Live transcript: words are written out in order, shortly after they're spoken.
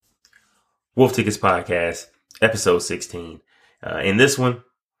Wolf Tickets Podcast, episode 16. In this one,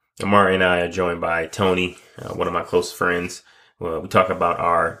 Amari and I are joined by Tony, one of my close friends. We talk about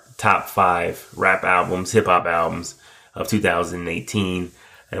our top 5 rap albums, hip hop albums of 2018.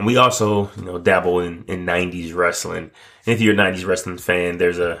 And we also, dabble in 90s wrestling. And if you're a 90s wrestling fan,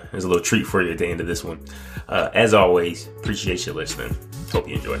 there's a little treat for you at the end of this one. As always, appreciate you listening. Hope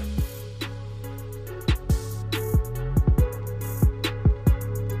you enjoy.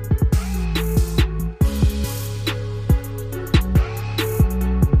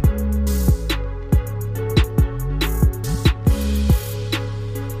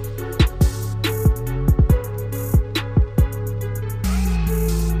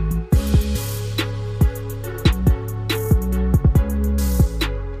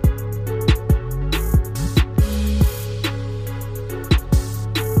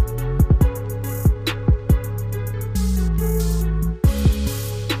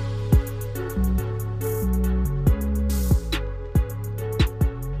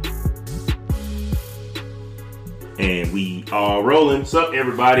 And we are rolling. What's up,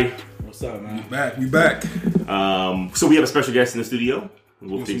 everybody? What's up, man? We back. So we have a special guest in the studio,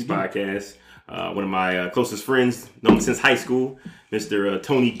 Wolf Tickets Podcast. One of my closest friends, known since high school, Mr.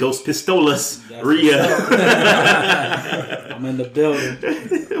 Tony Dos Pistolas Ria. I'm in the building.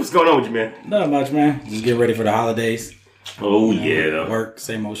 What's going on with you, man? Not much, man. Just get ready for the holidays. Oh, yeah. Work,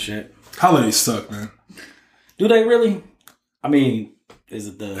 same old shit. Holidays suck, man. Do they really? I mean, is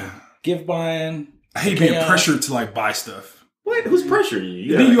it the gift buying? I hate being pressured to buy stuff. What? Who's pressuring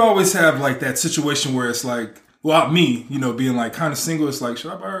you? And then you always have that situation where it's me, being kind of single. It's like,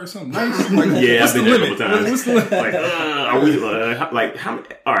 should I buy her something nice? Yeah, what's I've been the there limit? a couple times. What's the limit? Are we how many,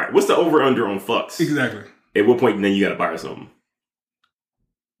 all right, what's the over under on fucks? Exactly. At what point then you gotta buy her something?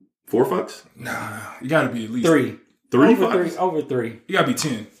 4 fucks? Nah, you gotta be at least 3. 3 over fucks? 3. Over 3. You gotta be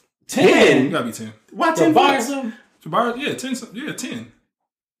 10. 10? You gotta be 10. Why To 10 buy bucks? some? To buy her, yeah, 10. Yeah, 10.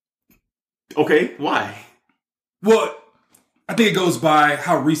 Okay, why? Well, I think it goes by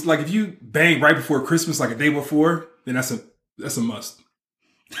how recent. If you bang right before Christmas, a day before, then that's a must.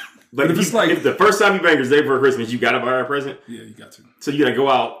 But if the first time you bang her is the day before Christmas, you gotta buy her a present. Yeah, you got to. So you gotta go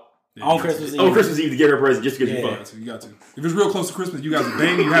out On Christmas Eve. on Christmas Eve to get her a present just because you fucked. You got to. If it's real close to Christmas, you guys are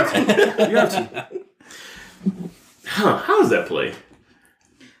banging. You have to. You have to. Huh? How does that play?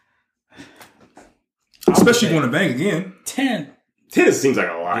 Especially going to bang again. 10. 10 seems like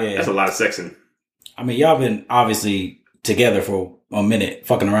a lot. Yeah. That's a lot of sexing. I mean, y'all been obviously together for a minute,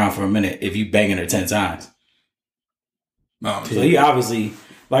 fucking around for a minute, if you banging her 10 times. So he obviously,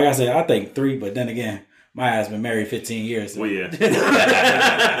 like I said, I think 3, but then again, my ass been married 15 years. So. Well, yeah.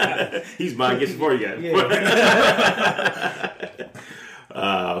 He's buying gifts before you got it.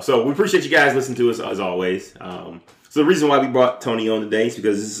 Yeah. So we appreciate you guys listening to us as always. So the reason why we brought Tony on today is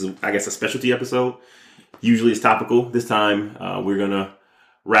because this is, I guess, a specialty episode. Usually it's topical. This time we're going to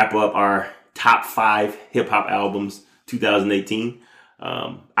wrap up our top 5 hip hop albums 2018.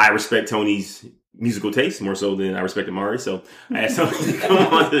 I respect Tony's musical taste more so than I respect Amari, so I asked Tony to come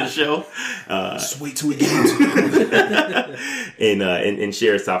on to the show. Just wait till we get into it. and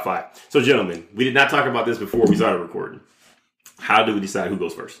share his top 5. So, gentlemen, we did not talk about this before we started recording. How do we decide who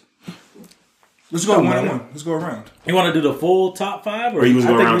goes first? Let's go one on one. Let's go around. You want to do the full top 5? Or you was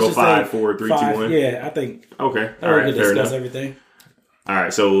going around go 5, 4, 3, 2, 1? Yeah, I think. Okay. All right, fair enough. Everything. All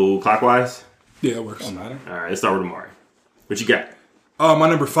right, so clockwise? Yeah, it works. Don't matter. All right, let's start with Amari. What you got? My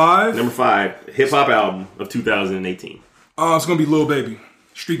number 5. Number 5, hip hop album of 2018. It's gonna be Lil Baby,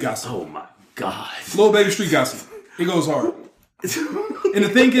 Street Gossip. Oh my God. Lil Baby, Street Gossip. It goes hard. And the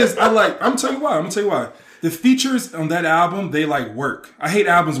thing is, I'm gonna tell you why. The features on that album, they work. I hate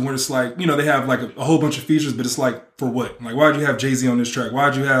albums where it's they have a whole bunch of features, but it's for what? Why'd you have Jay-Z on this track?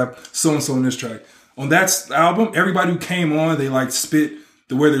 Why'd you have so-and-so on this track? On that album, everybody who came on, they spit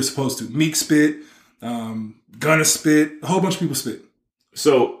the way they're supposed to. Meek spit, Gunna spit, a whole bunch of people spit.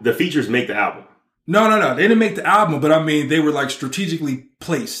 So the features make the album? No. They didn't make the album, but I mean, they were strategically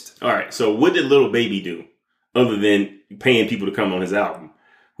placed. All right. So what did Lil Baby do other than paying people to come on his album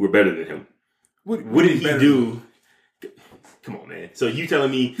who were better than him? What did he do? Come on, man. So you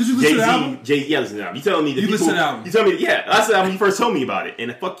telling me Did you listen to the album? Yeah, listen to the album. You telling me that You listened to the album? You telling me, yeah, that's the album you first told me about it,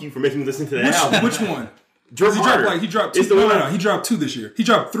 and fuck you for making me listen to that album. Which one? Drip Harder. He dropped 2. It's the one. No, he dropped 2 this year. He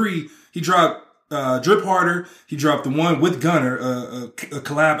dropped 3. He dropped Drip Harder. He dropped the one with Gunner, a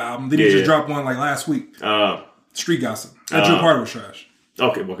collab album. Then he just dropped one last week. Street Gossip. That Drip Harder was trash.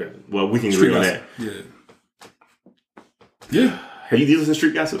 Okay. Well, we can agree on that. Yeah. Have you listened to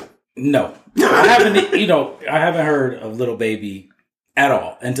Street Gossip? No. I haven't, I haven't heard of Lil Baby at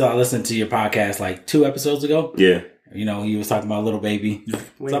all until I listened to your podcast 2 episodes ago. Yeah. You know, he was talking about Little Baby. Yeah.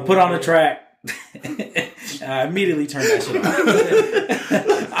 So I put on the track. I immediately turned that shit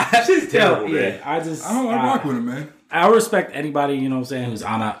off. Shit's terrible, man. I don't rock with him, man. I respect anybody, you know what I'm saying, who's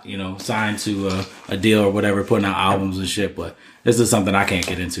on signed to a deal or whatever, putting out albums and shit, but this is something I can't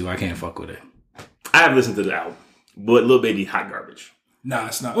get into. I can't fuck with it. I haven't listened to the album, but Lil Baby, hot garbage. Nah,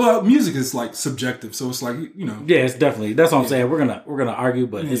 it's not. Well, music is like subjective, so it's like, you know. Yeah, it's definitely. That's what I'm saying. We're gonna argue,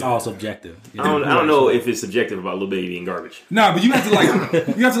 but it's all subjective. I don't know if it's subjective about Lil Baby being garbage. Nah, but you have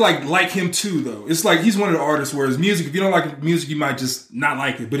to like him too, though. It's like he's one of the artists. Whereas music, if you don't like music, you might just not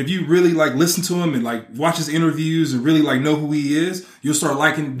like it. But if you really like listen to him and like watch his interviews and really like know who he is, you'll start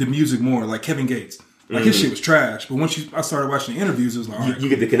liking the music more. Like Kevin Gates, like his shit was trash, but once I started watching the interviews, it was like all right, you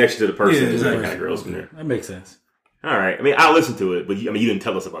get the connection to the person. Yeah, exactly. That kind of girls from there. That makes sense. All right. I mean, I'll listen to it, but you didn't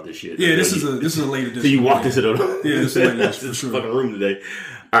tell us about this shit. Yeah, this is a late edition. So you walked into the this is a late edition for sure. Fucking room today.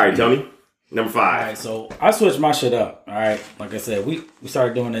 All right, Tony, number 5. All right, so I switched my shit up. All right, like I said, we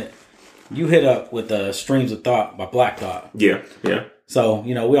started doing it. You hit up with the Streams of Thought by Black Thought. Yeah. So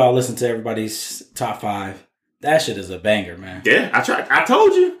we all listen to everybody's top 5. That shit is a banger, man. Yeah, I tried. I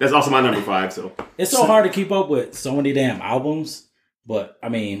told you. That's also my number 5. So it's so hard to keep up with so many damn albums, but I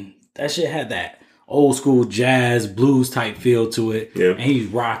mean that shit had that old school jazz blues type feel to it. Yeah. And he's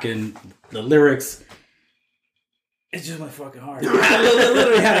rocking the lyrics. It just went fucking hard. I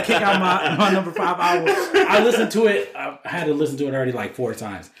literally had to kick out my number 5 album. I listened to it. I had to listen to it already like 4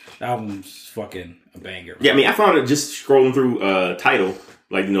 times. The album's fucking a banger. Yeah, I mean, I found it just scrolling through Tidal,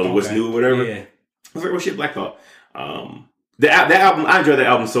 like, you know, what's new or whatever. Yeah. I was like, well, shit, Black Thought. That album, I enjoyed that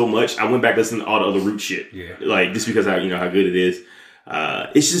album so much. I went back listening to all the other Root shit. Yeah. Like, just because how good it is.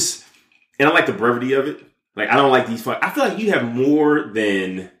 It's just, and I like the brevity of it. Like, I don't like these I feel like you have more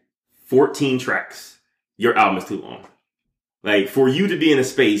than 14 tracks. Your album is too long. Like, for you to be in a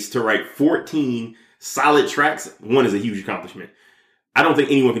space to write 14 solid tracks, one is a huge accomplishment. I don't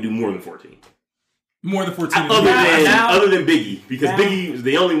think anyone can do more than 14. More than 14. Other than Biggie. Because Biggie is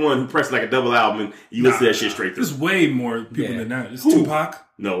the only one who pressed like a double album and you listen to that shit straight through. There's way more people than that. It's Tupac.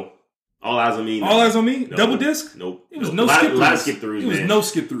 No. All Eyes on Me. No. All Eyes on Me? No. Double disc? Nope. It was no skip-throughs. A lot of skip-throughs, It was no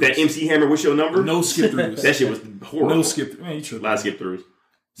skip-throughs. That MC Hammer, what's your number? No skip-throughs. That shit was horrible. No skip-throughs. Man, you tripping. A lot of skip-throughs.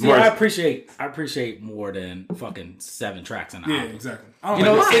 See, I appreciate more than fucking 7 tracks on an album. Yeah, exactly.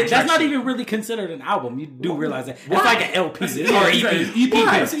 That's not even really considered an album. You do realize that. It's like an LP or EP.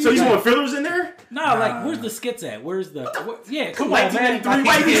 Right. So you want fillers in there? No, like, where's the skits at? Where's the... come on, man.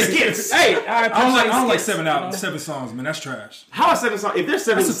 Why these skits? Hey, I don't like 7 albums, 7 songs, man. That's trash. How are 7 songs? If there's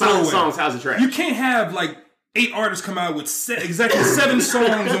 7 songs, how's it trash? You can't have, like, 8 artists come out with exactly 7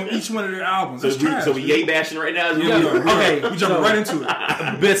 songs on each one of their albums. That's trash. So we yay bashing right now? Yeah, we are. Okay, we jumping right into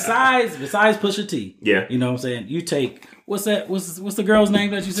it. Besides Pusha T. Yeah. You know what I'm saying? You take... What's the girl's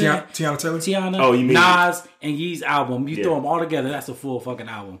name that you said? Tiana Taylor. Tiana. Oh, you mean Nas and Yee's album. You throw them all together. That's a full fucking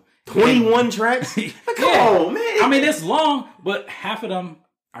album. 21 tracks? Come on, man. I mean, it's long, but half of them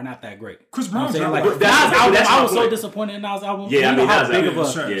are not that great. Chris Brown's like Nas album. I was so disappointed in Nas album. Yeah, I mean, how big of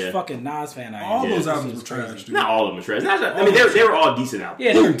a fucking Nas fan I am. All those albums were trash, dude. Not all of them were trash. I mean, they were all decent albums.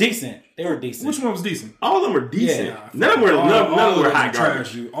 Yeah, they were decent. Which one was decent? All of them were decent. Yeah, none of them were hot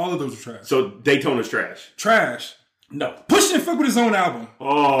garbage. Dude. All of those were trash. So Daytona's trash. Trash. No. Push didn't fuck with his own album.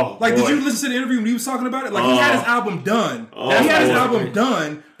 Oh, like, did you listen to the interview when he was talking about it? Like, he had his album done. He had his album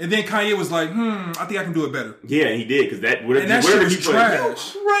done, and then Kanye was like, I think I can do it better. Yeah, he did, because that shit was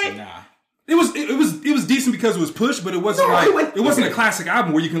trash. Right. Nah. It was decent because it was Push, but it wasn't it wasn't a classic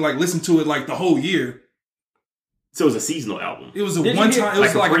album where you can like listen to it like the whole year. So it was a seasonal album. It was a one time. It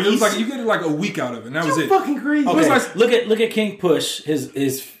was like you get like a week out of it. And that was it. Fucking crazy. Okay. Like, look at King Push,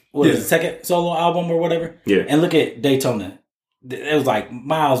 his second solo album or whatever. Yeah. And look at Daytona. It was like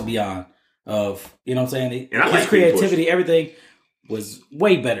miles beyond of, you know what I'm saying? And his creativity, everything was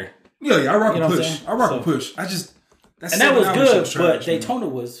way better. Yeah, I rock with Push. I rock with Push. That was good, but Daytona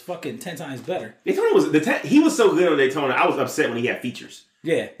was fucking 10 times better. Daytona was he was so good on Daytona. I was upset when he had features.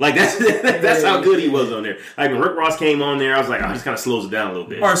 Yeah, like that's how good he was on there. Like when Rick Ross came on there, I was like, this kind of slows it down a little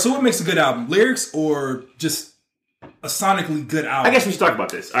bit. All right, so what makes a good album? Lyrics or just a sonically good album? I guess we should talk about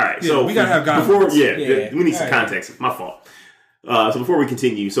this. All right, so we gotta have guys. We need some context. My fault. So before we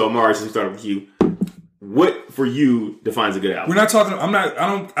continue, so Amari, since we started with you, what for you defines a good album? We're not talking.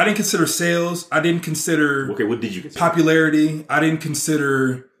 I didn't consider sales. I didn't consider. Okay, what did you consider? Popularity. I didn't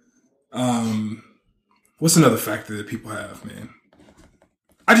consider. What's another factor that people have, man?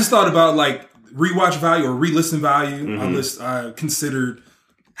 I just thought about like rewatch value or re-listen value. Mm-hmm. I considered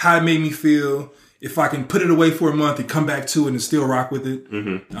how it made me feel. If I can put it away for a month and come back to it and still rock with it.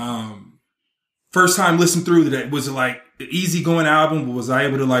 Mm-hmm. First time listen through that, was it like an easy going album? Was I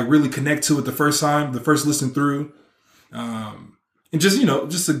able to like really connect to it the first listen through? And just,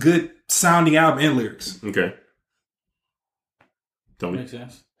 just a good sounding album and lyrics. Okay. Tony? Makes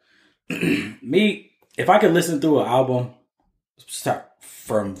sense. Me, if I could listen through an album, start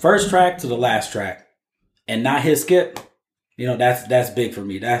from first track to the last track and not hit skip, that's big for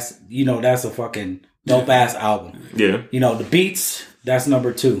me. That's a fucking dope ass album. Yeah. The beats, that's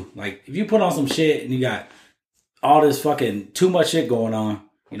number 2. Like, if you put on some shit and you got all this fucking too much shit going on,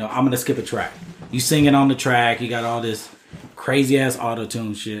 I'm going to skip a track. You singing on the track, you got all this crazy ass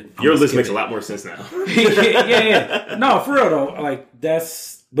auto-tune shit. Your list makes a lot more sense now. yeah. No, for real though. Like,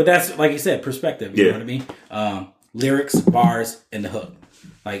 that's like you said, perspective. You know what I mean? Lyrics, bars, and the hook.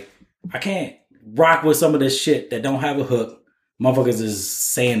 Like, I can't rock with some of this shit that don't have a hook. Motherfuckers is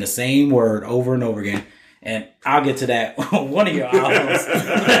saying the same word over and over again. And I'll get to that one of your albums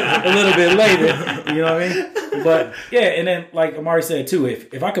a little bit later. You know what I mean? But yeah, and then like Amari said too,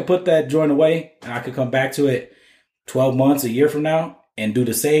 if I could put that joint away and I could come back to it 12 months, a year from now, and do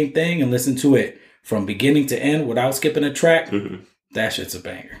the same thing and listen to it from beginning to end without skipping a track, that shit's a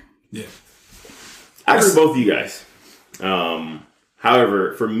banger. Yeah. I agree with both of you guys.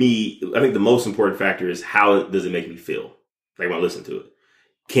 However, for me, I think the most important factor is how does it make me feel? Like when I listen to it.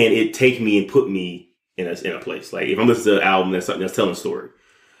 Can it take me and put me in a place? Like if I'm listening to an album that's telling a story,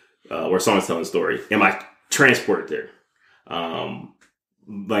 or a song's telling a story, am I transported there?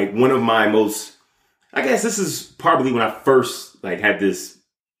 Like one of my most, I guess this is probably when I first like had this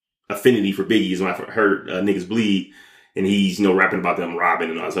affinity for Biggie is when I heard Niggas Bleed, and he's rapping about them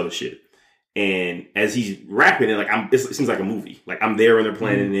robbing and all this other shit. And as he's rapping it, like it seems like a movie. Like I'm there when they're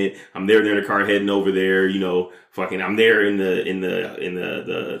planning it. I'm there in the car heading over there. I'm there in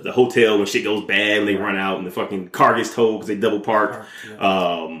the hotel when shit goes bad when they run out and the fucking car gets towed because they double park.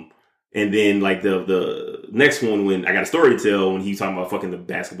 And then like the next one when I got a story to tell when he's talking about fucking the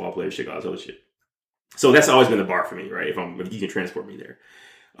basketball player shit, all this other shit. So that's always been the bar for me, right? If you can transport me there,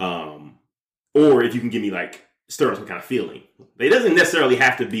 or if you can give me like stir up some kind of feeling. It doesn't necessarily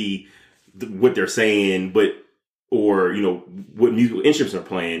have to be what they're saying, or what musical instruments are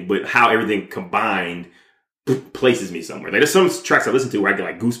playing, but how everything combined places me somewhere. Like there's some tracks I listen to where I get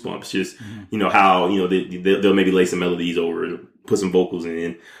like goosebumps. Just how they'll maybe lay some melodies over and put some vocals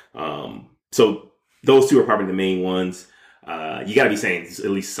in. So those two are probably the main ones. You got to be saying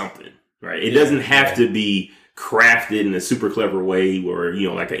at least something, right? It doesn't have to be crafted in a super clever way, or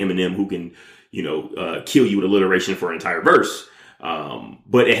like an Eminem who can kill you with alliteration for an entire verse.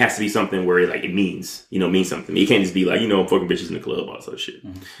 But it has to be something where it means something. You can't just be like, I'm fucking bitches in the club, all that sort of shit.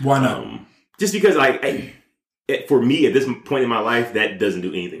 Why not? Just because for me at this point in my life, that doesn't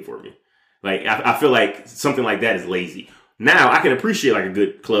do anything for me. Like, I feel like something like that is lazy. Now I can appreciate like a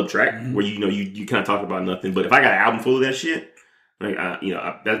good club track where, you kind of talk about nothing. But if I got an album full of that shit, like,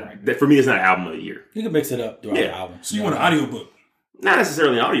 that for me, it's not an album of the year. You can mix it up throughout the album. So you want an audiobook? Not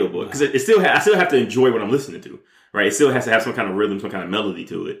necessarily an audiobook, because I still have to enjoy what I'm listening to. Right, it still has to have some kind of rhythm, some kind of melody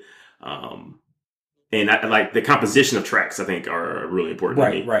to it, and I like the composition of tracks. I think are really important.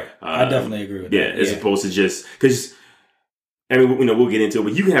 Right, to me. Right. I definitely agree with that. As opposed to just because, we'll get into it,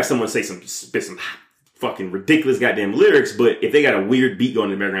 but you can have someone spit some fucking ridiculous goddamn lyrics, but if they got a weird beat going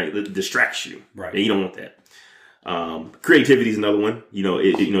in the background, it distracts you. Right, and you don't want that. Creativity is another one.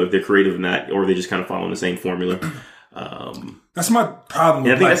 If they're creative or not, or they just kind of following the same formula. That's my problem.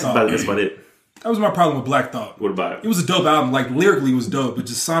 I think that's about it. That was my problem with Black Thought. What about it? It was a dope album. Like, lyrically, it was dope. But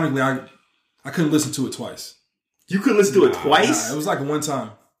just sonically, I couldn't listen to it twice. You couldn't listen to it twice? Nah, it was like one time.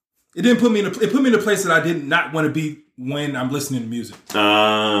 It didn't put me in it put me in a place that I did not want to be when I'm listening to music.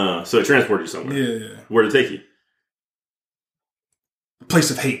 So it transported you somewhere. Yeah. Where'd it take you? A place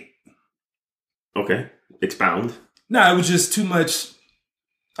of hate. Okay. Expound. Nah, it was just too much.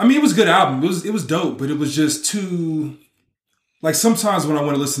 I mean, it was a good album. It was dope, but it was just too... Like, sometimes when I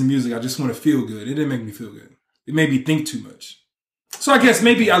want to listen to music, I just want to feel good. It didn't make me feel good. It made me think too much. So I guess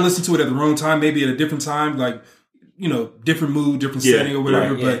maybe I listened to it at the wrong time, maybe at a different time, like, different mood, different setting or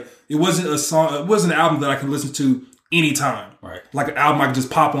whatever. Right, but it wasn't a song, it wasn't an album that I could listen to anytime. Right. Like an album I could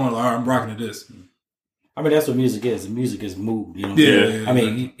just pop on, like, all right, I'm rocking to this. I mean, that's what music is. Music is mood. You know what I'm saying? I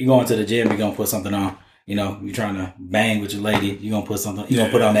mean, you going to the gym, you're going to put something on. You're trying to bang with your lady, you're going to put something, you're going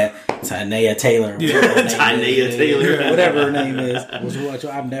to put on that Tynea Taylor. Tynea Taylor. Whatever her name is. Which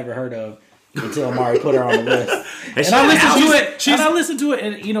I've never heard of until Amari put her on the list. And I listened to it,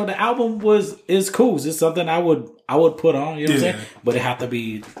 and the album is cool. It's something I would put on, you know what I'm saying? But it have to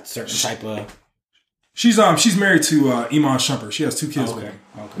be certain type of... She's married to Iman Shumpert. She has 2 kids with him.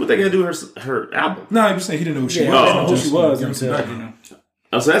 Okay. What they gonna do with her album? No, he was saying he didn't know who she was. He didn't know who she was until,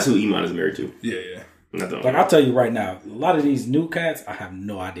 Oh, so that's who Iman is married to. Yeah. Like, I'll tell you right now, a lot of these new cats, I have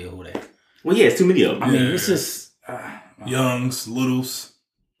no idea who they are. Well, yeah, it's too many of them. I mean, it's just, Youngs, Littles.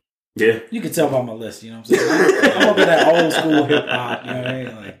 Yeah. You can tell by my list, you know what I'm saying? I'm over that old school hip hop, you know what I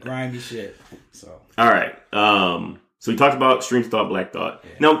mean? Like grimy shit. So. All right. So we talked about Streams Thought, Black Thought.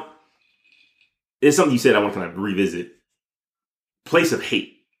 Yeah. Now, it's something you said I want to kind of revisit. Place of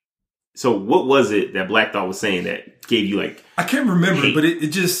hate. So what was it that Black Thought was saying that gave you like? I can't remember, hate? But it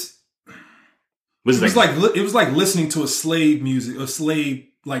just it was like listening to a slave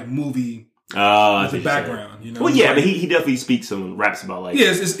like movie with the background. You know, well, yeah, but he definitely speaks some raps about like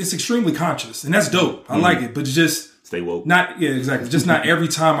it's extremely conscious, and that's dope. I like it, but it's just stay woke. Exactly. Just not every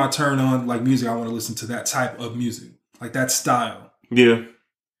time I turn on like music, I want to listen to that type of music, like that style. Yeah.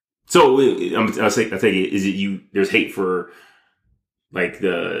 So I take it. Is it you? There's hate for like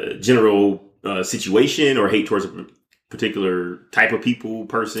the general situation, or hate towards a particular type of people,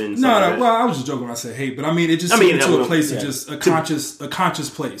 person? No. Well, I was just joking when I said hate, but I mean it just took me to a place of just a conscious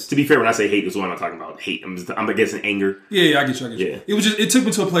place. To be fair, when I say hate, is what I'm not talking about. Hate. I'm guessing anger. Yeah, I get you. Yeah. It took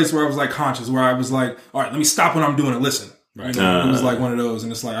me to a place where I was like conscious, where I was like, all right, let me stop what I'm doing and listen. Right. You know, it was like one of those,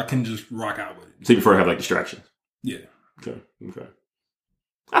 and it's like I can just rock out with it. So you prefer to have like distractions? Yeah. Okay.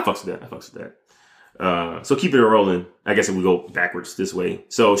 I fucks with that. So keeping it rolling, I guess if we go backwards this way.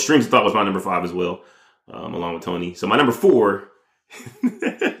 So Streams of Thought was my number 5 as well, along with Tony. So my number 4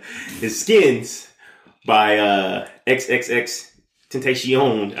 is Skins by XXX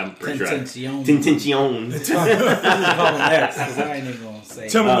Tentacion. I'm pretty sure. Tentacion.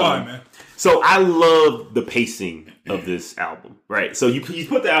 Tell me why, man. So I love the pacing of this album, right? So you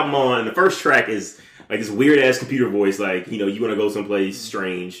put the album on, and the first track is like this weird ass computer voice, like, you know, you want to go someplace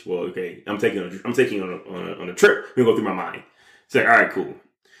strange. Well, okay, I'm taking on a trip. We're gonna go through my mind. It's like, all right, cool.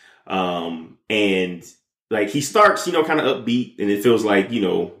 And like he starts, you know, kind of upbeat, and it feels like, you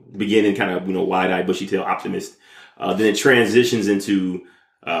know, beginning kind of, you know, wide-eyed, bushy-tailed optimist. Then it transitions into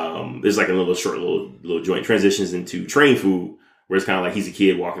there's like a little short little joint transitions into Train Food, where it's kind of like he's a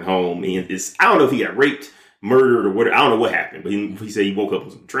kid walking home, and I don't know if he got raped, murdered, or whatever. I don't know what happened, but he said he woke up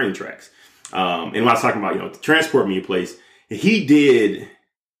on some train tracks. And when I was talking about, you know, transport me a place, he did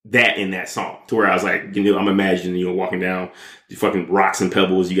that in that song to where I was like, you know, I'm imagining, you know, walking down the fucking rocks and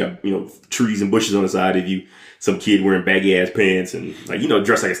pebbles. You got, you know, trees and bushes on the side of you, some kid wearing baggy ass pants and like, you know,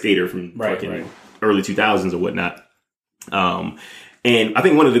 dressed like a skater from early 2000s or whatnot. And I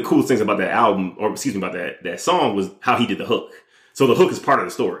think one of the coolest things about that album, or excuse me, about that song was how he did the hook. So the hook is part of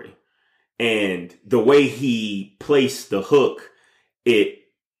the story, and the way he placed the hook,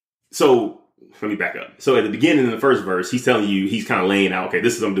 so let me back up. So at the beginning of the first verse, he's telling you, he's kind of laying out, okay,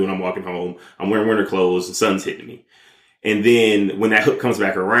 this is what I'm doing. I'm walking home. I'm wearing winter clothes. The sun's hitting me. And then when that hook comes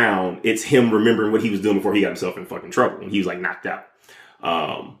back around, it's him remembering what he was doing before he got himself in fucking trouble. And he was like knocked out.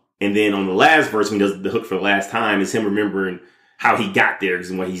 And then on the last verse, when he does the hook for the last time, it's him remembering how he got there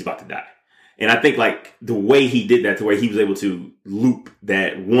and when he's about to die. And I think like the way he did that, to where he was able to loop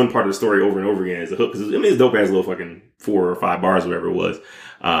that one part of the story over and over again as a hook. Because I mean, it's dope as little fucking 4 or 5 bars, whatever it was.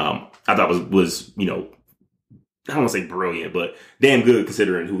 I thought was, you know, I don't want to say brilliant, but damn good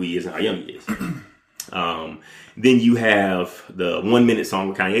considering who he is and how young he is. Then you have the 1 minute song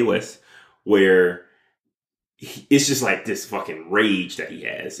with Kanye West, where it's just like this fucking rage that he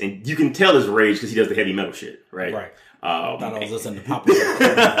has. And you can tell his rage because he does the heavy metal shit, right? Right. Thought I was listening to pop.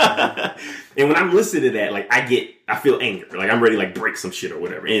 And when I'm listening to that, like I feel anger, like I'm ready to like break some shit or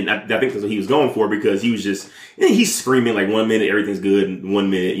whatever. And I think that's what he was going for, because he was just, he's screaming like 1 minute everything's good, and 1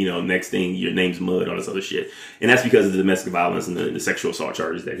 minute, you know, next thing your name's Mud, all this other shit. And that's because of the domestic violence and the sexual assault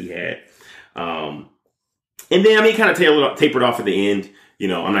charges that he had. And then I mean, kind of tapered off at the end. You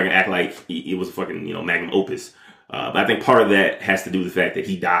know, I'm not gonna act like it was a fucking, you know, magnum opus. But I think part of that has to do with the fact that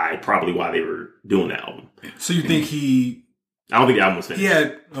he died probably while they were doing the album. So you think I don't think the album was finished.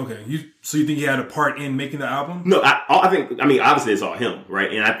 So you think he had a part in making the album? No, I mean, obviously it's all him,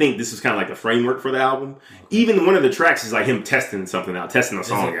 right? And I think this is kind of like the framework for the album. Okay. Even one of the tracks is like him testing something out, testing a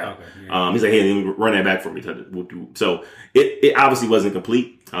song out. Okay, yeah. He's like, hey, let me run that back for me. So it obviously wasn't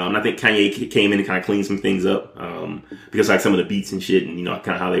complete. And I think Kanye came in and kind of cleaned some things up, because like some of the beats and shit and, you know,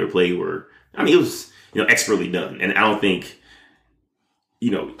 kind of how they were played were, I mean, it was, you know, expertly done. And I don't think,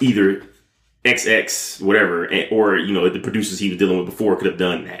 you know, either XX, whatever, or, you know, the producers he was dealing with before could have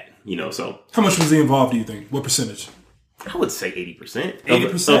done that, you know, so. How much was he involved, do you think? What percentage? I would say 80%.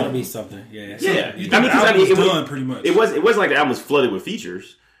 80%? That'd be something, yeah. Yeah. You think the album was done pretty much. It wasn't like the album was flooded with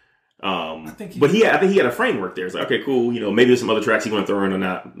features. I think he had a framework there. It's like, okay, cool, you know, maybe there's some other tracks he want to throw in or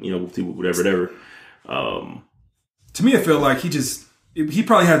not, you know, whatever. To me, it felt like he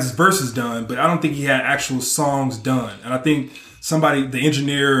probably had his verses done, but I don't think he had actual songs done. And I think somebody, the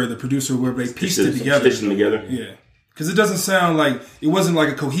engineer or the producer, whoever, they pieced it together. Stitched them together. Yeah. Because it doesn't sound like, it wasn't like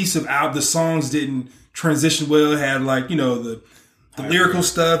a cohesive album. The songs didn't transitioned well. It had like, you know, the lyrical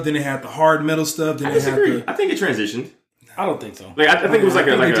stuff, then it had the hard metal stuff. Then I disagree. I think it transitioned. I don't think so. Like I think it was like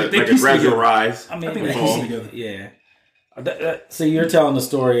a gradual rise. I mean, I think they pieced it together. Yeah. So you're telling the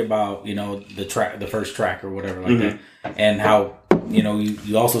story about, you know, the first track or whatever like that, and how, you know,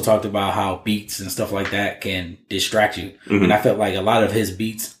 you also talked about how beats and stuff like that can distract you, and I felt like a lot of his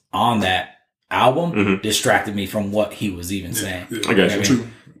beats on that album distracted me from what he was even saying. Yeah. I got you. True.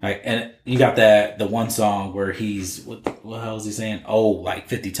 Like, and you got the one song where he's what the hell is he saying? Oh, like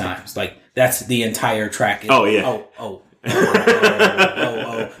 50 times. Like that's the entire track. Oh yeah. Oh.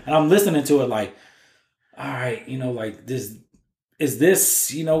 And I'm listening to it like, all right, you know, like this is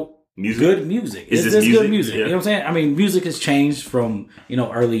this, you know, good music. Is this good music? Yeah. You know what I'm saying? I mean, music has changed from, you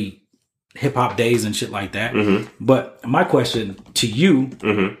know, early hip hop days and shit like that. But my question to you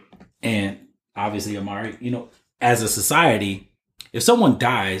and obviously Amari, you know, as a society, if someone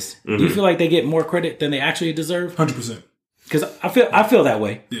dies, do you feel like they get more credit than they actually deserve? 100%. Because I feel that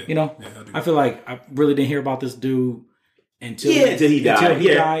way. Yeah. You know, Yeah, I feel like I really didn't hear about this dude until he died.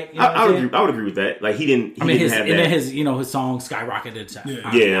 You know I would agree with that. Like he didn't. He didn't have that. And then his song skyrocketed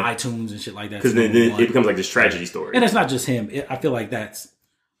on iTunes and shit like that. Because then it becomes like this tragedy story. And it's not just him. I feel like that's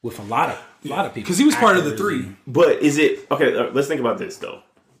with a lot of people. Because he was part of the three. But is it okay? Let's think about this though.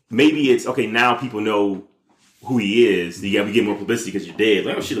 Maybe it's okay now. People know who he is. You got to get more publicity because you're dead.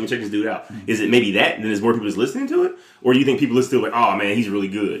 Like, oh shit, let me check this dude out. Is it maybe that? And then there's more people just listening to it, or do you think people are still like, oh man, he's really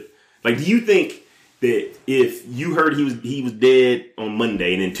good? Like, do you think that if you heard he was dead on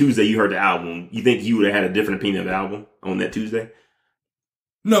Monday and then Tuesday you heard the album, you think you would have had a different opinion of the album on that Tuesday?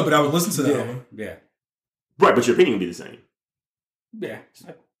 No, but I would listen to the album. Yeah. Right, but your opinion would be the same. Yeah.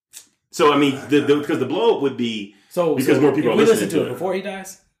 So I mean, because the blow up would be because more people are listening to it before he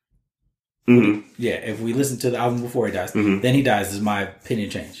dies. Mm-hmm. Yeah, if we listen to the album before he dies, then he dies. Is my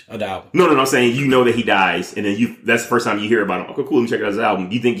opinion change of the album? No. I'm saying you know that he dies, and then that's the first time you hear about him. Okay, cool. Let me check out his album.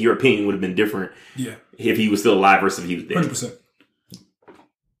 Do you think your opinion would have been different? Yeah. If he was still alive versus if he was dead. 100%.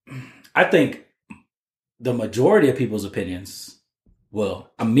 I think the majority of people's opinions will.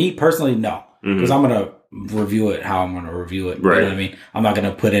 Me personally, no, because I'm gonna review it how I'm gonna review it. Right. You know what I mean? I'm not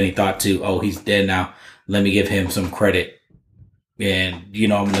gonna put any thought to, oh, he's dead now. Let me give him some credit. And, you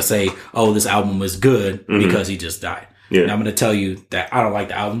know, I'm going to say, oh, this album was good because he just died. Yeah. And I'm going to tell you that I don't like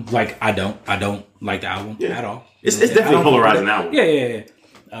the album. Like, I don't like the album at all. It's definitely a polarizing album. Yeah.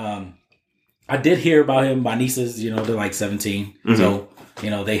 I did hear about him. My nieces, you know, they're like 17. So, you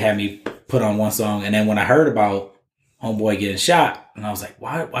know, they had me put on one song. And then when I heard about Homeboy getting shot, and I was like,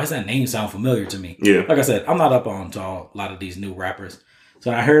 why does that name sound familiar to me? Yeah. Like I said, I'm not up on to a lot of these new rappers. So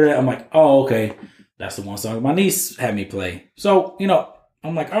when I heard it, I'm like, oh, okay. That's the one song my niece had me play. So, you know,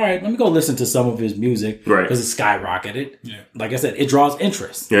 I'm like, all right, let me go listen to some of his music. Right. Because it skyrocketed. Yeah. Like I said, it draws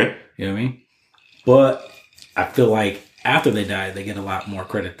interest. Yeah. You know what I mean? But I feel like after they die, they get a lot more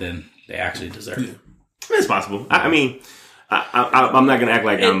credit than they actually deserve. Yeah. It's possible. I mean, I'm not going to act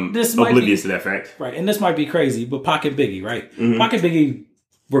like I'm oblivious to that fact. Right. And this might be crazy, but Pac and Biggie, right? Pac and Biggie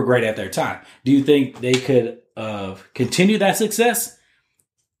were great at their time. Do you think they could continue that success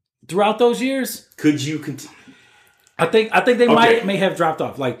throughout those years? Could you continue? I think they may have dropped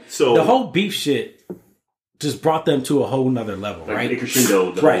off. Like, so the whole beef shit just brought them to a whole nother level, like right?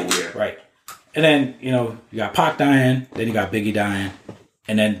 Crescendo, right. And then, you know, you got Pac dying, then you got Biggie dying,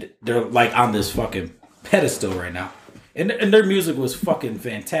 and then they're like on this fucking pedestal right now. And their music was fucking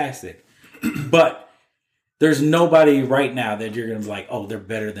fantastic. But there's nobody right now that you're gonna be like, oh, they're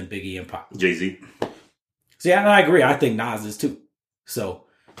better than Biggie and Pac. Jay-Z. See, I agree. I think Nas is too. So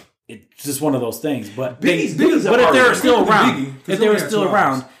it's just one of those things. But Biggie's but if they were still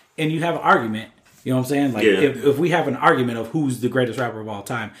around, and you have an argument, you know what I'm saying? Like if we have an argument of who's the greatest rapper of all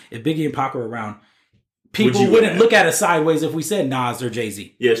time, if Biggie and Pac were around, people wouldn't look at us sideways if we said Nas or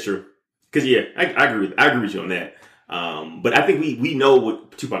Jay-Z. Yeah, it's true. Because I agree with you on that. But I think we know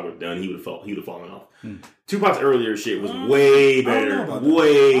what Tupac would have done. He would have fallen off. Tupac's earlier shit was way better.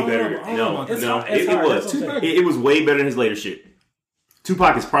 Way better. No, it was. It was way better than his later shit.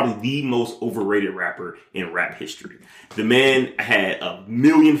 Tupac is probably the most overrated rapper in rap history. The man had a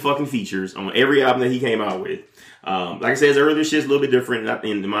million fucking features on every album that he came out with. Like I said, his earlier shit's a little bit different,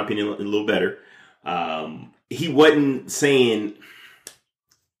 in my opinion, a little better. He wasn't saying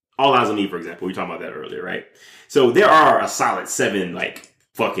All Eyes on Me, for example. We were talking about that earlier, right? So there are a solid 7, like,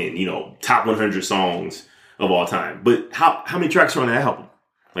 fucking, you know, top 100 songs of all time. But how many tracks are on that album?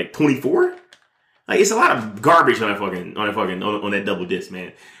 Like 24? Like, it's a lot of garbage on that double disc,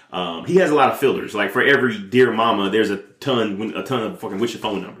 man. He has a lot of fillers. Like, for every Dear Mama, there's a ton of fucking what's your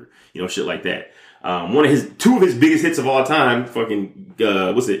phone number, you know, shit like that. Two of his biggest hits of all time, fucking,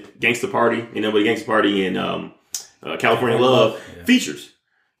 what's it? Gangsta Party, Gangsta Party and California Love features.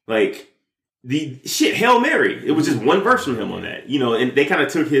 Like, the shit, Hail Mary. It was just one verse from him on that, and they kind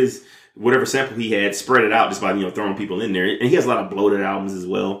of took his, whatever sample he had, spread it out just by, throwing people in there. And he has a lot of bloated albums as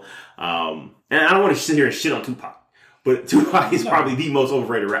well. And I don't want to sit here and shit on Tupac. But Tupac is probably the most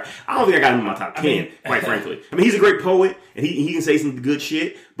overrated rapper. I don't think I got him in my top 10, quite frankly. I mean, he's a great poet, and he can say some good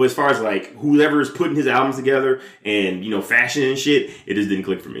shit, but as far as, like, whoever is putting his albums together and, fashion and shit, it just didn't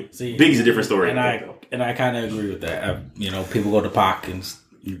click for me. See, Biggie's a different story. And I kind of agree with that. People go to Pac, and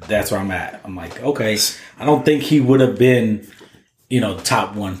that's where I'm at. I'm like, okay, I don't think he would have been,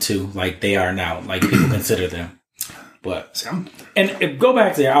 top 1, 2, like they are now. Like, people consider them. But and go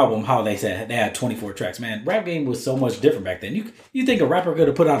back to their album, how they said they had 24 tracks. Man, Rap Game was so much different back then. You think a rapper could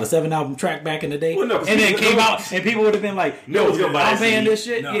have put out a 7-album track back in the day, and then came out and people would have been like, "No one's gonna buy I'm paying this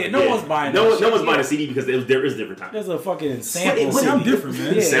shit." No one's buying. No one's buying a CD because there is different time. There's a fucking sample. I'm different,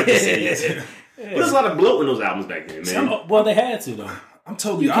 man. Sample CDs. But there's a lot of bloat in those albums back then, man. Well, they had to though. I'm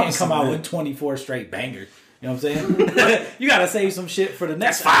totally. You can't come out with 24 straight bangers. You know what I'm saying? You gotta save some shit for the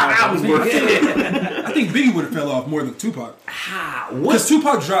next 5 albums worth. I think Biggie would have fell off more than Tupac. Because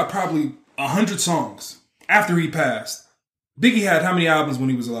Tupac dropped probably 100 songs after he passed. Biggie had how many albums when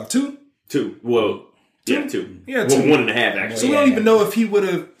he was alive? 2? 2. Well, yeah, 2. Yeah, 2. 1.5 actually. So we don't even know if he would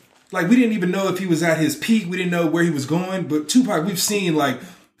have. Like, we didn't even know if he was at his peak. We didn't know where he was going. But Tupac, we've seen, like,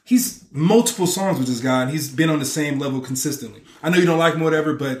 he's multiple songs with this guy, and he's been on the same level consistently. I know you don't like him,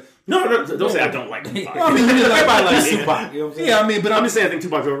 whatever, but. No, don't say I don't like Tupac. I mean, everybody likes Tupac. You know what I'm saying? Yeah, I mean, but I'm just saying I think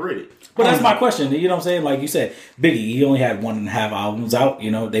Tupac's overrated. But that's my question. You know what I'm saying? Like you said, Biggie, he only had 1.5 albums out.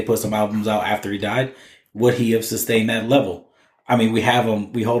 They put some albums out after he died. Would he have sustained that level? I mean, we have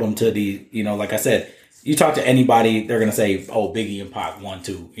him. We hold him to the, like I said, you talk to anybody, they're going to say, oh, Biggie and Pac 1,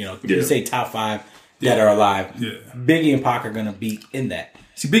 2. You say top 5 that are alive. Yeah. Biggie and Pac are going to be in that.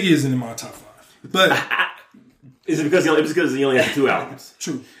 See, Biggie isn't in my top 5. But is it because he only has 2 albums?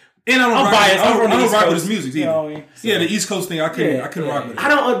 True. And I don't rock with his music either. Yeah, the East Coast thing, I couldn't rock with it.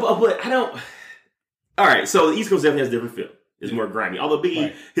 I don't. All right, so the East Coast definitely has a different feel. It's more grimy. Although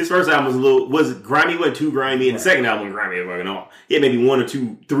Biggie, his first album was grimy, wasn't too grimy, and the second album was grimy fucking all. He had maybe 1 or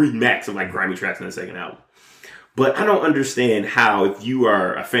 2, 3 max of like grimy tracks in the second album. But I don't understand how, if you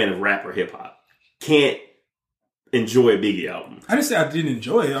are a fan of rap or hip hop, can't enjoy a Biggie album. I didn't say I didn't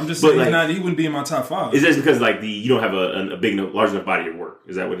enjoy it. I'm just saying he wouldn't be in my top 5. Is that because you don't have a big enough, large enough body of work?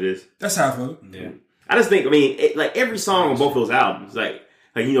 Is that what it is? That's half of it. Yeah. I just think, every song on both of those albums, like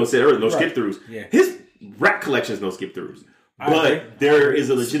said earlier, no skip throughs. Yeah. His rap collection is no skip throughs. But there is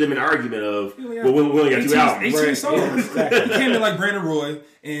a legitimate argument of, we only got 2 albums. 18 songs. Yeah, exactly. He came in like Brandon Roy,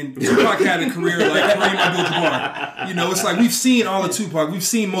 and Tupac had a career like Kareem Abdul-Jabbar. It's like we've seen all of Tupac. We've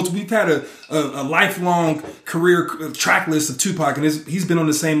seen multiple. We've had a lifelong career track list of Tupac, and he's been on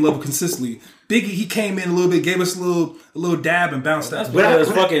the same level consistently. Biggie, he came in a little bit, gave us a little dab, and bounced out.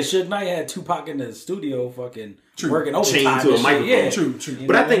 Because fucking Suge Knight had Tupac in the studio, fucking working overtime, chained to a microphone. Yeah. True.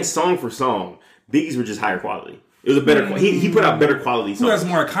 But I think song for song, Biggie's were just higher quality. It was a better. He put out better quality songs. Who has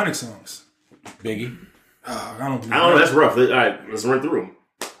more iconic songs? Biggie. I don't know. That's rough. All right, let's run through them.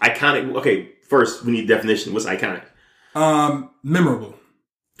 Iconic. Okay, first we need definition. What's iconic? Memorable.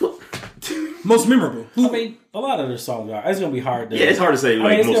 Most memorable. I mean, a lot of their songs are. It's gonna be hard. It's hard to say.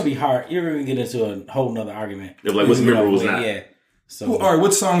 It's gonna be hard. You're gonna get into a whole nother argument. Of what's memorable, what's not. Yeah. So, all right,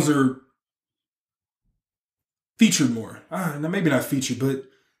 what songs are featured more? No, maybe not featured, but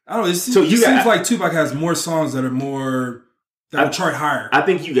I don't know. It seems like Tupac has more songs that are that chart higher. I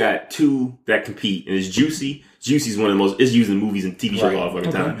think you got 2 that compete, and it's Juicy. Juicy's one of the most. It's used in movies and TV shows all the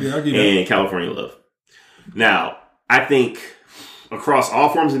fucking time. Yeah, and California Love. Now, I think across all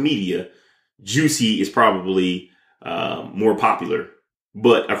forms of media, Juicy is probably more popular,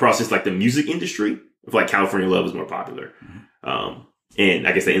 but across just like the music industry, I feel like California Love is more popular. And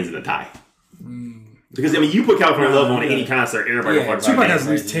I guess that ends in a tie. Because, you put California Love on any concert, everybody will fuck Tupac has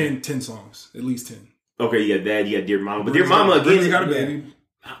at least 10 songs. At least 10. Okay, you got that, you got Dear Mama. But Dear Mama, again... Brenda's Got a Baby.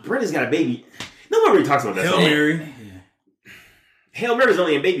 Brenda's Got a Baby. Nobody really talks about that Hail song. Mary. Hail Mary's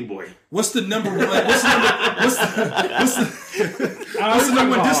only in Baby Boy. What's the number one? What's the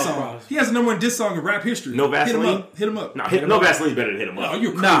number one diss song? He has the number one diss song in rap history. No Vaseline? Hit him up. No Vaseline's better than Hit 'em Up. No,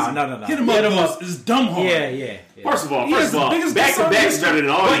 you're crazy. No. Hit 'em up is dumb hard. Yeah. First of all, back to back is better than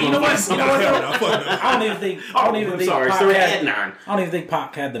all but you know what? I don't even think. I don't even think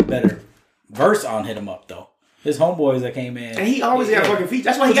Pac had the better verse on Hit 'em Up though. His homeboys that came in, and he always got fucking features.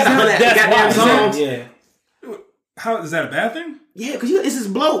 That's why he got 100 goddamn songs. Yeah. How is that a bad thing? Yeah, because it's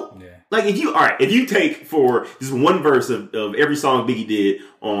just bloat. Yeah. Like if you take for just one verse of every song Biggie did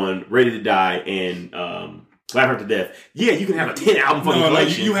on Ready to Die and Laugh After Death, yeah, you can have a 10 album fucking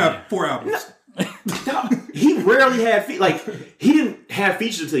collection. You have 4 albums. No, he rarely had he didn't have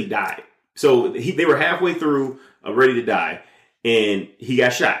features until he died. So they were halfway through Ready to Die, and he got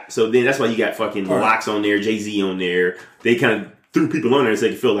shot. So then that's why you got fucking Locks on there, Jay-Z on there. They kind of threw people on there so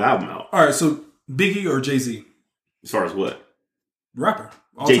they could fill the album out. All right, so Biggie or Jay-Z? As far as what? Rapper.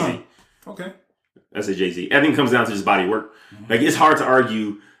 All Jay-Z. time. Okay. I say Jay-Z. Everything comes down to his body work. Like, it's hard to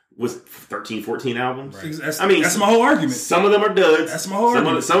argue with 13, 14 albums. Right. That's my whole argument. Some of them are duds. That's my whole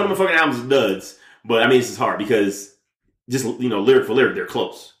argument. Some of them are fucking albums are duds. But, I mean, it's just hard because just, lyric for lyric, they're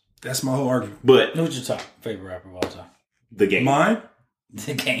close. That's my whole argument. But who's your top favorite rapper of all time? The Game. Mine?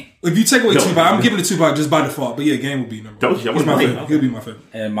 The Game. If you take away Tupac, I'm giving it to Tupac just by default. But yeah, Game will be number one. He's my favorite. He'll be my favorite.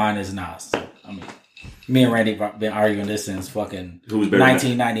 And mine is Nas. So, I mean, me and Randy have been arguing this since fucking Who's better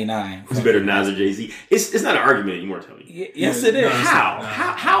 1999. Who's better than Nas or Jay-Z? It's not an argument anymore, tell me. Yes, it is.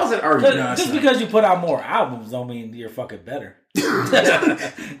 How is that argument? Just because you put out more albums don't mean you're fucking better.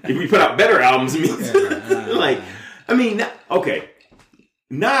 If we put out better albums, it means okay.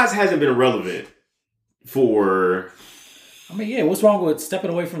 Nas hasn't been relevant for. I mean, yeah, what's wrong with stepping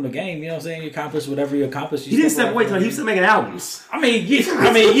away from the game? You know what I'm saying? You accomplish whatever you accomplish. He didn't step away till he was still making albums. I mean, he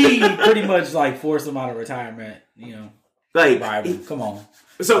pretty much like forced him out of retirement. You know, like come on.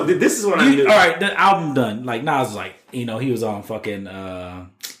 So this is what I knew. All right, the album done. Like Nas was like, he was on fucking the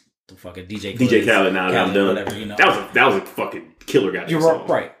fucking DJ Khaled. Now I'm done. Whatever, that was a fucking killer guy. You're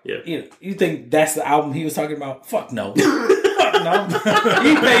right. Yeah. You think that's the album he was talking about? Fuck no. No,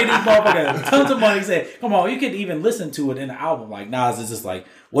 he paid this motherfucker tons of money. He said, "Come on, you can even listen to it in the album." Like Nas is just like,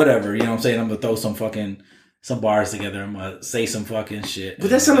 whatever, you know what I'm saying? I'm gonna throw some bars together. I'm gonna say some fucking shit. But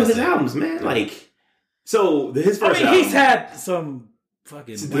that's some of his albums, man. Like, so his first album. He's had some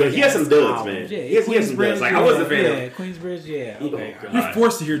fucking. He has some duds, man. Yeah, he has some duds. Like I wasn't a fan of Queensbridge. Yeah, okay. You're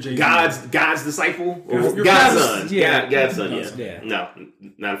forced to hear Jay-Z. God's disciple, or God's son. Yeah, God's son. Yeah. No,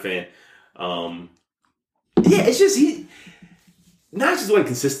 not a fan. It's just Nas just wasn't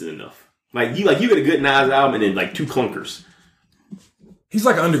consistent enough. Like you get a good Nas album and then like 2 clunkers. He's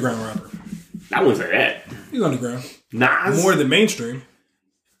like an underground rapper. I wouldn't say that. He's underground. Nas more than mainstream.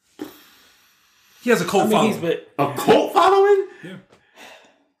 He has a cult following. A cult following? Yeah.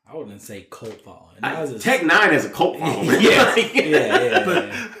 I wouldn't say cult following. Tech Nine has a cult following. yeah.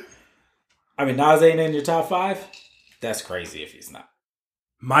 But I mean, Nas ain't in your top 5. That's crazy if he's not.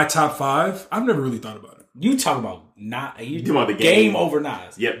 My top 5? I've never really thought about it. You talking about the game over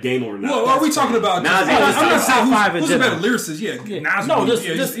Nas? Yep, game over Nas. Well, are we talking about? Nas? I'm not saying who's the better lyricist. lyricist. Yeah, Nas. No,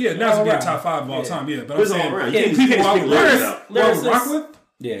 Nas would be a top 5 of all time. Yeah, but I'm saying people I would rock with.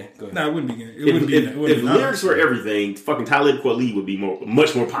 Yeah, go ahead. Nah, it wouldn't be. It wouldn't be. If lyrics were everything, fucking Talib Kweli would be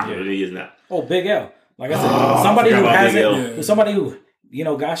much more popular than he is now. Oh, Big L. Like I said, somebody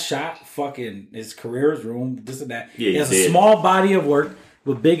who got shot. Fucking his career is ruined. This and that. Yeah, he has a small body of work,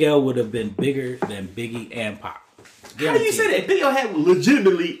 but Big L would have been bigger than Biggie and Pac. How do you say that? Big L had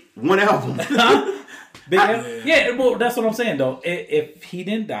legitimately one album. Big L? Yeah, well, that's what I'm saying, though. If he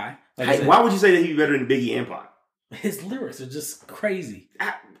didn't die... why would you say that he'd be better than Biggie and Pac? His lyrics are just crazy.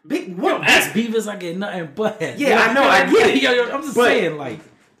 Ask Beavis, I get nothing but... Yeah, I know, I get it. I'm just saying, like...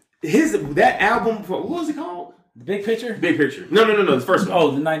 That album, what was it called? Big Picture? Big Picture. No, the first one.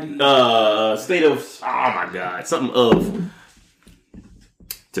 Oh, the 90s. State of... Oh, my God. Something of...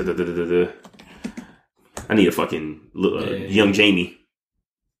 I need a fucking young Jamie.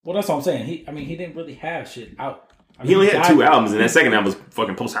 Well, that's what I'm saying. He didn't really have shit out. He only had 2 albums, and that second album was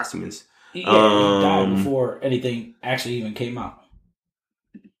fucking posthumous. He died before anything actually even came out.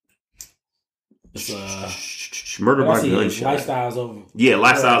 It's Murder by Gunshot. Lifestyles of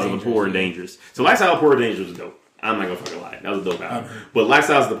Lifestyles of the Poor and Dangerous. So Lifestyles of the Poor and Dangerous was dope. I'm not gonna fucking lie. That was a dope album. But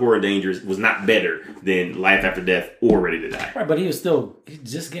Lifestyles of the Poor and Dangerous was not better than Life After Death or Ready to Die. Right, but he's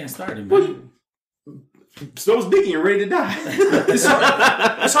just getting started, man. So was Biggie and Ready to Die. It's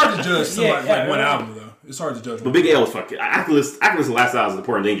hard to judge somebody one album though. It's hard to judge. But Big L was fucking. I can listen to Lifestyles of the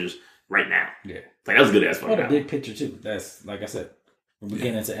Poor and Dangerous right now. Yeah, like that was a good ass fucking. What a Big Picture too. That's like I said, from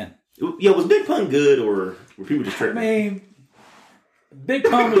beginning to end. Yeah, was Big Pun good or were people just tripping? I mean, Big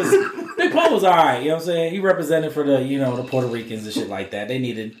Pun was all right. You know what I'm saying? He represented for the Puerto Ricans and shit like that.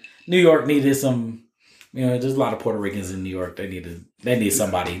 New York needed some. There's a lot of Puerto Ricans in New York. They needed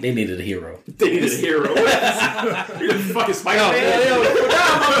somebody. They needed a hero. They needed a hero. You're fucking Spider-Man. They needed a hero.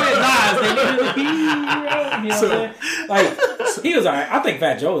 You know what I'm saying? Like, he was all right. I think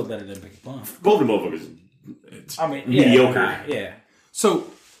Fat Joe was better than Big Pun. Both of them motherfuckers. I mean, mediocre. Yeah. So,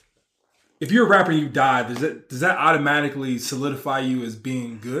 if you're a rapper and you die, does that automatically solidify you as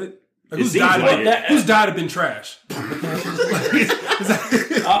being good? Like, who's died have been trash? I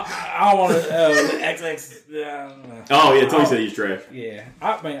don't want to XX. Oh yeah, Tony said he's trash. Yeah,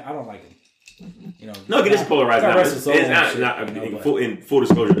 I don't like him. No, it is polarized. In full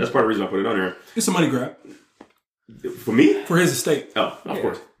disclosure, that's part of the reason I put it on there. It's a money grab for me, for his estate. Oh, of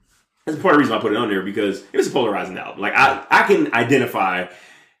course. That's part of the reason I put it on there because it was a polarizing album. Like I can identify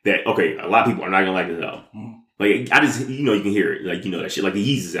that. Okay, a lot of people are not gonna like this album. Mm-hmm. Like I just you can hear it. Like that shit. Like the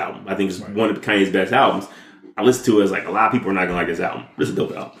Yeezus album. I think it's one of Kanye's best albums. I listen to it as like a lot of people are not gonna like this album. It's a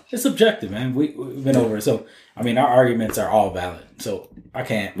dope album. It's subjective, man. We've been over it. So I mean, our arguments are all valid. So I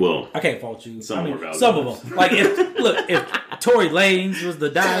can't fault you. Some of them. Like if Tory Lanez was to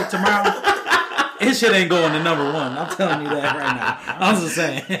die tomorrow, his shit ain't going to number one. I'm telling you that right now. I'm just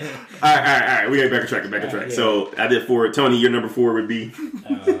saying. All right. We got back on track. Yeah. So I did 4. Tony, your number 4 would be.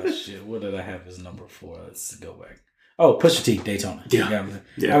 Oh shit! What did I have as number 4? Let's go back. Oh, Pusha T, Daytona. Yeah.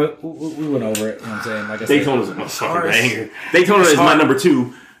 We went over it. You know what I'm saying? Like I Daytona's a fucking banger. Daytona is my number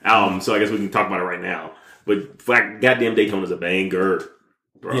 2 album, so I guess we can talk about it right now. But goddamn, Daytona's a banger,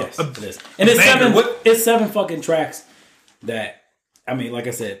 bro. Yes, it is. And it's 7 fucking tracks that, I mean, like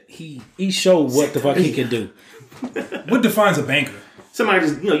I said, he showed what the fuck he can do. What defines a banger? Somebody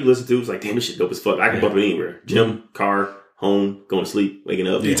just, you listen to, it's like, damn, this shit dope as fuck. I can bump it anywhere. Gym, car, home, going to sleep, waking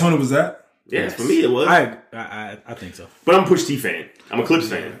up. Daytona was that? Yes, for me it was. I think so. But I'm a Pusha T fan. I'm a Clips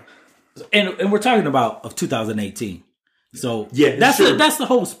fan. And we're talking about of 2018. So that's the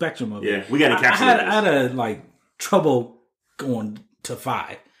whole spectrum of it. Yeah, we got to capture I had a trouble going to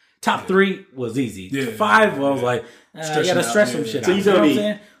 5. Top 3 was easy. Yeah, 5 I was like, you gotta stretch some shit out. So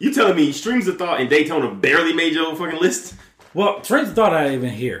you telling me Streams of Thought and Daytona barely made your fucking list? Well, Streams of Thought I didn't even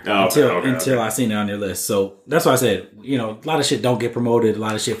hear until I seen it on their list. So that's why I said, a lot of shit don't get promoted. A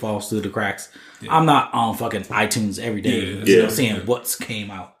lot of shit falls through the cracks. Yeah. I'm not on fucking iTunes every day seeing what's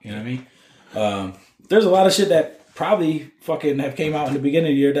came out. You know what I mean? There's a lot of shit that probably fucking have came out in the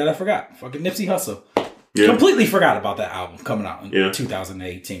beginning of the year that I forgot. Fucking Nipsey Hussle. Yeah. Completely forgot about that album coming out in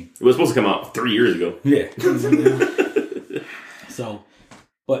 2018. It was supposed to come out 3 years ago. Yeah. So,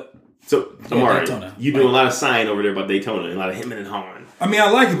 Amari, you do a lot of sign over there about Daytona and a lot of hemming and hawing. I mean, I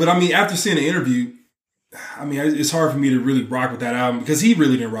like it, but I mean, after seeing the interview, I mean, it's hard for me to really rock with that album because he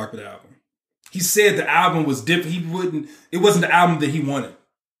really didn't rock with the album. He said the album was different. It wasn't the album that he wanted.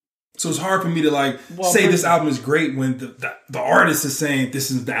 So it's hard for me to say this album is great when the artist is saying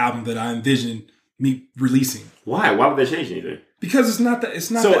this is the album that I envisioned me releasing. Why? Why would they change anything? Because it's not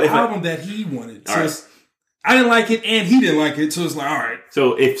the album that he wanted. So I didn't like it and he didn't like it. So it's like, all right.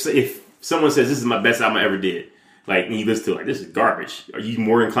 So if someone says this is my best album I ever did, and you listen to it, this is garbage, are you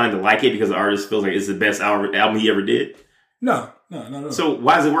more inclined to like it because the artist feels like it's the best album he ever did? No. So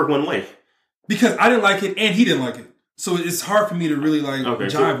why does it work one way? Because I didn't like it and he didn't like it. So it's hard for me to really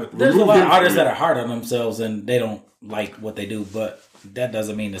jive with it. There's a lot of artists that are hard on themselves and they don't like what they do, but that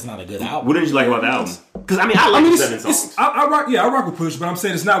doesn't mean it's not a good album. What did you like about the album? Because I like the 7 songs. I rock with Push, but I'm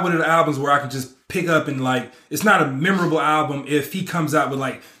saying it's not one of the albums where I can just pick up and it's not a memorable album. If he comes out with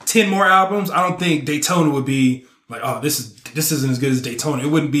 10 more albums, I don't think Daytona would be this isn't as good as Daytona. It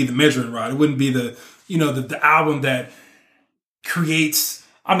wouldn't be the measuring rod. It wouldn't be the album that creates.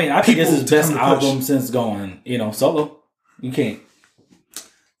 I mean, I think this is his best album since going solo. You can't.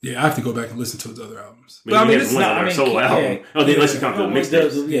 Yeah, I have to go back and listen to his other albums. But I mean, it's not a solo album. Unless you come to the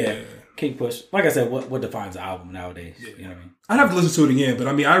mixtapes. Yeah. King Push. Like I said, what defines an album nowadays? Yeah. You know what I mean? I'd have to listen to it again, but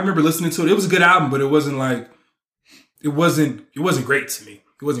I mean, I remember listening to it. It was a good album, but it wasn't great to me.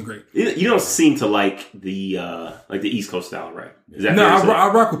 It wasn't great. You don't seem to like the East Coast style, right? Is that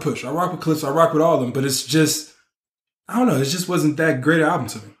I rock with Push. I rock with Clips. I rock with all of them, but it's just, I don't know. It just wasn't that great an album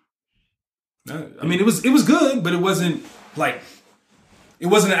to me. I mean, it was good, but it wasn't it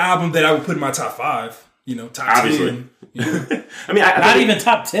wasn't an album that I would put in my top 5. Top Obviously. 10. I mean, not even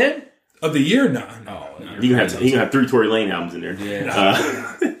top 10 of the year. No. You can have 3 Tory Lane albums in there. Yeah.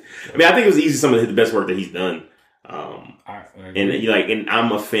 I mean, I think it was easy. Some of the best work that he's done. And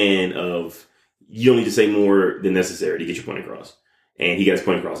I'm a fan of you don't need to say more than necessary to get your point across. And he got his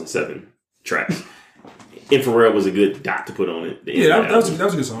point across in 7 tracks. Infrared was a good dot to put on it. That was a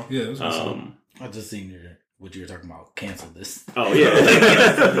good song. Yeah, that was a good song. I just seen what you were talking about. Cancel this. Oh yeah.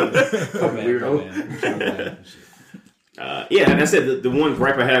 Weirdo. And I said the one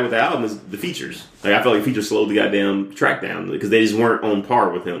gripe I had with the album is the features. I felt like features slowed the goddamn track down because they just weren't on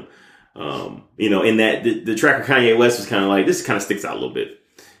par with him. In that the track of Kanye West was kind of this kind of sticks out a little bit.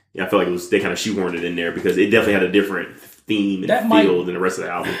 I felt like they kind of shoehorned it in there because it definitely had a different theme and feel than the rest of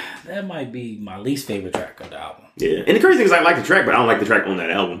the album. That might be my least favorite track of the album. Yeah, and the crazy thing is I like the track, but I don't like the track on that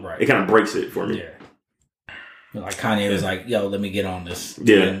album. Right. It kind of breaks it for me. Yeah. Like Kanye was like, "Yo, let me get on this."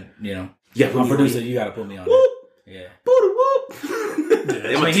 Yeah. And, my producer, you got to put me on whoop. it. Yeah. Whoop.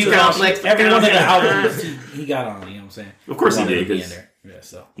 I mean, he was on every one of the albums he got on. You know what I'm saying? Of course he did.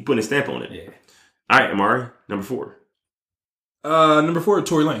 So he put his stamp on it. Yeah. All right, Amari, number 4. Number 4,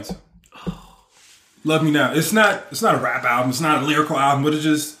 Tory Lanez. Love Me Now. It's not a rap album. It's not a lyrical album, but it's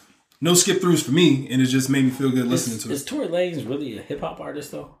just no skip throughs for me, and it just made me feel good listening to it. Is Tory Lanez really a hip hop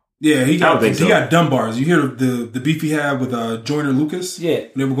artist though? Yeah, he got dumb bars. You hear the beef he had with Joyner Lucas? Yeah,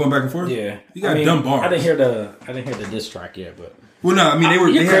 when they were going back and forth. Yeah, he got dumb bars. I didn't hear the diss track yet, but no, I mean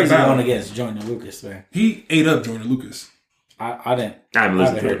you're crazy going against Joyner Lucas, man. He ate up Joyner Lucas. I haven't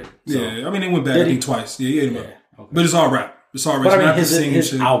heard it. So. Yeah, I mean they went back I think twice. Yeah, he ate him up. Okay. But it's all rap. It's all rap. But I mean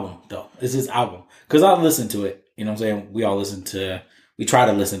his album though. It's his album because I listened to it. You know what I'm saying? We try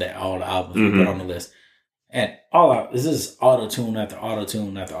to listen to all the albums we put on the list. And this is auto tune after auto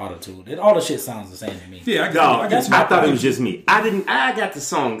tune after auto tune. All the shit sounds the same to me. Yeah, I thought it was just me. I got to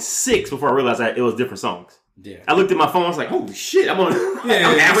song 6 before I realized it was different songs. Yeah, I looked at my phone. I was like, "Holy shit!" I'm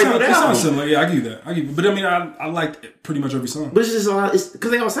halfway through that sounds similar. Yeah, I give you that. But I mean, I like pretty much every song. But it's just a lot. It's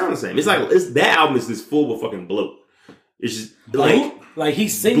because they all sound the same. It's like that album is just full of fucking bloat. It's just like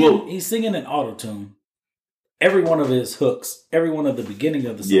he's singing. Bloat. He's singing in auto tune. Every one of his hooks, every one of the beginning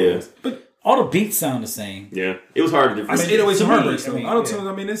of the songs, but all the beats sound the same. Yeah, it was hard to differentiate. I mean, 808s and Heartbreaks. Auto tune.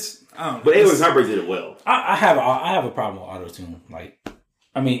 I mean, it's I don't know. But 808s and Heartbreaks did it well. I have a problem with auto tune. Like,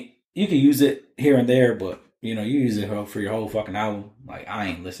 I mean, you can use it here and there, but you use it for your whole fucking album. Like, I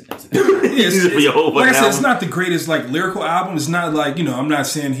ain't listening to it. Use it for your whole fucking album. Like I said, it's not the greatest lyrical album. It's not like I'm not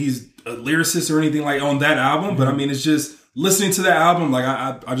saying he's a lyricist or anything like on that album, but I mean, it's just listening to that album. Like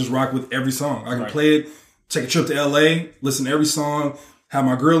I just rock with every song. I can play it. Take a trip to LA, listen to every song, have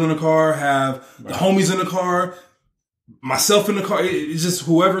my girl in the car, have the homies in the car, myself in the car. It's just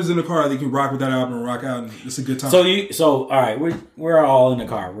whoever's in the car, they can rock with that album and rock out, and it's a good time. So all right, we're all in the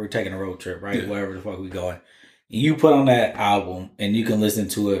car. We're taking a road trip, right? Yeah. Wherever the fuck we going. You put on that album and you can listen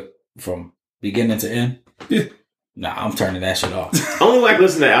to it from beginning to end. Yeah. Nah, I'm turning that shit off. I only like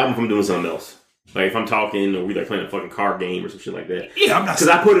listening to that album if I'm doing something else. Like if I'm talking or we playing a fucking card game or some shit like that. Yeah, I'm not. Because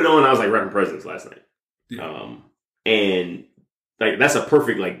I put it on and I was rapping Presidents last night. Yeah. And that's a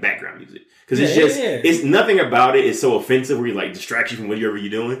perfect background music because it's nothing about it is so offensive where you distracts you from whatever you're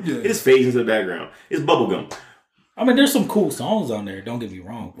doing. Yeah. It just fades into the background. It's bubblegum. I mean, there's some cool songs on there. Don't get me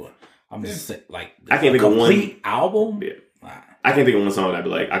wrong, but I'm just saying, I can't think of one complete album. Yeah, I can't think of one song that I'd be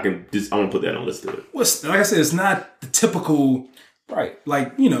like, I want to put that on. Let's do it. Well, like I said, it's not the typical. Right,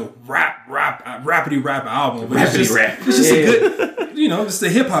 rapidy rap album. But it's just a good, it's the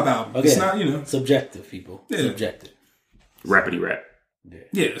hip hop album. Okay. It's not, subjective, people. Yeah. Subjective. Rapidy rap.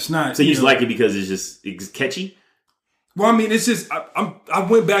 Yeah, it's not. So you just like it because it's catchy? Well, I mean, it's just, I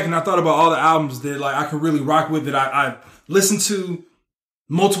went back and I thought about all the albums that I can really rock with that I listened to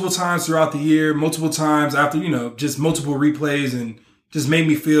multiple times throughout the year, multiple times after, just multiple replays and just made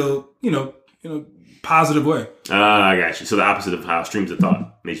me feel, positive way. I got you. So the opposite of how Streams of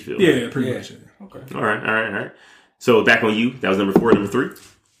Thought makes you feel. Yeah, pretty much. Yeah. Okay. All right. So back on you. That was number 4. Number 3.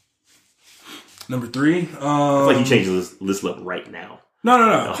 Number 3. I feel like you changed the list up right now. No.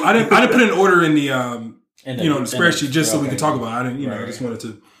 I didn't put an order in the in the spreadsheet just so we could talk about it. I didn't. I just wanted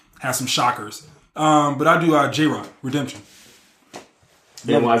to have some shockers. But I do J-Rock Redemption.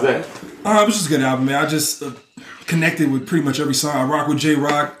 Yeah, why is that? It was just a good album, man. I just connected with pretty much every song. I rock with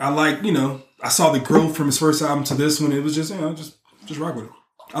J-Rock. I like, I saw the growth from his first album to this one. It was just, just rock with it.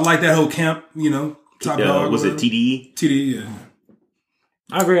 I like that whole camp, top dog. Was it TDE? TDE, yeah.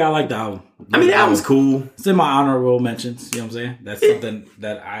 I agree. I like the album. I mean, the album's cool. It's in my honorable mentions. You know what I'm saying? That's something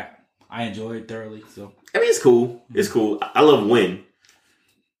that I enjoyed thoroughly. So I mean, it's cool. It's cool. I love Win.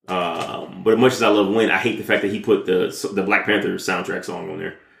 But as much as I love Win, I hate the fact that he put the Black Panther soundtrack song on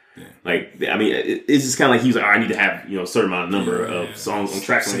there. Yeah. I mean, it's just kind of he was like, I need to have a certain amount of number of songs on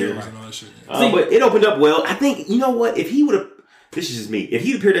tracks on here. But it opened up well. I think what if he would have. This is just me. If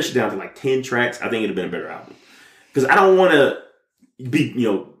he'd pared that shit down to 10 tracks, I think it'd have been a better album. Because I don't want to be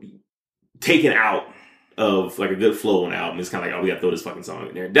taken out of a good flow on the album. It's kind of we got to throw this fucking song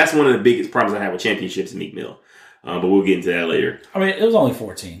in there. That's one of the biggest problems I have with Championships and Meek Mill. But we'll get into that later. I mean, it was only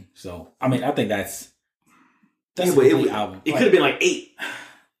 14, so I mean, I think that's a complete album. It could have been 8.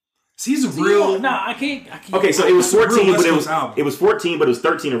 See, he's a real. No, I can't. Okay, so it was 14, but it was 14, but it was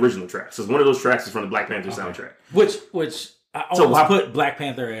 13 original tracks. So one of those tracks is from the Black Panther soundtrack. Which I almost put Black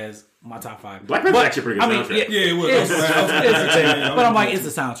Panther as my top 5. Black Panther's actually a pretty good soundtrack. Yeah, it was. But I'm like, it's a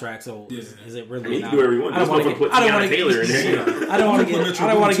soundtrack, so is it really? I mean, you can do whatever you want. I don't want to put Tiana Taylor in there. I don't want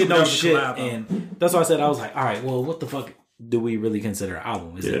to get no shit. And that's why I said, I was like, all right, well, what the fuck do we really consider an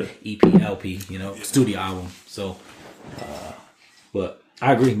album? Is it EP, LP, studio album? So, but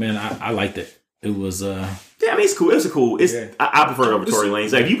I agree, man. I liked it. It was I mean, it's cool. It's cool. I prefer it over Tory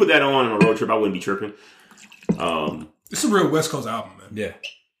Lanez. Like, if you put that on a road trip, I wouldn't be tripping. It's a real West Coast album, man. Yeah.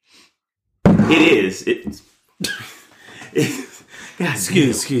 It is. God,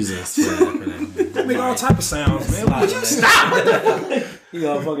 excuse us for that. They make all type of sounds, man. Would you stop? You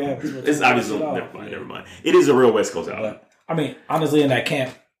gonna fucking have people. It's obviously never mind. It is a real West Coast album. But, I mean, honestly, in that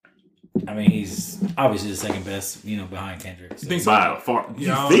camp, I mean, he's obviously the second best, behind Kendrick. So. By far,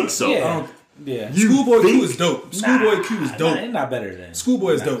 you think so? Yeah. Schoolboy Q is dope. Schoolboy Q is dope. Not better than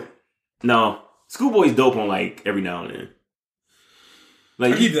Schoolboy is dope. No, Schoolboy's dope on like every now and then.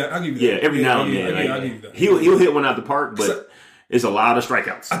 Like, I'll give you that. Yeah, every now and then. I'll give you that. He'll hit one out the park, but it's a lot of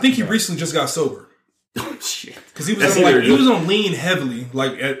strikeouts. I think he recently just got sober. Oh shit! Because he was on lean heavily,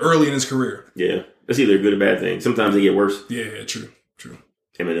 like early in his career. Yeah, that's either a good or bad thing. Sometimes they get worse. Yeah, true.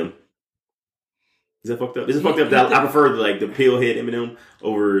 Eminem. Is that fucked up? Is it fucked up that I prefer the pill head Eminem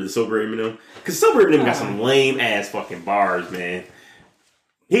over the sober Eminem? Because sober Eminem got some lame ass fucking bars, man.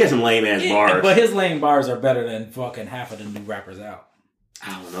 He got some lame ass bars. But his lame bars are better than fucking half of the new rappers out.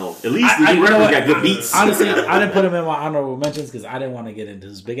 I don't know. At least the new rappers got good beats. Honestly, I didn't put him in my honorable mentions because I didn't want to get into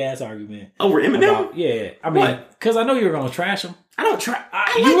this big ass argument over Eminem. I mean, because I know you were going to trash him. I don't trash.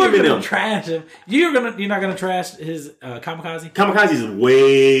 You were going to trash him. You're not going to trash his Kamikaze. Kamikaze is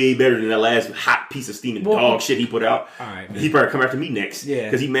way better than that last hot piece of steaming dog shit he put out. All right, man. He probably come after me next. Yeah,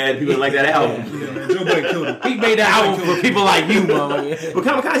 because he mad people didn't like that album. Yeah, man. Joe Budden killed him. He made that album for people like you, mama. But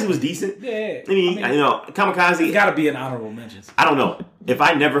Kamikaze was decent. Yeah, I mean Kamikaze. It's got to be an honorable mentions. I don't know. If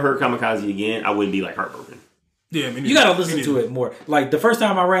I never heard Kamikaze again, I wouldn't be like heartbroken. Yeah, I mean, you got to listen to it more. Like the first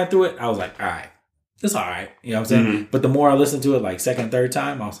time I ran through it, I was like, all right. It's all right. You know what I'm saying? Mm-hmm. But the more I listened to it, like second, third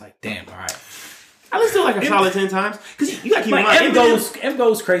time, I was like, damn, all right. I listened to it like a solid 10 times. Because you got to keep in mind. M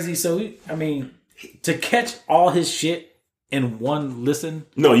goes crazy. So, I mean, to catch all his shit in one listen.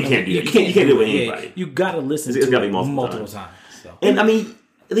 No, you can't do that. You can't do it with anybody. You got to listen to it multiple times. So. And I mean,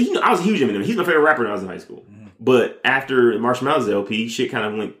 I was a huge Eminem. He's my favorite rapper when I was in high school. Mm-hmm. But after Marshall Mathers LP, shit kind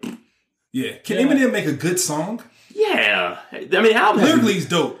of went. Yeah. Can Eminem make a good song? Yeah. I mean, album lyrically he's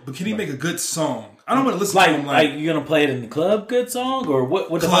dope, but can he make a good song? I don't want to listen to him like you're gonna play it in the club. Good song, or what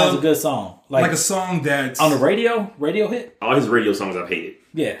defines a good song? Like a song that's on the radio hit. All his radio songs I've hated.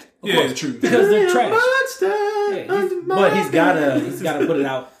 Yeah, it's true because they're trash. But he's gotta put it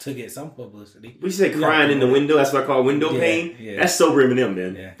out to get some publicity. We say crying in the window. That's what I call window pane. Yeah. That's sober Eminem,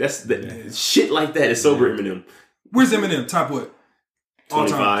 man. Yeah. That's shit like that is sober Eminem. Where's Eminem? Top what?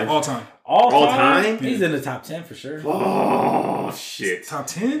 25. All time. All time. He's in the top 10 for sure. Oh shit! Top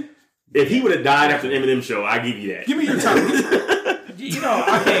 10. If he would have died after the Eminem show, I give you that. Give me your top. I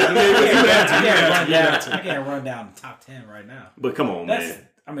can't run down the top 10 right now. But come on, man.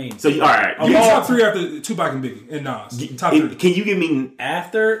 I mean, so all right, give me top 3 after Tupac and Biggie and Nas. Top 3. Can you give me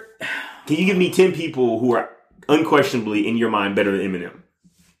after? Can you give me 10 people who are unquestionably in your mind better than Eminem?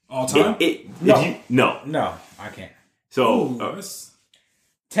 All time? No, I can't. So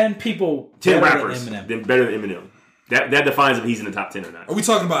 10 people, 10 rappers, then better than Eminem. That defines if he's in the top 10 or not. Are we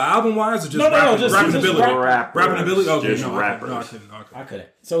talking about album wise or just rapping ability? Rapping ability? Okay, just rappers. I couldn't.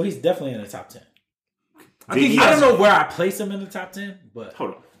 So he's definitely in the top 10. I don't know where I place him in the top 10, but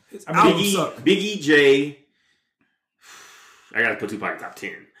hold on. Biggie J. I gotta put Tupac in top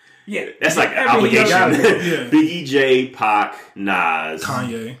 10. Yeah, that's like an obligation. Biggie J, Pac, Nas,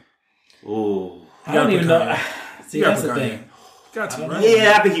 Kanye. Oh, I don't even know. See, that's the thing. Got to, right?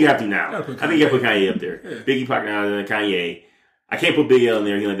 Yeah, I think you have to now. I think you got to put Kanye up there. Yeah. Biggie, Pac, Nas, and Kanye. I can't put Big L in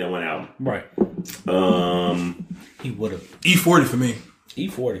there. He like that one album. Right. He would have. E40 for me.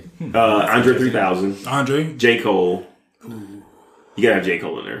 E40. Andre 3000. Andre. J. Cole. Ooh. You got to have J.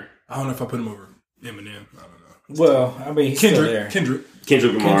 Cole in there. I don't know if I put him over Eminem. I don't know. Well, I mean, he's still there. Kendrick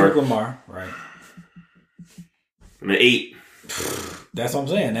Lamar. Right. I'm at 8. That's what I'm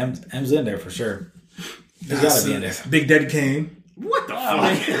saying. M's in there for sure. He's got to be in there. Big Daddy Kane. What the fuck? All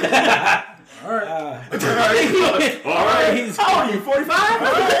right. All right. How old are you? 45? All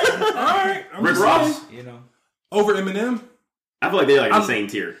right. Rick Ross? Over Eminem? I feel like they're like the same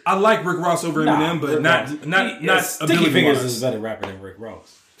tier. I like Rick Ross over Eminem, but not Sticky Fingers is a better rapper than Rick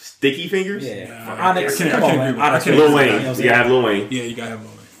Ross. Sticky Fingers? Yeah. Onyx. I can't Lil Wayne. You gotta have Lil Wayne. Yeah, you gotta have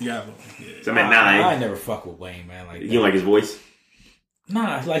Lil Wayne. Yeah. So I'm at 9. I never fuck with Wayne, man. Like you don't like his voice?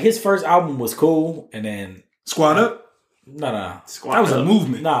 Nah, like his first album was cool, and then Squad Up. No. Squad That was a Up.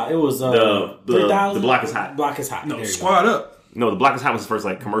 movement. Nah, it was The 3,000. Block is Hot. Block is Hot. No, There you Squad Up. No, the Block is Hot was his first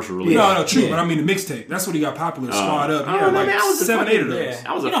like commercial release. No, true. Yeah. But I mean the mixtape. That's what he got popular. Squad Up. He I had don't know, like man, I was a 7, 8 of those.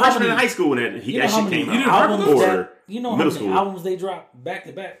 yeah. I was a You know how freshman in many- high school when that You know how shit many came You didn't out. rap with albums those? Or that, you know how middle many school. albums they dropped back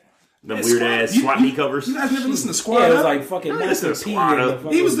to back? The Yeah, weird ass you- swap you- meet covers. You guys never listened to Squad Yeah, it was Up? like fucking Yeah, Master listen to P. Squad and Up. the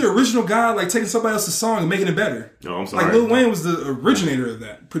fucking, He was the original guy, like taking somebody else's song and making it better. No, I'm sorry. Like Lil Wayne was the originator of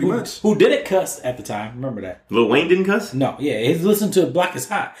that, pretty much. who didn't cuss at the time. Remember that? Lil Wayne didn't cuss? No, yeah, he's listened to Block is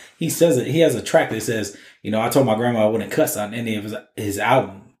Hot. He says it. He has a track that says, you know, I told my grandma I wouldn't cuss on any of his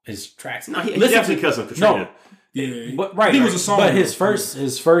album, his tracks. No, he Listen definitely to- cussed on Katrina. No, Yeah, but right, He was a song. But his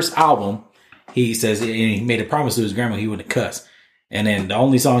first album, he says he made a promise to his grandma he wouldn't cuss, and then the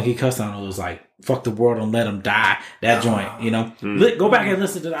only song he cussed on was like "Fuck the World and Let Him Die." That joint, you know. Go back and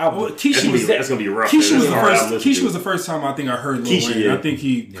listen to the album. Well, That's Keisha gonna, was be, that. that's gonna be rough. Keisha was the That's hard first. to listen Keisha to. was the first time I think I heard Lil Keisha, Wayne. yeah. I think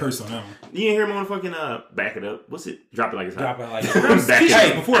he cursed on that one. You didn't hear him on fucking Back It Up. What's it? Drop It Like It's Hot. Drop it like Back It Keisha was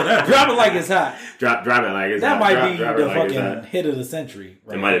Up. before that. drop it like it's hot. Drop It Like It's That Hot. might Drop be It the Like It's fucking Hot. hit of the century.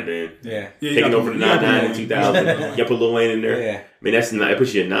 Right It might have been. Yeah. Yeah, you Taking got over the you got 99 Lil in Wayne. 2000. You put Lil Wayne in there. Yeah. I mean, that's I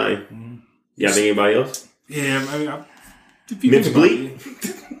put you at 9. You got anybody else? Yeah, I mean, if you Memphis think about Bleak?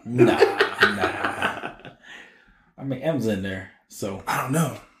 it, Nah. I mean, M's in there, so I don't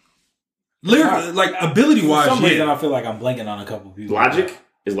know. Lyrically, like ability for wise, some reason yeah. I feel like I'm blanking on a couple people. Logic?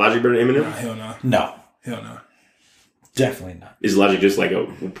 Is Logic better than Nah, Eminem? hell no, No, hell no. definitely not. Is Logic just like a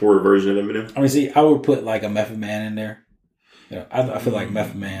poorer version of Eminem? I mean, see, I would put like a Method Man in there. You know, I feel like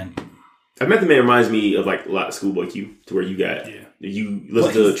Method Man. Method Man reminds me of like a lot of Schoolboy Q, to where you got you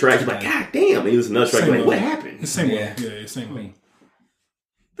listen to the track, you're like, God damn, and you listen to another track, you're like, what happened? The same Yeah. way, yeah, same I way. mean,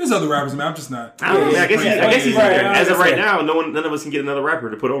 There's other rappers, man. I'm just not. I don't know, man. I guess he's Right, as of like I right said. now, none of us can get another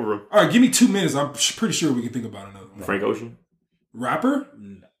rapper to put over him. All right, give me 2 minutes. I'm pretty sure we can think about another one. Frank Ocean. Rapper?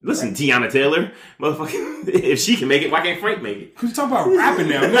 Listen, Tiana Taylor, motherfucker. If she can make it, why can't Frank make it? Who's talking about rapping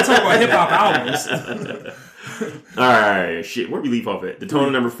now? We're not talking about hip hop albums. All right, shit. Where we leave off at? The Daytona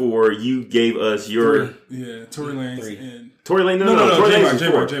number 4. You gave us your Yeah, Tory Lanez Three. and Tory Lane. no, Tory Lanez J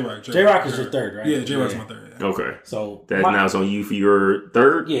is 4. Rock. J Rock is your third, right? Yeah, J Rock's my third. Yeah. Okay, So that now it's on you for your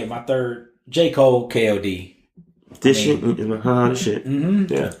third. yeah, my third. J Cole, KOD. This shit is my hot shit.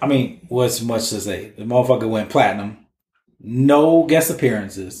 Mm-hmm. Yeah. I mean, what's much to say? The motherfucker went platinum. No guest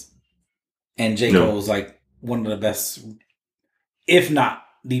appearances. And J. No. Cole's like one of the best, if not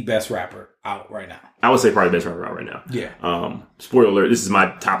the best rapper out right now. I would say probably best rapper out right now. Yeah. Spoiler alert: this is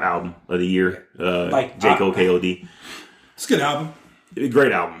my top album of the year. Like, J. Cole, KOD. It's a good album.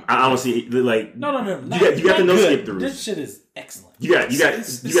 Great album. I honestly like. No. You got the no skip throughs. This shit is excellent. You got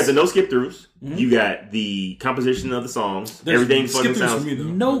the no skip throughs. Mm-hmm. You got the composition of the songs. Everything fucking Skip throughs sounds for me though.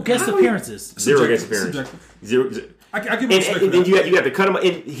 No guest appearances. zero guest Subjective. appearance. Zero. I give him And respect for then that. you have to cut him.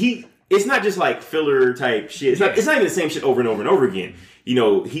 And it's not just like filler type shit. It's not even the same shit over and over and over again. You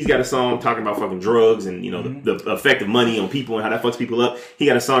know, he's got a song talking about fucking drugs and, you know, the effect of money on people and how that fucks people up. He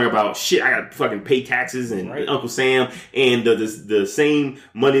got a song about shit, I gotta fucking pay taxes and Uncle Sam and the same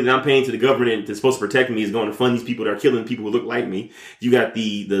money that I'm paying to the government that's supposed to protect me is going to fund these people that are killing people who look like me. You got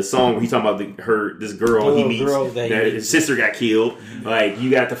the song where he's talking about this girl he meets that his sister got killed. Like,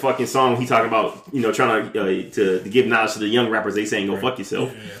 you got the fucking song he talking about, you know, trying to give knowledge to the young rappers. They saying, go fuck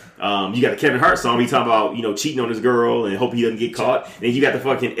yourself. You got the Kevin Hart song. He talking about, you know, cheating on his girl and hope he doesn't get caught. And you got the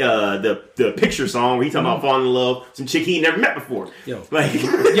fucking the picture song where he talking about falling in love with some chick he ain't never met before. Yo, Like, the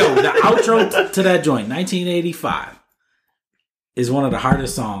outro to that joint, 1985, is one of the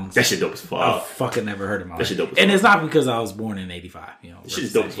hardest songs that shit dope as I've fuck. fucking never heard in my life. That shit dope as And fuck. it's not because I was born in 85. You know, That shit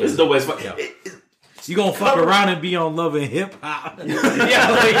is dope as fuck. It's dope as fuck. Yo. You gonna fuck around and be on Love and Hip Hop? Yo,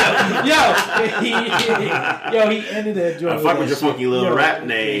 he ended that joint. I fuck with your that funky shit. little Yo, rap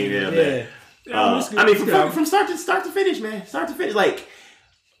name. Yeah, man. I mean, from start to finish, man. Start to finish. Like,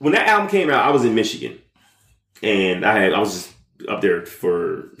 when that album came out, I was in Michigan. And I was just up there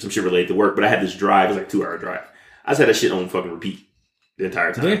for some shit related to work. But I had this drive. It was like a 2-hour drive. I just had that shit on fucking repeat the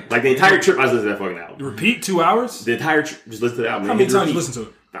entire time. Yeah. Like, the entire trip, I was listening to that fucking album. Repeat 2 hours? The entire trip, just listen to the album. How man. many Hit times you repeat. listen to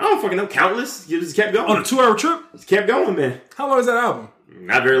it? I don't fucking know. Countless. You just kept going. On a 2-hour trip? Just kept going, man. How long is that album?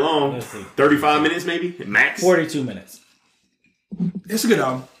 Not very long. Let's see. 35 minutes, maybe max. 42 minutes. It's a good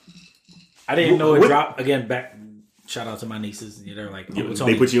album. I didn't know it What- dropped. Again, back. Shout out to my nieces. They're like, Uncle They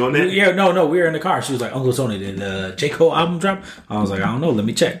Tony. put you on that? Yeah, no. We were in the car. She was like, Uncle Tony, did the J. Cole album drop? I was like, I don't know. Let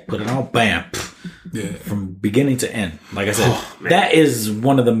me check. Put it on. Bam. Yeah. From beginning to end. Like I said, that is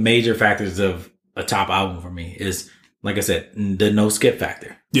one of the major factors of a top album for me is, like I said, the no skip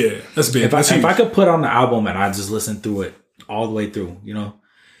factor. Yeah, that's big. If That's huge. I could put on the album and I just listen through it all the way through, you know,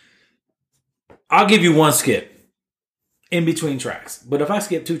 I'll give you one skip in between tracks. But if I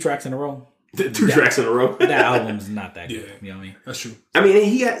skip 2 tracks in a row, Two tracks in a row. That album's not that good. Yeah. You know what I mean? That's true. I mean,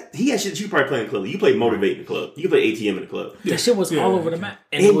 he had shit you probably play in the club. You played Motivate in the club. You could play ATM in the club. That shit was all over the map.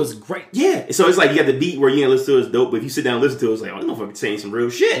 And it was great. Yeah. So it's like you got the beat where you ain't listen to it, it's dope, but if you sit down and listen to it, it's like, oh, this motherfucker saying some real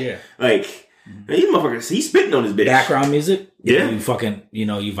shit. Yeah. Like, man, these motherfuckers, he's spitting on this bitch. Background music. Yeah. You fucking, you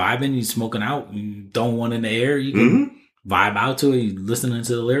vibing, you smoking out, you throwing one in the air, you can vibe out to it, you listening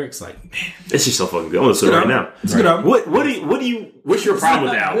to the lyrics, like, man. It's just so fucking good. I'm gonna listen to it right now. It's good album. What's your problem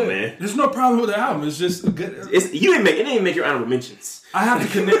with the album, man? There's no problem with the album. It's just a good. It didn't make your honorable mentions. I have to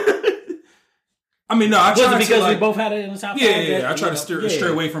connect. I mean, no, I tried because we both had it in the top 5. Yeah. I tried to stray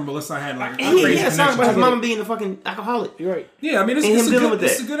away from, but Melissa had like. He had a song about his mama being a fucking alcoholic. You're right. Yeah, I mean, it's a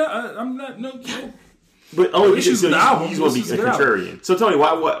good. I'm not But issues with the album. You just want to be a contrarian. So Tony,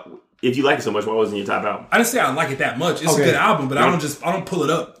 why? If you like it so much, why wasn't it your top album? I didn't say I like it that much. It's a good album, but I don't pull it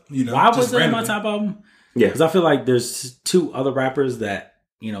up. Why was it in my top album? Yeah, because I feel like there's 2 other rappers that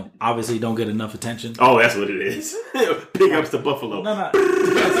obviously don't get enough attention. Oh, that's what it is. Big ups to Buffalo. No.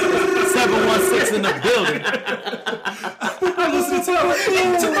 716 in the building. I listened to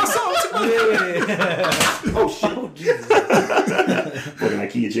it. Took my song. Oh shit! Oh, Jesus. Fucking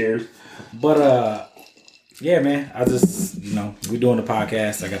IKEA chairs. But yeah, man. I just we doing the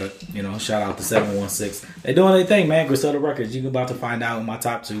podcast. I gotta shout out to 716. They doing their thing, man. Griselda Records. You about to find out in my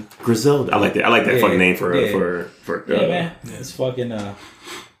top 2. Griselda. I like that. I like that fucking name for man. It's fucking.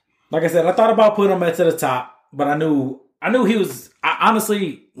 Like I said, I thought about putting him at to the top, but I knew he was.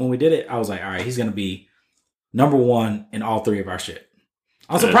 Honestly, when we did it, I was like, all right, he's gonna be number 1 in all 3 of our shit.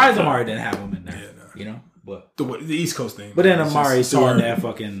 I'm surprised Amari didn't have him in there. But the East Coast thing. But then Amari saw that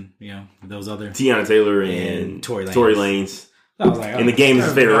fucking, those other Tiana Taylor and Tory Lanez. I was like, and The Game is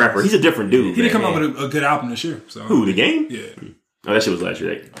his favorite rapper. He's a different dude. He didn't come out with a good album this year. So. Who, The Game? Yeah. Oh, that shit was last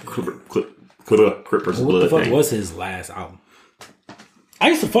year. That Crip versus Blood. What the fuck was his last album? I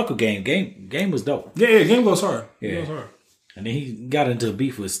used to fuck with Game. Game was dope. Yeah, Game goes hard. Yeah. Goes hard. And then he got into a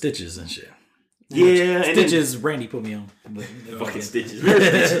beef with Stitches and shit. Yeah, Stitches. Randy put me on. Fucking Stitches.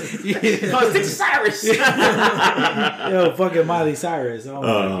 Stitches. Oh, Stitches Cyrus. Yo, fucking Miley Cyrus. Oh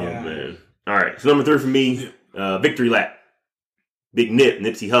man. All right. So number 3 for me, Victory Lap. Big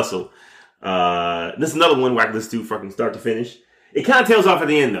Nipsey Hussle. This is another one where I can listen to from start to finish. It kind of tails off at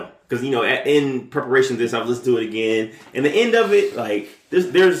the end though, because in preparation of this, I've listened to it again, and the end of it, like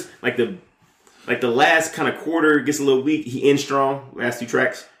there's like the last kind of quarter gets a little weak. He ends strong. Last 2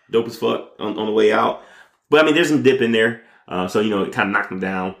 tracks. Dope as fuck on the way out. But I mean, there's some dip in there. So, it kind of knocked him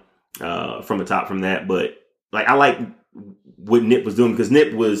down from the top from that. But like, I like what Nip was doing because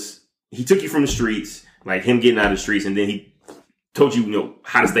Nip he took you from the streets, like him getting out of the streets. And then he told you,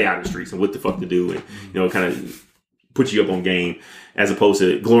 how to stay out of the streets and what the fuck to do. And, kind of put you up on game as opposed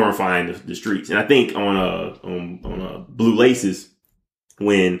to glorifying the streets. And I think on Blue Laces,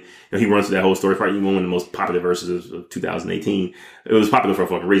 when he runs through that whole story, probably one of the most popular verses of 2018. It was popular for a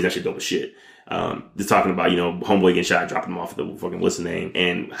fucking reason. That shit dope as shit. Just talking about, homeboy getting shot, dropping him off at the fucking what's the name.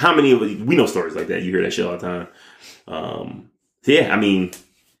 And how many we know stories like that. You hear that shit all the time. So yeah, I mean,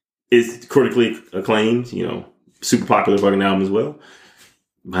 it's critically acclaimed, super popular fucking album as well.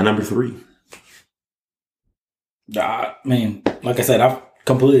 My number 3. I mean, like I said, I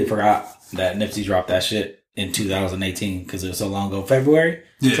completely forgot that Nipsey dropped that shit in 2018 because it was so long ago. February?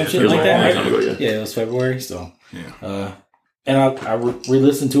 Some shit like that, right? Ago, yeah, it was February. So, and I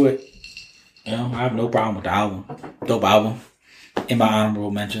re-listened to it. I have no problem with the album. Dope album. In my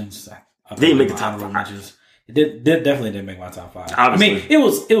honorable mentions. Didn't make the top 5. Mentions. It definitely didn't make my top 5. Obviously. I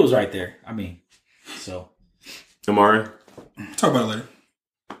mean, it was right there. I mean, so. Amari? Talk about it later.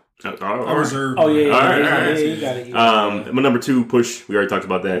 I reserve. Oh yeah, you got it. My number 2, Push. We already talked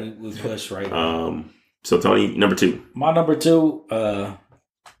about that. We Push, right? So Tony, number 2. My number 2,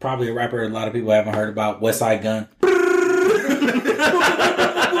 probably a rapper a lot of people haven't heard about, Westside Gunn.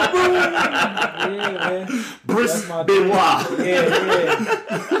 Yeah, man. Bruce Benoit.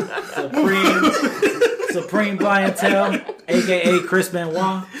 Supreme Clientele, aka Chris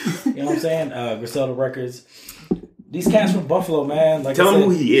Benoit. You know what I'm saying? Griselda Records. These cats from Buffalo, man. Like tell him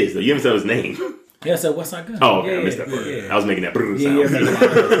who he is, though. You haven't said his name. Yeah, I said Westside Gunn. Oh, okay. I missed that part. Yeah. I was making that sound. Yeah,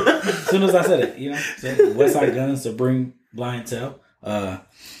 as soon as I said it, Westside Gunn, Supreme Clientele.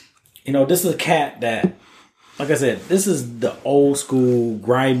 This is a cat that, like I said, this is the old school,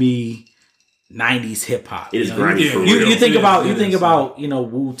 grimy 90s hip hop. It is grimy for real. You think about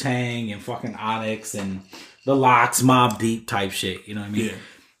Wu-Tang and fucking Onyx and the Lox, Mobb Deep type shit. You know what I mean? Yeah.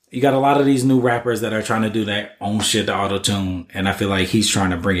 You got a lot of these new rappers that are trying to do their own shit to auto-tune, and I feel like he's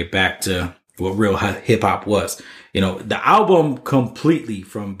trying to bring it back to what real hip hop was. The album completely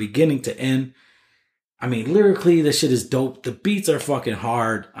from beginning to end. I mean, lyrically, the shit is dope. The beats are fucking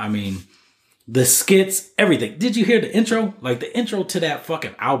hard. I mean, the skits, everything. Did you hear the intro? Like the intro to that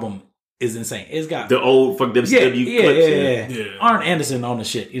fucking album is insane. It's got the old fuck WCW clips. Yeah. Arn Anderson on the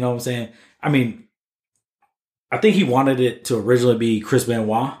shit. You know what I'm saying? I mean, I think he wanted it to originally be Chris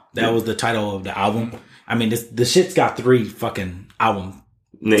Benoit. That was the title of the album. I mean, the shit's got 3 fucking album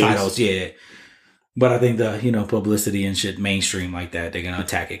titles. Yeah. But I think the, publicity and shit mainstream like that, they're going to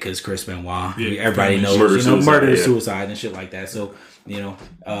attack it because Chris Benoit, everybody knows, murder, suicide and shit like that. So, I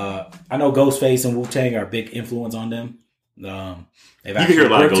know Ghostface and Wu-Tang are a big influence on them. They've actually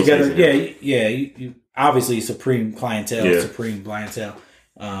worked together. You obviously Supreme clientele.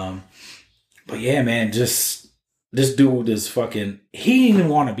 But yeah, man, just this dude is fucking, he didn't even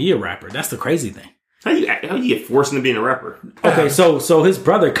want to be a rapper. That's the crazy thing. How you get forced into being a rapper? Okay, so his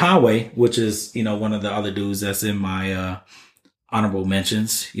brother Conway, which is, one of the other dudes that's in my honorable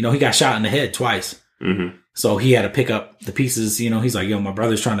mentions, he got shot in the head twice. Mm-hmm. So he had to pick up the pieces, he's like, my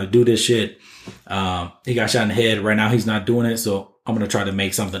brother's trying to do this shit. He got shot in the head. Right now he's not doing it, so I'm going to try to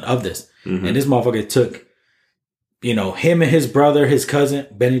make something of this. Mm-hmm. And this motherfucker took, him and his brother, his cousin,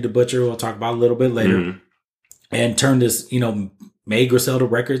 Benny the Butcher, we'll talk about a little bit later, mm-hmm. and turned this, made Griselda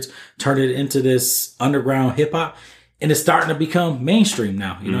Records, turned it into this underground hip hop, and it's starting to become mainstream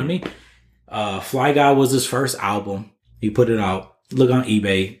now. You know what I mean? Fly Guy was his first album. He put it out. Look on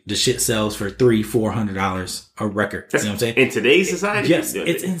eBay. The shit sells for $300-$400 a record. You know what I'm saying? In today's society? Yes.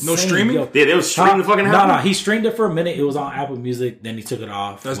 It's insane. No streaming? Yo. Yeah, they was streaming the fucking album? No. He streamed it for a minute. It was on Apple Music. Then he took it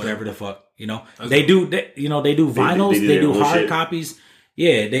off. That's whatever dope. the fuck. That's They do vinyls. They do hard shit. copies.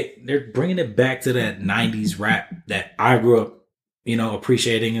 Yeah, they're bringing it back to that 90s rap that I grew up,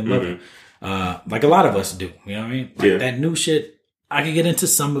 appreciating and loving. Like a lot of us do. You know what I mean? Like that new shit, I can get into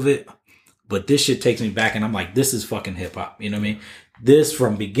some of it, but this shit takes me back and I'm like, this is fucking hip hop. You know what I mean? This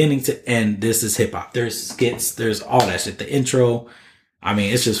from beginning to end, this is hip hop. There's skits, there's all that shit. The intro, I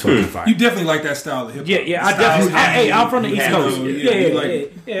mean, it's just fucking fire. You definitely like that style of hip hop. Yeah, I definitely. I'm from the East Coast.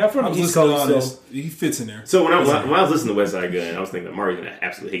 I'm from the East Coast. So he fits in there. So when I was listening to West Side Gun, I was thinking Mario's gonna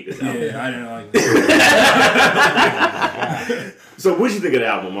absolutely hate this album. Yeah, I didn't like that. So what'd you think of the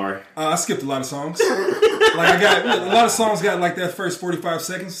album, Mario? I skipped a lot of songs. I got a lot of songs got like that first 45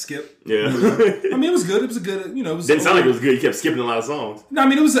 seconds skip. Yeah. I mean, it was good. It was a good. It was. Didn't sound like it was good. You kept skipping a lot of songs. No, I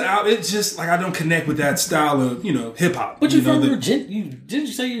mean it was. It's just like I don't connect with that style of hip hop. But you're from Virginia. Didn't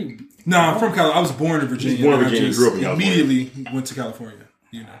you say you? No, I'm from California. I was born in Virginia. Born in Virginia. Grew up in California. Immediately went to California.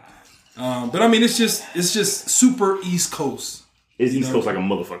 But I mean, it's just super East Coast. It's East Coast like a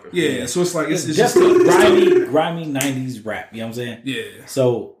motherfucker. Yeah, so it's like it's just grimy 90s rap. You know what I'm saying? Yeah.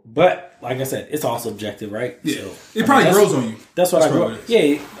 So, but like I said, it's all subjective, right? Yeah. So, it probably grows on you. That's what I grew up.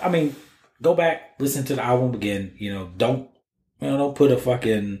 Yeah. I mean, go back, listen to the album again. Don't put a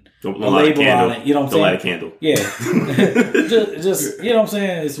fucking label on it. You know what I'm saying? Don't light a candle. Yeah. just you know what I'm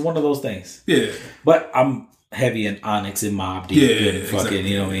saying? It's one of those things. Yeah. But I'm heavy in Onyx and Mobb Deep and fucking,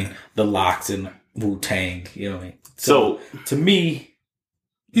 exactly. you know what I mean? The Lox and Wu-Tang, you know what I mean? So to me,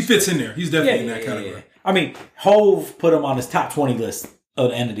 he fits in there. He's definitely in that category. Yeah. I mean, Hove put him on his top 20 list of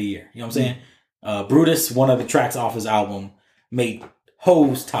the end of the year. You know what I'm saying? Brutus, one of the tracks off his album, made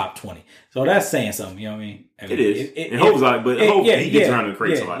Hove's top 20. So that's saying something. You know what I mean? It is. And Hove's like, but Hove, he gets around the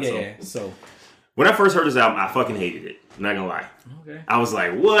crates a lot. So when I first heard this album, I fucking hated it. I'm not gonna lie. Okay. I was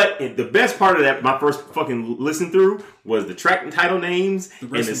like, what? And the best part of that, my first fucking listen through, was the track and title names and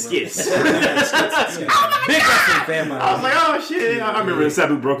the skits. Big wrestling fan. I was like, oh shit. I remember when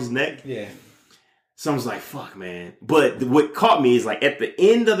Sabu broke his neck. Yeah. So I was like, fuck, man. But what caught me is like at the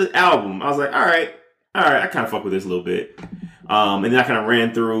end of the album, I was like, all right, I kind of fuck with this a little bit. And then I kind of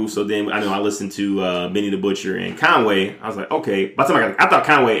ran through. So then I listened to Benny the Butcher and Conway. I was like, okay. By the time I thought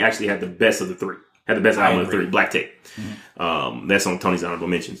Conway actually had the best of the three. Had the best album of the three, Black Tape. Mm-hmm. That's on Tony's honorable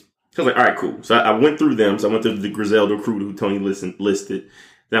mentions. So I was like, all right, cool. So I went through them. So I went through the Griselda crew who Tony listed.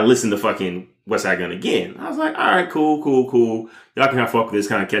 Then I listened to fucking West Side Gun again. I was like, all right, cool. Y'all can kind of fuck with this,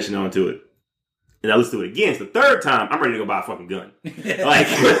 kind of catching on to it. And I listened to it again. So the third time, I'm ready to go buy a fucking gun.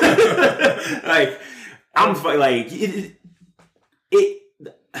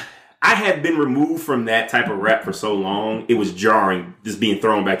 I had been removed from that type of rap for so long. It was jarring, just being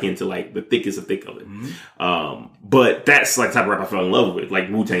thrown back into like the thickest of thick of it. Mm-hmm. But that's like the type of rap I fell in love with, like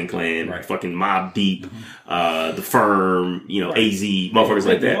Wu-Tang Clan, right. Fucking Mobb Deep, The Firm, right. AZ, motherfuckers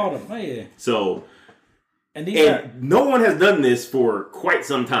like that. So, and no one has done this for quite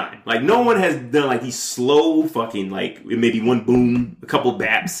some time. Like no one has done like these slow fucking like maybe one boom, a couple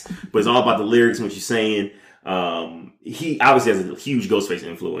baps, but it's all about the lyrics and what you're saying. He obviously has a huge Ghostface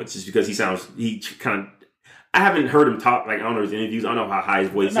influence just because he kind of, I haven't heard him talk. Like I don't know his interviews. I don't know how high his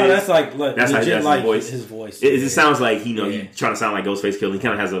voice is. No, that's like that's how he does like his voice. It sounds like he's trying to sound like Ghostface Killah. He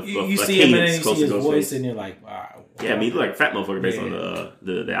kind of has a you a see him and then you close see to his Ghostface. voice and you're like, wow. Yeah, I mean, he look like a fat motherfucker based on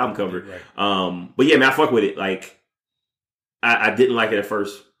the album cover. Right. But yeah, man, I fuck with it. Like, I didn't like it at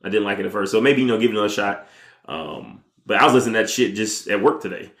first. So maybe, give it another shot. But I was listening to that shit just at work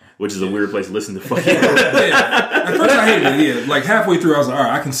today, which is a weird place to listen to fucking. At first I hated it, yeah. Like halfway through I was like, all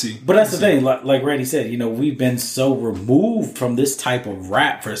right, I can see. But that's the thing, like Randy said, we've been so removed from this type of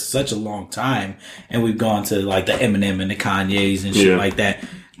rap for such a long time, and we've gone to like the Eminem and the Kanye's and shit like that.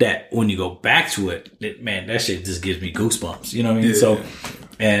 That when you go back to it, man, that shit just gives me goosebumps. You know what I mean? Yeah. So,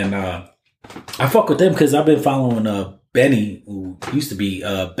 and I fuck with them because I've been following Benny, who used to be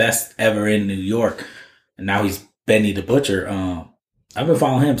best ever in New York, and now he's Benny the Butcher. I've been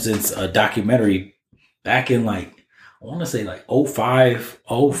following him since a documentary back in I want to say 05,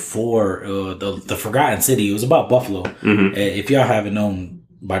 04, the Forgotten City. It was about Buffalo. Mm-hmm. If y'all haven't known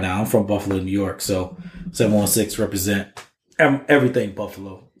by now, I'm from Buffalo, New York. So 716 represent everything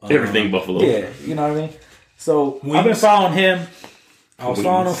Buffalo. Everything Buffalo. Yeah, you know what I mean? So I've been following him. I was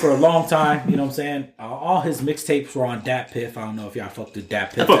following him for a long time. You know what I'm saying? All his mixtapes were on Dat Piff. I don't know if y'all fucked with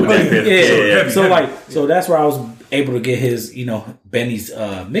Dat Piff. I fuck with Dat Piff. Yeah. Heavy. So that's where I was able to get his, Benny's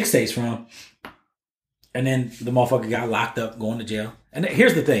mixtapes from. And then the motherfucker got locked up, going to jail. And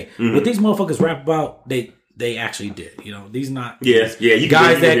here's the thing: what these motherfuckers rap about, they actually did. These not you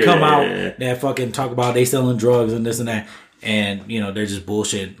guys that come out that fucking talk about they selling drugs and this and that. And they're just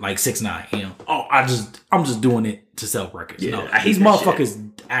bullshit like 6ix9ine. I'm just doing it to sell records. Yeah, no, I hate these that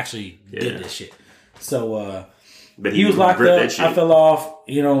motherfuckers actually did this shit. So but he was locked up. I fell off.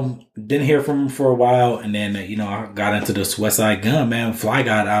 Didn't hear from him for a while, and then I got into the West Side Gun, man, Fly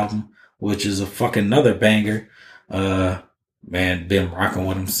God album, which is a fucking another banger. Man, been rocking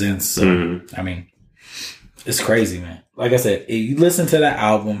with him since. So I mean, it's crazy, man. Like I said, if you listen to that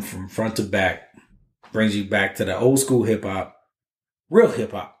album from front to back, brings you back to the old school hip hop, real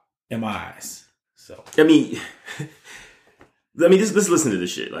hip hop in my eyes. So I mean, just listen to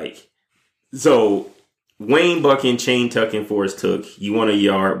this shit. So Wayne bucking, chain tucking, Forrest took. You won a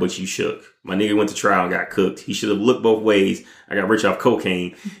yard, but you shook. My nigga went to trial and got cooked. He should have looked both ways. I got rich off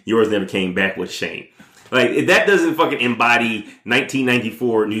cocaine. Yours never came back with shame. If that doesn't fucking embody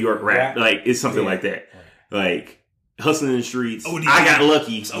 1994 New York rap, it's something like that. Hustling in the streets. ODB. I got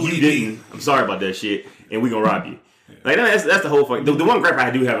lucky. You didn't. I'm sorry about that shit. And we gonna rob you. That's the whole fucking. The one gripe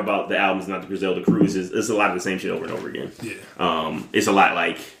I do have about the albums, not the Griselda Cruise, is it's a lot of the same shit over and over again. Yeah. It's a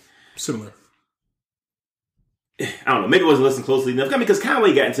lot similar. I don't know. Maybe I wasn't listening closely enough. Because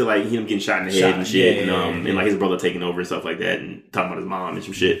Conway got into him getting shot in the head and shit, and his brother taking over and stuff like that, and talking about his mom and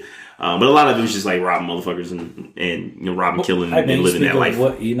some shit. But a lot of it was just robbing motherfuckers and robbing, killing, and living that life.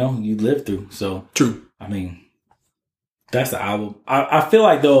 What you lived through. So true. I mean. That's the album. I feel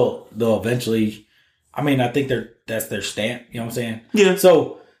like they'll eventually. I mean, I think that's their stamp. You know what I'm saying? Yeah.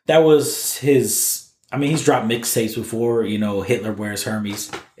 So that was his. I mean, he's dropped mixtapes before. Hitler Wears Hermes.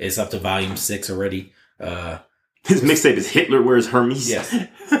 It's up to volume 6 already. His mixtape is Hitler Wears Hermes. Yes.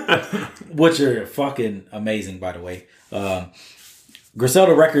 Which are fucking amazing, by the way.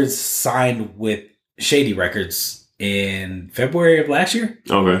 Griselda Records signed with Shady Records in February of last year.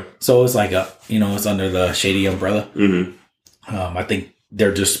 Okay. So it's it's under the Shady umbrella. Mm-hmm. I think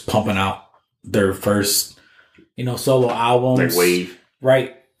they're just pumping out their first, solo albums. Wave.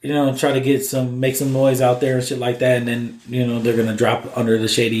 Right. Try to make some noise out there and shit like that. And then, they're going to drop under the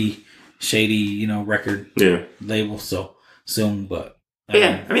Shady, record label. So soon, but.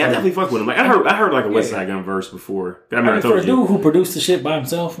 Yeah. I mean, I definitely fuck with him. I heard a West Side Gun verse before. I told for a dude who produced the shit by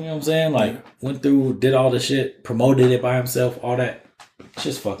himself, you know what I'm saying? Went through, did all the shit, promoted it by himself, all that. It's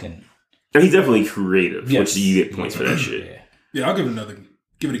just fucking. He's definitely creative, which you get points for that shit. Yeah, I'll give it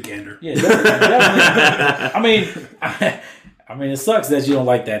a gander. Yeah, definitely. I mean, it sucks that you don't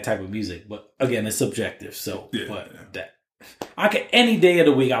like that type of music, but again, it's subjective. So, any day of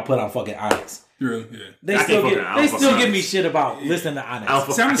the week, I'll put on fucking Onyx. Really? Yeah. They still give me shit about listening to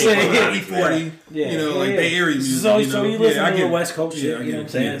Onyx. Sounds like E40, Bay Area music. So you listen to the West Coast shit, you know what I'm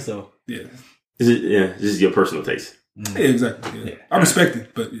saying? So this is your personal taste. Yeah, exactly. Yeah. I respect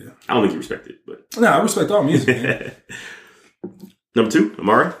it, but yeah. I don't think you respect it, but I respect all music, man. Number 2,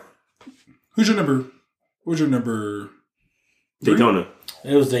 Amari. Who's your number? Daytona.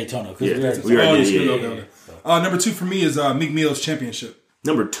 It was Daytona. Okay. Number 2 for me is Meek Mill's Championship.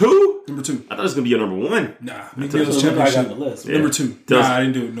 Number 2? Number 2. I thought it was gonna be your number 1. Nah, Meek Mill's Championship. The list. Number 2. I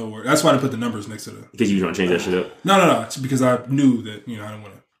didn't do it nowhere. That's why I didn't put the numbers next to the. Because you were trying to change that shit up. No. It's because I knew that I didn't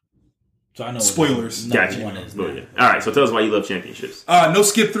want to So I know. Spoilers. Gotcha. One is. All right, so tell us why you love Championships. No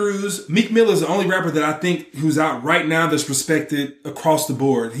skip throughs. Meek Mill is the only rapper that I think who's out right now that's respected across the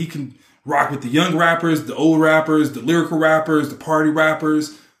board. He can rock with the young rappers, the old rappers, the lyrical rappers, the party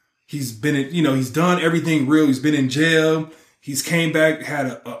rappers. He's been in, he's done everything real. He's been in jail. He's came back, had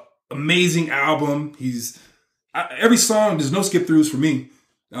a amazing album. Every song, there's no skip throughs for me.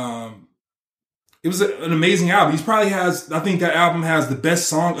 It was an amazing album. He probably has, I think that album has the best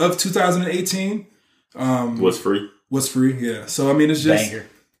song of 2018. What's Free? What's Free, yeah. So, I mean, it's just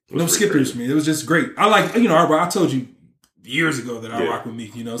no skip throughs for me. It was just great. I like, I told you years ago that I rock with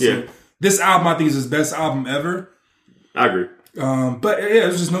Meek, So this album, I think, is his best album ever. I agree. But yeah, it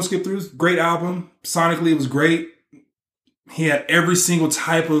was just no skip throughs. Great album. Sonically, it was great. He had every single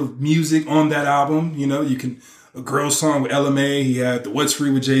type of music on that album. You can a girl song with LMA. He had the What's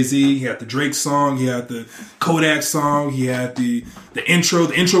Free with Jay-Z. He had the Drake song. He had the Kodak song. He had the intro.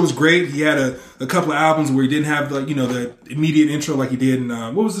 The intro was great. He had a couple of albums where he didn't have the immediate intro like he did in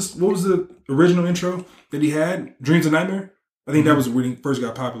what was the original intro that he had? Dreams of Nightmare. I think that was when he first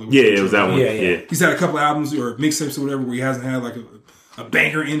got popular. It was that one. Yeah. He's had a couple of albums or mixtapes or whatever where he hasn't had like a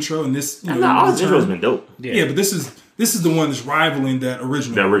banger intro, and this all his intros been dope. Yeah, but this is the one that's rivaling that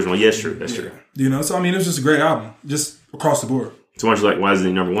original. The original, yes, true. That's true. So I mean, it was just a great album, just across the board. So why is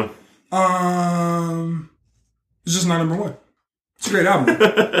it number one? It's just not number one. It's a great album.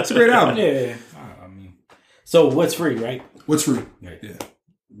 It's a great album. Yeah. I mean, so What's Free, right? What's Free? Right. Yeah.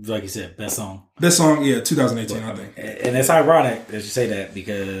 Like you said, best song. Best song, 2018, I think. And it's ironic that you say that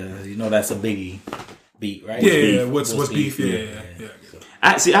because that's a Biggie beat, right? Yeah. What's beef? Yeah.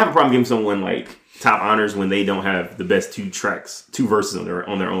 I have a problem giving someone like top honors when they don't have the best two verses on their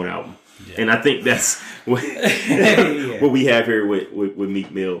own album. Yeah. And I think that's what, what we have here with Meek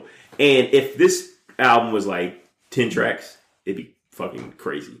Mill. And if this album was like 10 tracks, it'd be fucking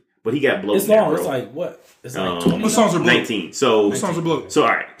crazy. But he got bloated. It's long. It's like what? It's like 20. What songs are bloated? 19. So what songs are bloated? So all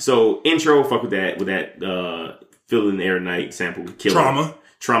right. So intro, fuck with that Feel in the Air Night sample. Killer.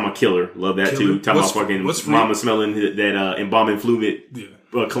 Trauma Killer. Love that too. Talking about fucking mama smelling that embalming fluid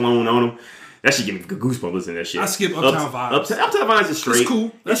cologne on him. That shit give me goosebumps listening to that shit. I skip Uptown Vibes. Uptown Vibes is straight. It's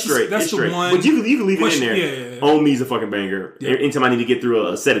cool. That's straight. That's it's the straight. one. But you can leave it in there. Yeah. On Me's a fucking banger. Yeah. Anytime I need to get through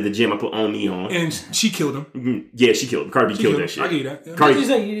a set at the gym, I put On Me on. And she killed him. Mm-hmm. Yeah, she killed him. Cardi B killed that shit. I get you that. Yeah. Cardi, you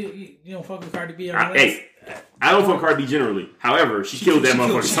say you don't fuck with Cardi B? Hey, I don't fuck Cardi B generally. However, she killed that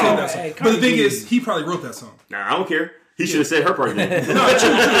motherfucking song. But the thing is, he probably wrote that song. Nah, I don't care. He should have said her part. No, true.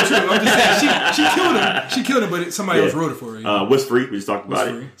 I'm just saying, she killed him. She killed him, but somebody else wrote it for her. What's Free? We just talked about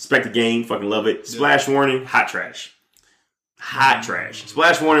it. Respect the Game. Fucking love it. Splash Warning. Hot trash.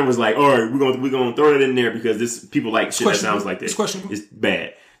 Splash Warning was like, all right, we're gonna throw it in there because people like shit that sounds like this. It's questionable. It's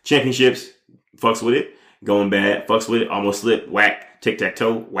bad. Championships. Fucks with it. Going bad. Fucks with it. Almost Slipped. Whack. Tic Tac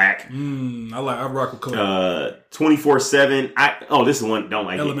Toe. Whack. I rock with Cole. 24/7. This is one. Don't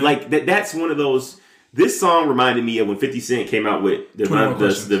like Element. It. Like that's one of those. This song reminded me of when 50 Cent came out with the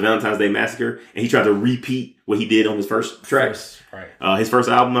Valentine's Day Massacre, and he tried to repeat what he did on his first track. His first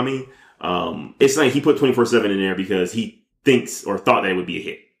album, I mean. It's like he put 24/7 in there because he thinks or thought that it would be a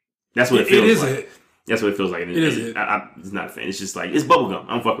hit. That's what it feels like. It is a hit. That's what it feels like. It is a hit. It's not a fan. It's just like, it's bubblegum.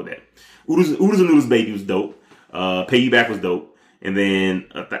 I don't fuck with that. Oodles and Noodles Baby was dope. Pay You Back was dope. And then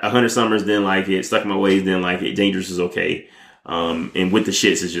 100 Summers didn't like it. Stuck in My Ways didn't like it. Dangerous is okay. And With the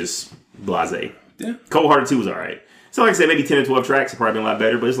Shits is just blasé. Yeah. Cold Hearted 2 was alright. So like I said, maybe 10 or 12 tracks have probably been a lot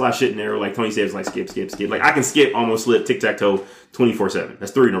better, but there's a lot of shit in there. Like Tony said, it's like skip. Like I can skip Almost Slip, Tic Tac Toe 24/7.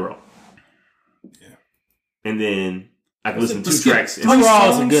 That's 3 in a row. Yeah. And then I can listen to 2 tracks. Overall,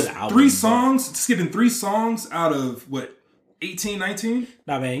 it's a good album. 3 songs, skipping 3 songs out of what, 18, 19?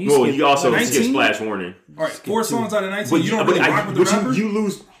 Nah, man. You also skip Splash Warning. All right, 4 songs out of 19. But you don't really rock with the rapper? You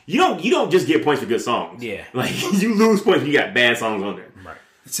lose. You don't just get points for good songs. Yeah. Like you lose points if you got bad songs on there. Right.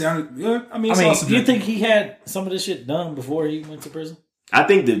 It sounded. Yeah. I mean, do you think he had some of this shit done before he went to prison? I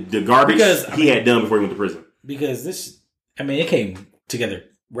think the garbage he had done before he went to prison. Because it came together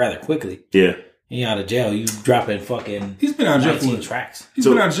rather quickly. Yeah. He out of jail. You dropping fucking. He's been out of jail for 19 tracks. He's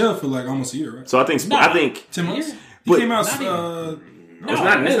been out of jail for like almost a year, right? So I think 10 months. He came out. It's not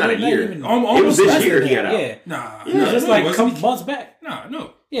a year. It was this year he got out. Yeah. Nah. It was just like a couple months back.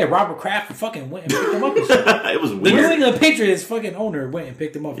 No. Yeah, Robert Kraft fucking went and picked him up. And shit. It was The weird. New England Patriots fucking owner went and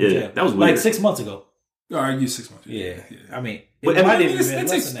picked him up from jail. That was weird. Like 6 months ago. All right, you 6 months. Yeah. I mean, but it might I mean, have been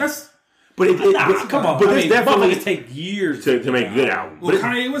less than that. But come on. But there's definitely take years to make a good album. Well,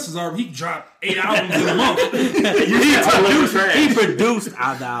 Kanye West he dropped 8 albums in a month. He produced an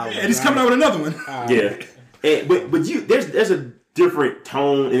album. And he's coming out with another one. Yeah. But there's a different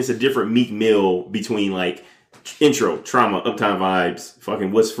tone and it's a different Meek Mill between like intro, Trauma, Uptime Vibes,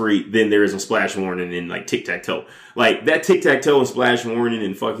 fucking What's Free, then there is a Splash Warning and like Tic Tac Toe. Like that Tic Tac Toe and Splash Warning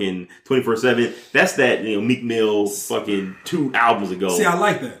and fucking 24/7. That's that Meek Mill fucking 2 albums ago. See, I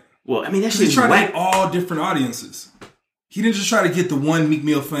like that. Well, I mean that shit He tried to whack. hit all different audiences. He didn't just try to get the one Meek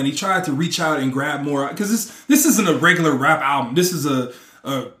Mill fan. He tried to reach out and grab more because this isn't a regular rap album. This is a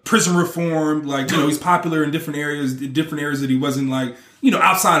prison reform. Like he's popular in different areas that he wasn't like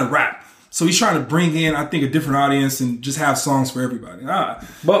outside of rap. So he's trying to bring in, I think, a different audience and just have songs for everybody.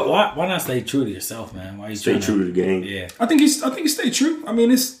 But why not stay true to yourself, man? Why you stay true to the game? Yeah, I think he stayed true. I mean,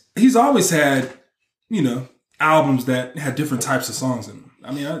 he's always had albums that had different types of songs in them.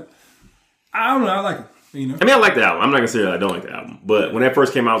 I mean, I don't know. I like it. I mean, I like the album. I'm not gonna say that I don't like the album, but when that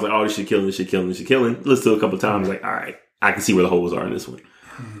first came out, I was like, "Oh, this shit killing, this shit killing, this shit killing." Listened to it a couple of times, like, all right, I can see where the holes are in this one.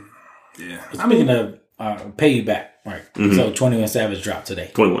 Yeah. Speaking of Pay You Back, right? Mm-hmm. So 21 Savage dropped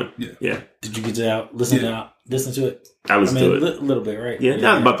today. 21. Yeah. Did you get to listen to it? I listened to it a little bit, right? Yeah,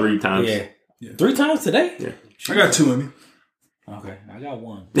 not about 3 times. Yeah. 3 times today? Yeah. I got 2 of me. Okay, I got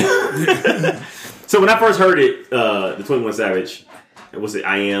 1. So when I first heard it, the 21 Savage, was it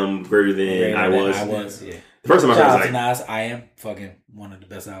I Am Greater Than I Was? I Was, yeah. The first time I heard it, I was like, Nas, I Am fucking one of the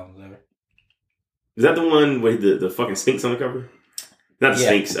best albums ever. Is that the one with the fucking Sphinx on the cover? Not the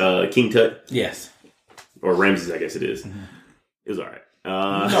Sphinx, King Tut? Yes. Or Ramses, I guess it is. Mm-hmm. It was all right.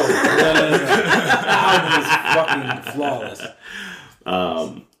 No, the album is fucking flawless.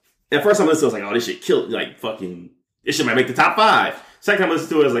 At first time I listened, I was like, oh, this shit killed, like, fucking, this shit might make the top 5. Second time I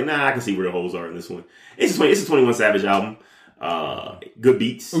listened to it, I was like, nah, I can see where the holes are in this one. It's a 21 Savage album. Good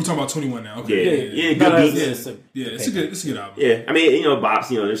beats. We're talking about 21 now. Okay. Yeah, good beats. It's a good album. Yeah, I mean, bops,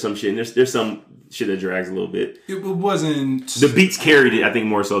 there's some shit, and there's some shit that drags a little bit. It wasn't... The beats carried it, I think,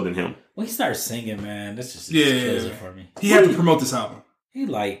 more so than him. When he started singing, man, that's just kills it for me. He had to promote this album. He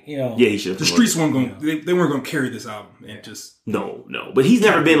Yeah, he should. The streets weren't going. They weren't going to carry this album, and just no. But he's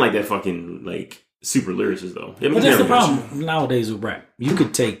never been like that fucking like super lyricist though. But that's the problem nowadays with rap. You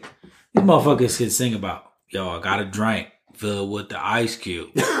could take these motherfuckers could sing about, yo, I got a drink filled with the ice cube,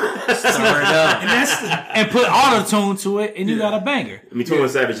 stir it up, and put auto-tune to it, and you got a banger. I mean, 21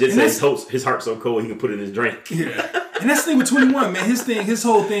 Savage did say his heart's so cold he can put it in his drink. Yeah, and that's the thing with 21, man. His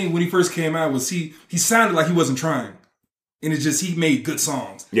whole thing when he first came out was he sounded like he wasn't trying. And it's just, he made good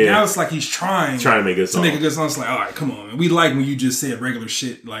songs. Yeah. Now it's like he's trying to make good songs. To make a good song. It's like, all right, come on, man. We like when you just said regular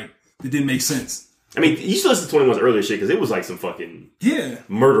shit. Like, it didn't make sense. I mean, you should listen to 21's earlier shit because it was like some fucking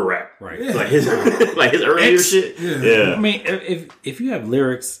murder rap. Right. Yeah. Like his earlier shit. Yeah. I mean, if you have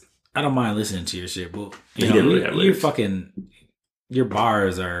lyrics, I don't mind listening to your shit, but your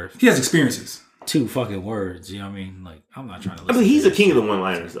bars are... He has experiences. 2 fucking words, you know what I mean? Like, I'm not trying to listen. I mean, he's the king of the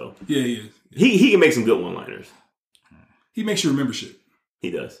one-liners, though. Yeah, he is. He can make some good one-liners. He makes you remember shit.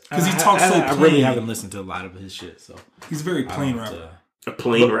 He does. Because he talks so plain. I really haven't listened to a lot of his shit, so. He's a very plain rapper. A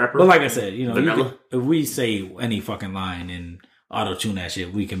plain rapper? But like I said, if we say any fucking line and auto-tune that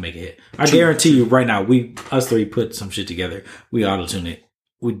shit, we can make it hit. I guarantee you right now, us 3 put some shit together, we auto-tune it.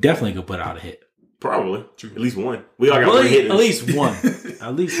 We definitely could put out a hit. Probably. At least one. We all got one hit. At least one.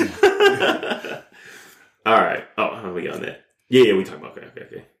 At least one. All right. Oh, how we got on that? Yeah, we talking about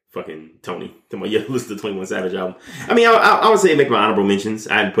okay. Fucking Tony. Listen to the 21 Savage album. I mean, I would say make my honorable mentions.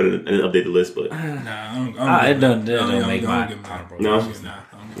 I hadn't put it in an updated list, but... it doesn't make my honorable mentions.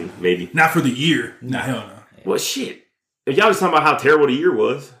 Maybe. Not for the year. Nah, hell no. Well, shit. If y'all was talking about how terrible the year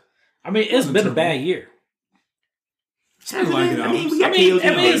was... I mean, it's been a bad year. I like it.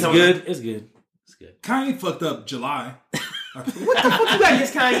 It's good. It's good. Kanye fucked up July. What the fuck you got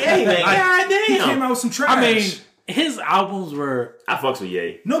against Kanye, man? God damn. He came out with some trash. I mean... His albums were... I fucks with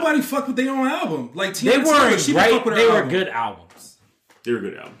Ye. Nobody fucked with their own album. Like they weren't great. They were good albums. They were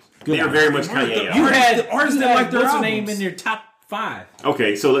good albums. They were very much Kanye albums. You had artists that like their albums. Name in your top 5.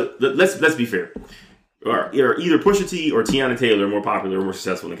 Okay, so let's be fair. Either Pusha T or Tiana Taylor more popular or more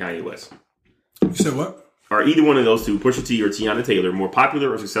successful than Kanye West? You said what? Are either one of those two, Pusha T or Tiana Taylor, more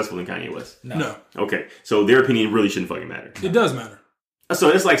popular or successful than Kanye West? No. Okay, so their opinion really shouldn't fucking matter. It does matter. So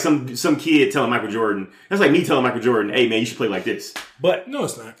it's like some kid telling Michael Jordan. That's like me telling Michael Jordan, "Hey man, you should play like this." But no,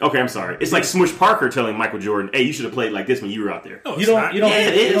 it's not. Okay, I'm sorry. It's like Smush Parker telling Michael Jordan, "Hey, you should have played like this when you were out there." No, you don't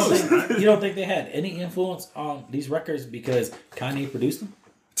think they had any influence on these records because Kanye produced them?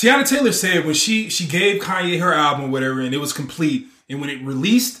 Tiana Taylor said when she gave Kanye her album or whatever, and it was complete, and when it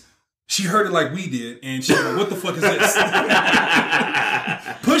released, she heard it like we did, and she was like, "What the fuck is this?"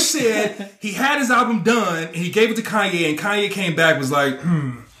 Push said he had his album done, and he gave it to Kanye, and Kanye came back was like,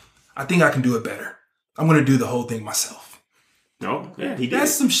 I think I can do it better. I'm going to do the whole thing myself. No, yeah, he did.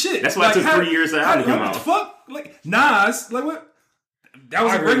 That's some shit. That's why it took 3 years to album come out. What the fuck? Like, Nas, like what? That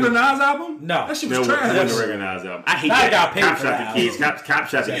was a regular Nas album? No. That shit was That trash. wasn't a regular Nas album. I hate Nah, that. got paid Cop for shot that the kids. Cop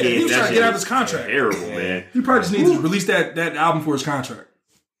shot the kids. He was That trying to shit get out of was his contract. Terrible, man. He probably just needs to release that album for his contract.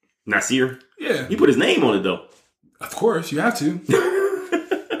 Nasir? Yeah. He put his name on it, though. Of course, you have to.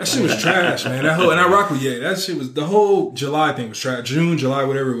 That shit was trash, man. And I rock with Ye. That shit was, the whole July thing was trash. June, July,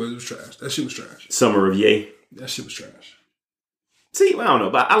 whatever it was trash. That shit was trash. Summer of Ye. That shit was trash. See, I don't know,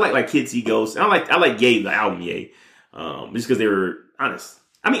 but I like Kids See Ghosts. I like Ye, the album Ye, just because they were honest.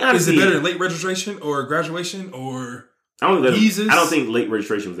 I mean, honestly, is it better than Late Registration or Graduation or I don't Jesus? think Late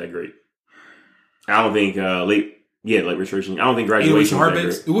Registration was that great. I don't think Late Registration. I don't think Graduation was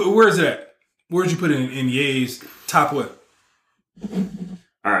that great. Where is it at? Where'd you put it in Ye's top what?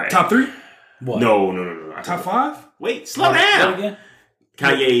 All right. Top 3? What? No. Top 5? Wait, slow down. Again?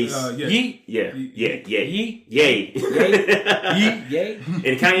 Kanye's Ye? Yeah. Ye? Ye. Ye?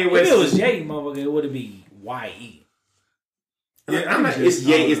 And Kanye West. If it was Ye, motherfucker, it would be Y-E. Yeah, it's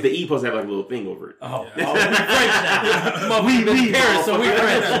Ye. It's the E supposed to have like a little thing over it. Oh, we French now. we Paris, so we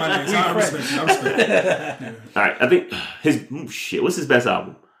French. I respect it. All right, I think what's his best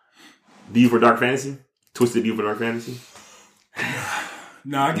album? Beautiful Dark Fantasy? Twisted Beautiful Dark Fantasy?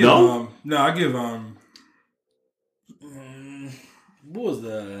 I give what was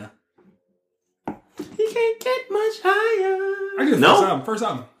the? He can't get much higher. I give first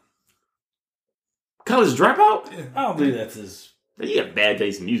album. College Dropout? Yeah. I don't believe that's his. You got bad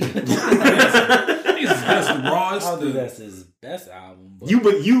taste in music. He's best, the rawest. I don't think that's his best album. But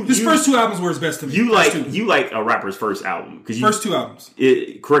his first 2 albums were his best to me. You like a rapper's first album because first 2 albums.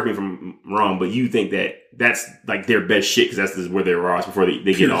 Correct me if I'm wrong, but you think that that's like their best shit because that's where they're rawest before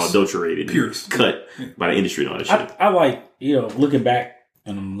they get all adulterated, and cut by the industry and all that shit. I like looking back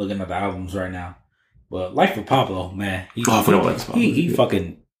and I'm looking at the albums right now, but Life of Pablo, man, he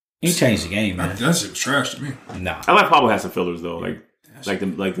fucking. He changed the game, man. That shit was trash to me. Nah. I like Pablo has some fillers though,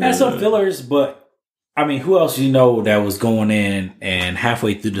 has some fillers, but I mean, who else that was going in and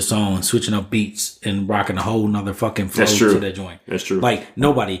halfway through the song switching up beats and rocking a whole nother fucking flow to that joint? That's true. Like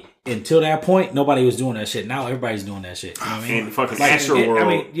nobody until that point, nobody was doing that shit. Now everybody's doing that shit. You know what I mean? And fucking Astro World. I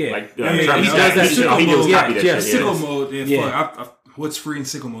mean, yeah. He does that shit. He just copied that shit. Sicko Mode. Yeah. What's Free and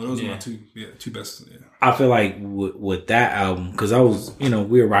Sicko Mode? Those are my two best. Yeah. I feel like with that album, because I was,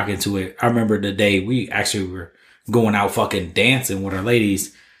 we were rocking to it. I remember the day we actually were going out fucking dancing with our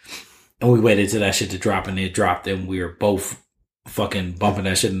ladies, and we waited till that shit to drop, and it dropped, and we were both fucking bumping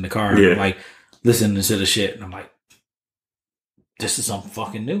that shit in the car, and like listening to the shit, and I'm like, this is something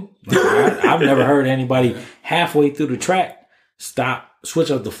fucking new. Like, I've never heard anybody halfway through the track stop, switch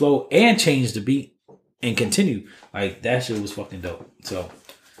up the flow, and change the beat and continue. Like that shit was fucking dope. So.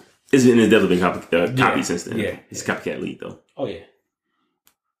 It's definitely been copied since then. Yeah. It's a copycat lead, though. Oh, yeah.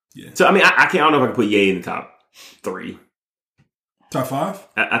 Yeah. So, I mean, I don't know if I can put Ye in the top 3. Top 5?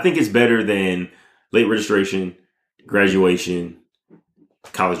 I think it's better than Late Registration, Graduation,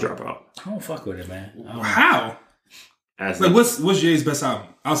 College Dropout. I don't fuck with it, man. How? What's Ye's best album?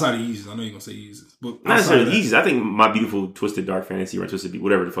 Outside of Yeezus. I know you're going to say Yeezus. But not necessarily Yeezus. I think My Beautiful Twisted Dark Fantasy or Twisted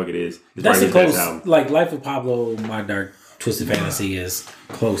whatever the fuck it is that's a close, like Life of Pablo, My Dark Twisted Fantasy is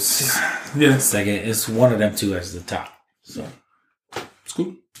close. Yeah. Second. It's one of them two as the top. So it's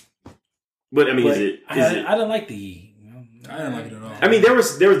cool. But I mean, is it? I didn't like the. I didn't like it at all. I mean, there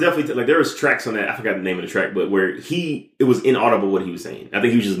was definitely there was tracks on that. I forgot the name of the track, but where it was inaudible what he was saying. I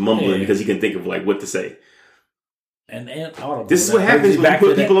think he was just mumbling because he couldn't think of like what to say. And inaudible. This is what happens when you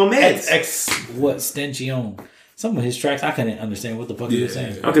put people on meds. Stenchion. Some of his tracks, I couldn't understand what the fuck he was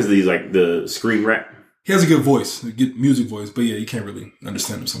saying. Because he's like the scream rap. He has a good voice, a good music voice, but yeah, you can't really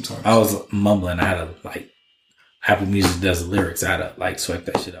understand him sometimes. I was mumbling. I had to Apple Music does the lyrics. I had to swipe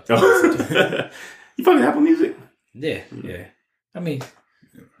that shit up. You fucking Apple Music? Yeah. I mean,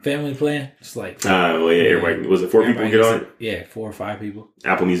 family plan. It's like everybody was it 4 people get on it? Yeah, 4 or 5 people.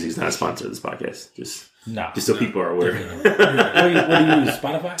 Apple Music is not sponsored this podcast. Just so people are aware. What do you use?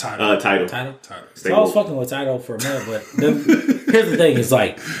 Spotify? Tidal. So I was fucking with Tidal for a minute, but here's the thing: it's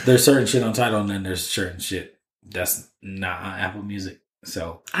like there's certain shit on Tidal, and then there's certain shit that's not on Apple Music.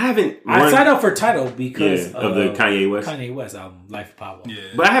 So I signed up for Tidal because of the Kanye West album, Life of Pablo. Yeah.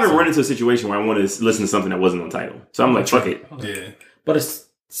 But I haven't run into a situation where I want to listen to something that wasn't on Tidal. So I'm like, fuck it. Okay. Yeah. But it's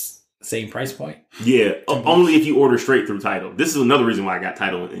same price point. Yeah, only if you order straight through Tidal. This is another reason why I got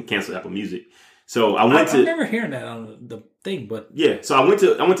Tidal and canceled Apple Music. So I'm never hearing that on the thing, but yeah. So I went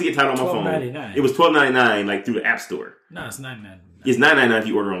to get Tidal on my phone. $12.99. It was $12.99 like through the App Store. No, it's $9.99. It's $9.99 if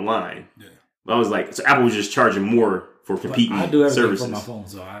you order online. Yeah. But I was like, so Apple was just charging more competing I do everything services. from my phone,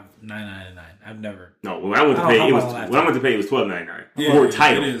 so I'm $9.99. I've never. No, when I went to pay, it was $12.99 for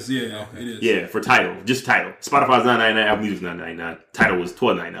Tidal. It is, it is. Yeah, for Tidal, just Tidal. Spotify's $9.99, Apple Music's $9.99. Tidal was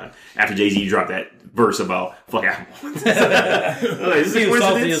 $12.99 after Jay-Z dropped that verse about fuck Apple. Like, is He this was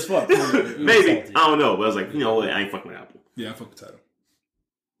salty coincidence? as fuck. Maybe, I don't know, but I was like, you know what, I ain't fucking with Apple. Yeah, I fuck with Tidal.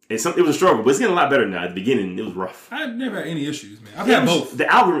 It was a struggle, but it's getting a lot better now. At the beginning, it was rough. I've never had any issues, man. I've had both. The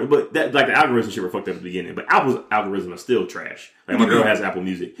algorithm, but the algorithms shit were fucked up at the beginning. But Apple's algorithms are still trash. Like my girl has Apple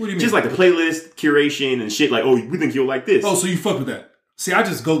Music. What do you mean? Just like the playlist curation and shit. Like, oh, we think you'll like this. Oh, so you fuck with that? See, I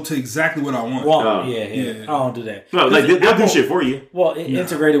just go to exactly what I want. Well, yeah. I don't do that. No, like they'll do shit for you. Well, it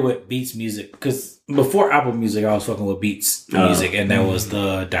integrated with Beats Music because before Apple Music, I was fucking with Beats Music, and that was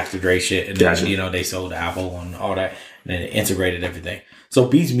the Dr. Dre shit, and then they sold Apple and all that, and then it integrated everything. So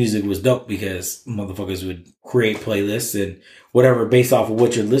Beats Music was dope because motherfuckers would create playlists and whatever based off of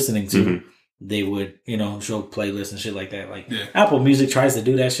what you're listening to, they would show playlists and shit like that. Like Apple Music tries to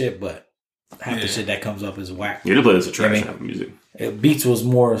do that shit, but half the shit that comes up is whack. Yeah, the playlists are trash. Apple Music. Beats was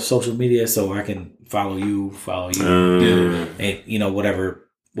more social media, so I can follow you, and whatever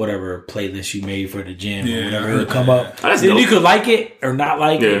playlist you made for the gym or whatever would come up. Then you could like it or not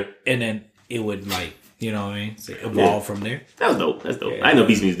like it, and then it would evolve from there. That's dope. Yeah. I know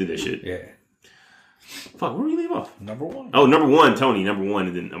Beats Music did that shit. Yeah. Fuck, where do we leave off? Number one. Oh, number one, Tony, number one,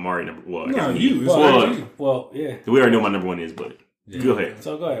 and then Amari, number one. No, you. Well, yeah. We already know what my number one is, but go ahead.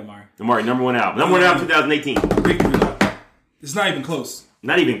 So go ahead, Amari. Amari, number one album. Number one album, 2018. Victory Lap. It's not even close.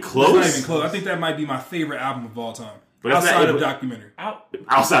 Not even close? It's not even close. I think that might be my favorite album of all time. But outside of documentary.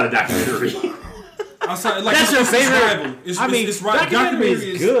 Outside of documentary. Outside, like, that's your favorite. It's right.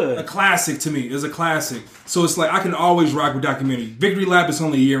 Documentary is good. A classic to me. It's a classic. So it's like I can always rock with documentary. Victory Lap is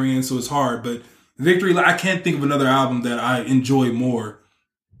only a year in, so it's hard. But Victory Lap, I can't think of another album that I enjoy more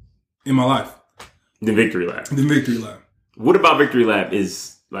in my life than Victory Lap. What about Victory Lap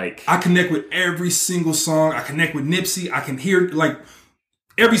is like... I connect with every single song. I connect with Nipsey. I can hear like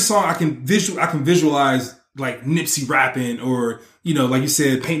every song. I can visualize like Nipsey rapping or, like you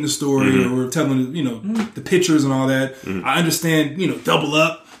said, painting the story or telling, the pictures and all that. I understand, Double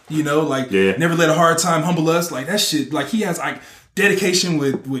Up, Never Let a Hard Time Humble Us. Like that shit. Like he has like dedication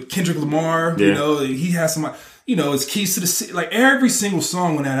with Kendrick Lamar, he has some, it's Keys to the City. Like every single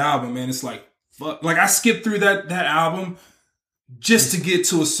song on that album, man, it's like, fuck. Like I skipped through that album just to get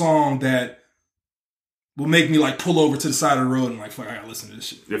to a song that will make me like pull over to the side of the road and like, fuck, I gotta listen to this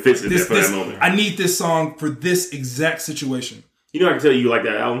shit. It fits for that moment. I need this song for this exact situation. I can tell you like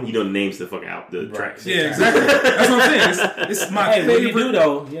that album. You know the names of the fucking album, the tracks. Yeah, exactly. That's what I'm saying. It's my favorite. You do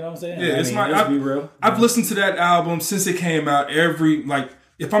though. You know what I'm saying? Yeah, let's be real. I've listened to that album since it came out.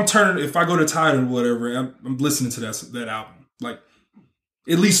 If I go to Tidal or whatever, I'm listening to that album like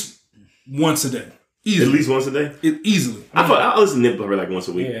at least once a day. Easily. At least once a day? Easily. I listen to Nip like once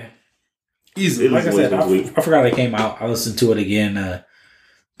a week. Yeah. Easily. Like I said, I forgot it came out. I listened to it again a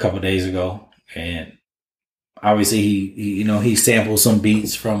couple of days ago, and obviously he sampled some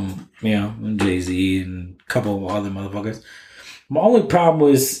beats from Jay-Z and a couple of other motherfuckers. My only problem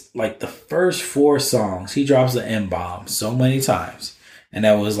was like the first 4 songs he drops the M-bomb so many times, and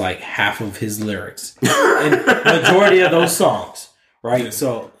that was like half of his lyrics. And majority of those songs, right? Yeah.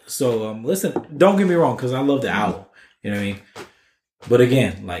 So listen, don't get me wrong, because I love the album. You know what I mean? But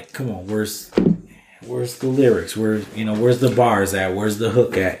again, like, come on, where's the lyrics? Where's the bars at? Where's the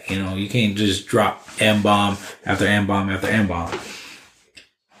hook at? You can't just drop M-bomb after M-bomb after M-bomb.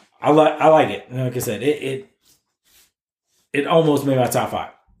 I like it. Like I said, it almost made my top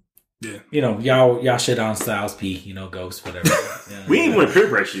 5. Yeah. Y'all shit on Styles P, Ghost, whatever. We ain't want to peer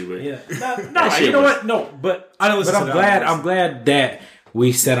pressure you, but no, you know what? No, but I'm glad that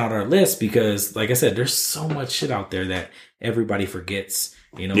we set out our list because, like I said, there's so much shit out there that everybody forgets.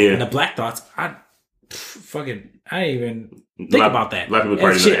 And the Black Thoughts, I didn't even think about that. A lot of people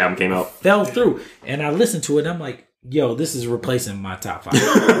probably know the album came out. Fell through. And I listened to it and I'm like, yo, this is replacing my top 5.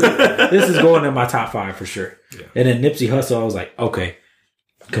 This is going in my top 5 for sure. Yeah. And then Nipsey Hussle, I was like, okay.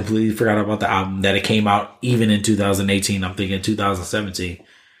 Completely forgot about the album, that it came out even in 2018. I'm thinking 2017.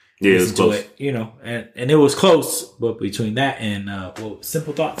 Yeah, it was close. And it was close, but between that and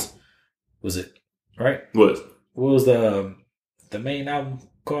Simple Thoughts, was it right? What was the main album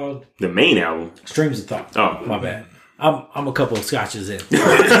called? The main album, Streams of Thought. Oh, my bad. I'm a couple of scotches in.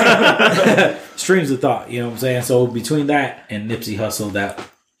 Streams of Thought. You know what I'm saying? So between that and Nipsey Hussle,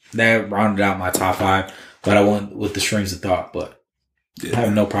 that rounded out my top 5. But I went with the Streams of Thought. But I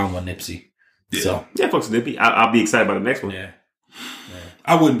have no problem with Nipsey. Yeah. So folks, Nippy. I'll be excited about the next one. Yeah.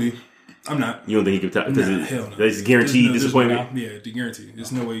 I wouldn't be. I'm not. You don't think he could top? Nah, hell no. It's guaranteed disappointment. Yeah, guaranteed.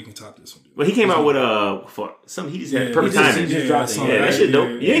 There's no way you can top this one. Dude. But he came out with something. He just had perfect timing. That shit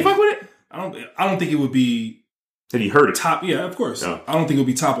dope. You ain't fuck with it? I don't think it would be. Have you heard it? Top, yeah, of course. Oh. I don't think it would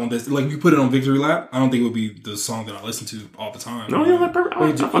be top on this. Like, if you put it on Victory Lap, I don't think it would be the song that I listen to all the time. No, you don't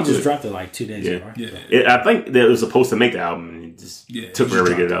perfect. He just dropped it like 2 days ago, right? Yeah. I think that it was supposed to make the album, and it just took forever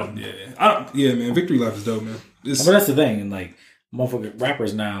to get it out. Yeah, man. Victory Lap is dope, man. But that's the thing. Like, motherfucking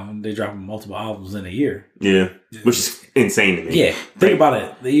rappers now, they dropping multiple albums in a year. Yeah. Which is insane to me. Yeah. Think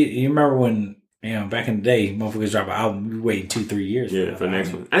about it. You remember when, back in the day, motherfuckers drop an album, we waiting 2-3 years for the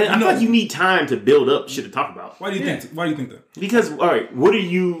next one. I feel like you need time to build up shit to talk about. Why do you think that? Because, all right,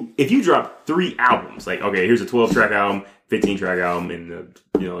 if you drop 3 albums, like, okay, here's a 12-track album, 15-track album, and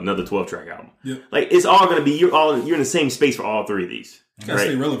another 12-track album. Yeah. Like, it's all going to be, you're in the same space for all 3 of these. You gotta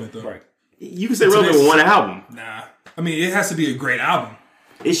stay relevant, though. Right. You can stay relevant with one album. Nah. I mean, it has to be a great album.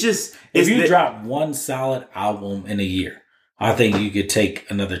 It's just... If you drop one solid album in a year, I think you could take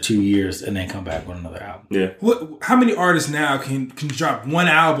another 2 years and then come back with another album. Yeah. How many artists now can drop one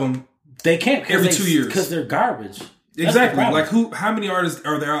album? They can't every 2 years because they're garbage. Exactly. Like how many artists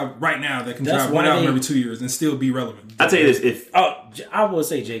are there out right now that can drop one album every 2 years and still be relevant? I'll tell you this: I would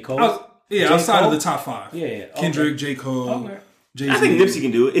say J. Cole. Outside of the top 5. Yeah. Kendrick, J. Cole. Okay. Jay-Z. I think Nipsey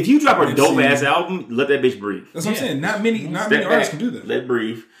can do it. If you drop a dope ass album, let that bitch breathe. That's what I'm saying. Not many artists can do that. Let it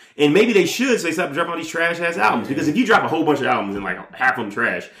breathe. And maybe they should, so they stop dropping all these trash ass albums. Because if you drop a whole bunch of albums and like half of them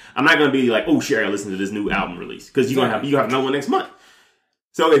trash, I'm not gonna be like, oh shit, I gotta listen to this new album release. Because you have another one next month.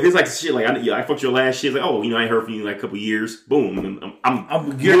 So if it's like shit like I fucked your last shit, like I ain't heard from you in like a couple years. Boom, I'm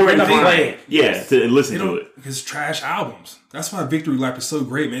more inclined, to listen to it. Because trash albums. That's why Victory Lap is so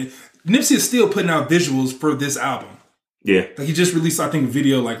great, man. Nipsey is still putting out visuals for this album. Yeah. Like he just released, I think, a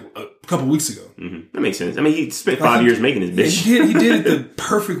video like a couple weeks ago. Mm-hmm. That makes sense. I mean, he spent 5 years making this bitch. He did it the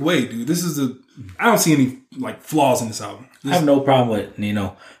perfect way, dude. I don't see any like flaws in this album. I have no problem with,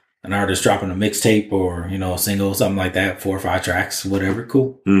 an artist dropping a mixtape or, a single, something like that, 4 or 5 tracks, whatever,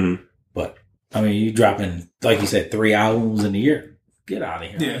 cool. Mm-hmm. But, I mean, you dropping, like you said, 3 albums in a year. Get out of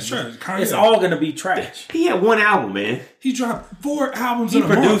here. Yeah, sure. It's all going to be trash. He had 1 album, man. He dropped 4 albums in a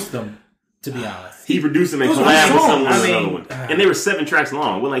month. He produced them. To be honest, he produced them and collabed with someone on another one, and they were 7 tracks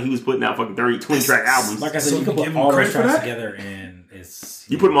long. It wasn't like he was putting out fucking 20 track albums. Like I said, you can put all those tracks together, and it's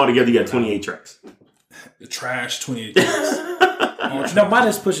you put them all together, you got 28 tracks. The trash 28 tracks. No,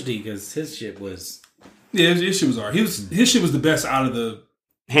 minus Pusha T because his shit was his shit was hard. His shit was the best out of the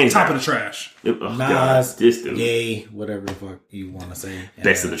top of the trash. Nas, Ye, whatever the fuck you want to say.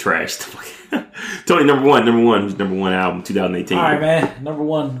 Best of the trash. Tony, number one album, 2018. All right, man. Number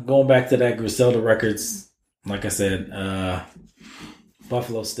 1, going back to that Griselda Records. Like I said,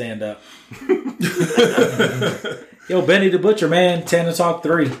 Buffalo Stand Up. Yo, Benny the Butcher, man. Tana Talk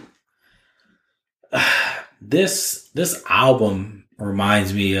 3. This album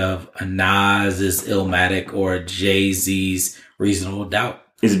reminds me of a Nas's Illmatic or a Jay-Z's Reasonable Doubt.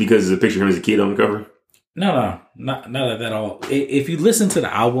 Is it because there's a picture of him as a kid on the cover? No, not at all. If you listen to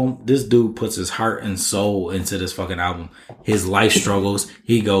the album, this dude puts his heart and soul into this fucking album. His life struggles.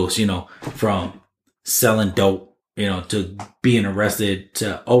 He goes, from selling dope, to being arrested,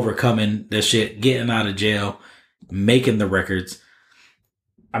 to overcoming the shit, getting out of jail, making the records.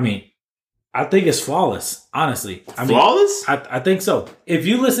 I mean, I think it's flawless, honestly. Flawless? I think so. If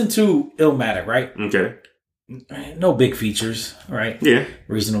you listen to Illmatic, right? Okay. No big features, right? Yeah.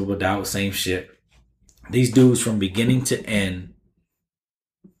 Reasonable Doubt, same shit. These dudes from beginning to end,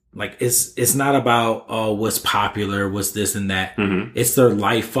 like it's not about what's popular, what's this and that. Mm-hmm. It's their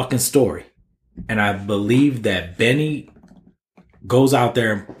life fucking story. And I believe that Benny goes out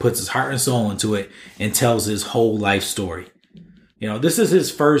there and puts his heart and soul into it and tells his whole life story. This is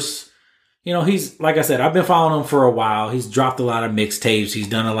his first, he's, like I said, I've been following him for a while. He's dropped a lot of mixtapes. He's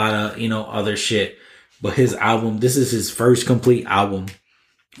done a lot of, other shit. But his album, this is his first complete album.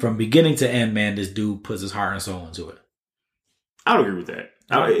 From beginning to end, man, this dude puts his heart and soul into it. I would agree with that.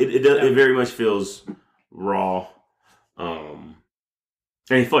 It very much feels raw. And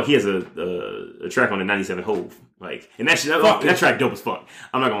he has a track on the 97 Hove. And that track dope as fuck.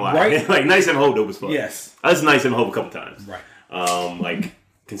 I'm not gonna lie. Right? 97 Hove dope as fuck. Yes. I listened to 97 Hove a couple times. Right.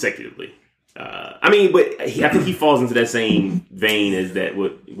 Consecutively. But I think he falls into that same vein as that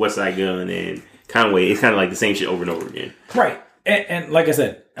with Westside Gun and Conway. It's kind of like the same shit over and over again. Right. And like I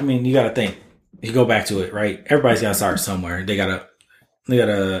said, you got to think. You go back to it, right? Everybody's got to start somewhere. They gotta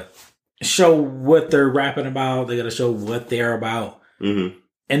show what they're rapping about. They got to show what they're about. Mm-hmm.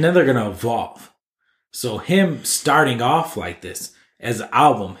 And then they're going to evolve. So him starting off like this, as an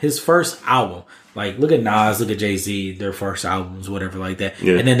album, his first album. Like, look at Nas, look at Jay-Z, their first albums, whatever like that.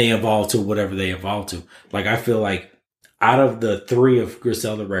 Yeah. And then they evolved to whatever they evolved to. Like, I feel like out of the 3 of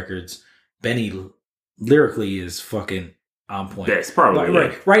Griselda records, Benny lyrically is fucking on point. That's probably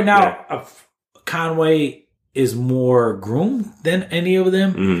like, right now, Conway is more groomed than any of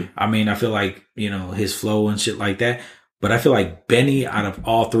them. Mm-hmm. I mean, I feel like, you know, his flow and shit like that. But I feel like Benny, out of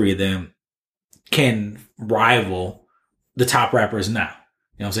all 3 of them, can rival the top rappers now.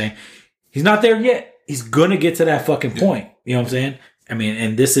 You know what I'm saying? He's not there yet. He's gonna get to that fucking point. You know what I'm saying? I mean,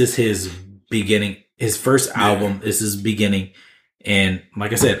 and this is his beginning, his first album. This is beginning. And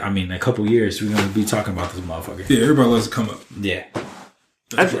like I said, I mean, in a couple years, we're gonna be talking about this motherfucker. Yeah, everybody loves to come up. Yeah.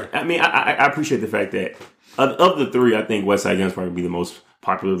 I mean, I appreciate the fact that of the 3, I think Westside Gunn's probably be the most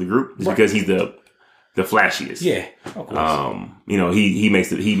popular of the group, just because he's the flashiest. Yeah. Of course. You know, he makes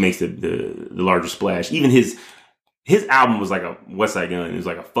the largest splash. Even his album was like a Westside Gunn. It was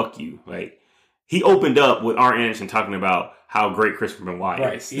like a fuck you. Like, he opened up with R. Anderson talking about how great Christopher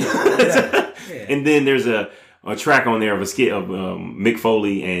Benoit is. Yeah. And then there's a track on there of a skit of Mick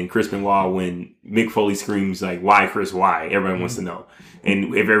Foley and Chris Benoit when Mick Foley screams like, "Why, Chris? Why?" Everyone wants to know.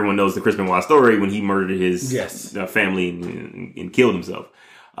 And if everyone knows the Chris Benoit story, when he murdered his family and killed himself.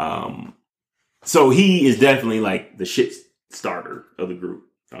 So he is definitely like the shit starter of the group.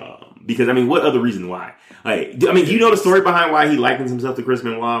 Because, I mean, what other reason why? Like, I mean, do you know the story behind why he likens himself to Chris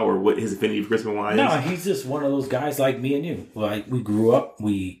Benoit, or what his affinity for Chris Benoit is? No, he's just one of those guys like me and you. Like, we grew up,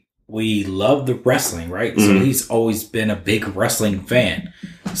 we love the wrestling, right? Mm-hmm. So he's always been a big wrestling fan.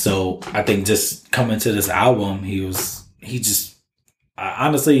 So I think just coming to this album,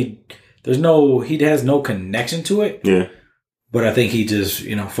 honestly, he has no connection to it. Yeah. But I think he just,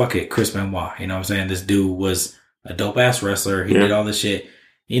 you know, fuck it, Chris Benoit. You know what I'm saying? This dude was a dope ass wrestler. He did all this shit.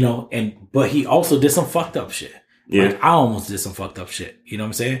 You know, but he also did some fucked up shit. Yeah. Like, I almost did some fucked up shit. You know what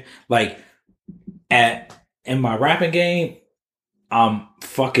I'm saying? Like, in my rapping game, I'm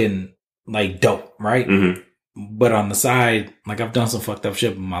fucking like dope, right? Mm-hmm. But on the side, like, I've done some fucked up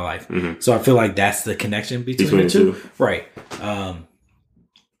shit in my life. Mm-hmm. So I feel like that's the connection between the two. Right.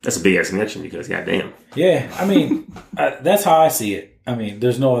 That's a big ass connection because, goddamn. Yeah. I mean, that's how I see it. I mean,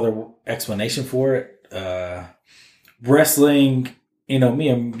 there's no other explanation for it. Wrestling, you know, me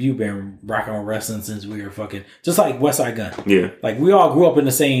and you been rocking on wrestling since we were fucking, just like Westside Gunn. Yeah. Like, we all grew up in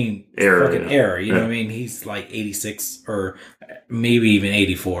the same fucking era. You know what I mean? He's like 86 or maybe even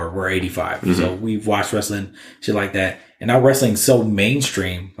 84. We're 85. Mm-hmm. So we've watched wrestling, shit like that. And now wrestling's so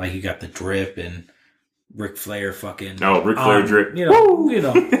mainstream. Like, you got the drip and Ric Flair fucking. Oh, Ric Flair drip. You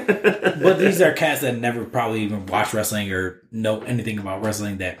know. But these are cats that never probably even watch wrestling or know anything about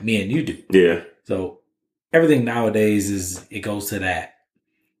wrestling that me and you do. Yeah. So everything nowadays it goes to that.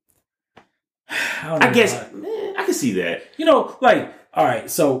 I guess I can see that. You know, like, all right,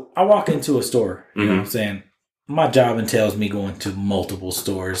 so I walk into a store, you know what I'm saying? My job entails me going to multiple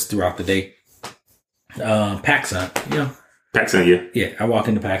stores throughout the day. PacSun, you know. PacSun, yeah. Yeah, I walk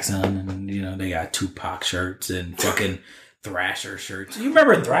into PacSun and, you know, they got Tupac shirts and fucking Thrasher shirts. You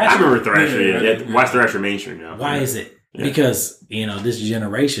remember Thrasher? I remember Thrasher, yeah. Why is Thrasher mainstream now? Why is it? Yeah. Because, you know, this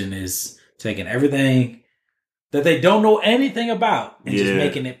generation is taking everything that they don't know anything about and just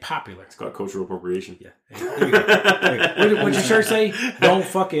making it popular. It's called cultural appropriation. Yeah. What'd your shirt say? Don't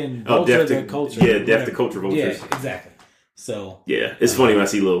fucking vulture the culture. Yeah, death to culture vultures. Yeah, exactly. So. Yeah, it's funny when I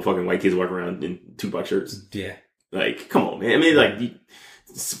see little fucking white kids walking around in Tupac shirts. Yeah. Like, come on, man. I mean, like,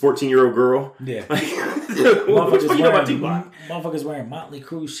 14-year-old girl. Yeah. Like, what do you know about Tupac? Motherfuckers wearing Motley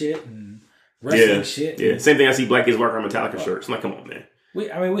Crue shit and wrestling shit. Yeah, same thing I see black kids walking around Metallica shirts. I'm like, come on, man. We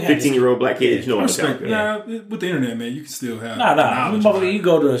had 15-year-old black kids, you know what I'm saying? Nah, with the internet, man, you can still have. You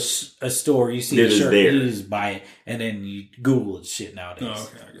go to a store, you see a shirt, you just buy it, and then you Google it shit nowadays. Oh,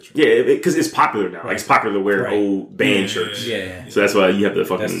 okay, I get you. Yeah, because it's popular now. Like, it's popular to wear old band shirts. Yeah. So that's why you have the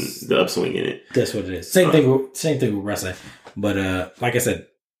upswing in it. That's what it is. Same thing with wrestling. But like I said,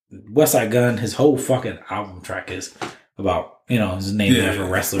 Westside Gunn, his whole fucking album track is about, you know, his name after a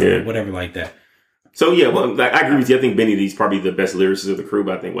wrestler or whatever like that. So, yeah, well, I agree with you. I think Benny D's probably the best lyricist of the crew,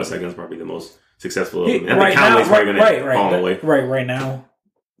 but I think Westside Gunn's probably the most successful of them. I think Conway's probably going to fall away. Right now,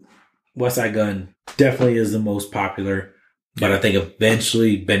 Westside Gunn definitely is the most popular, but I think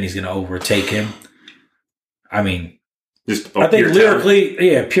eventually Benny's going to overtake him. I mean, I think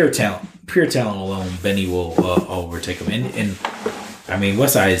lyrically, pure talent. Pure talent alone, Benny will overtake him. And I mean,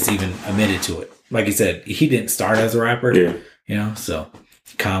 Westside is even admitted to it. Like he said, he didn't start as a rapper, you know, so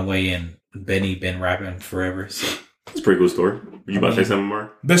Conway and Benny been rapping forever. So. It's a pretty cool story. Were you about to say something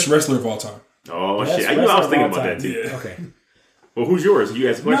more? Best wrestler of all time. Oh, shit. I was thinking about that, too. Yeah. Okay. Well, who's yours? You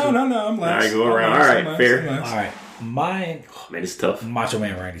asked a question? No. I'm last. All right, go around. All right, fair. All right. Mine. Oh, man, it's tough. Macho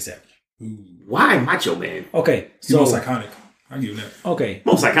Man Randy Savage. Why Macho Man? Okay, He's most iconic. I'll give you that. Okay.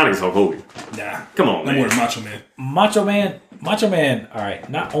 Most iconic is Hulk Hogan. Nah. Come on, man. I'm more than Macho Man. Macho Man, all right,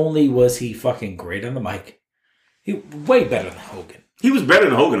 not only was he fucking great on the mic, he way better than Hogan. He was better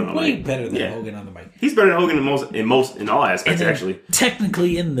than Hogan on the mic. Way better than Hogan on the mic. He's better than Hogan in all aspects, actually.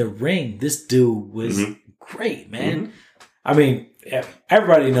 Technically in the ring, this dude was great, man. Mm-hmm. I mean,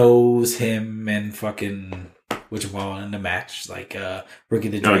 everybody knows him and fucking in the match, like Ricky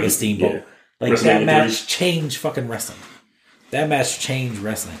the Dragon Steamboat. Yeah. Like that match changed fucking wrestling. That match changed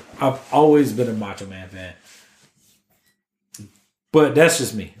wrestling. I've always been a Macho Man fan. But that's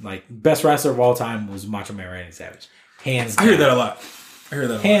just me. Like, best wrestler of all time was Macho Man Randy Savage. Hands down. I hear that a lot.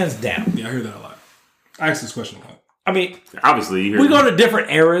 Hands down. Yeah, I hear that a lot. I ask this question a lot. I mean, obviously, we go to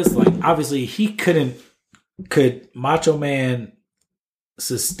different eras. Like, obviously, could Macho Man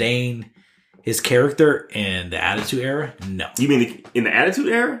sustain his character in the Attitude Era? No. You mean in the Attitude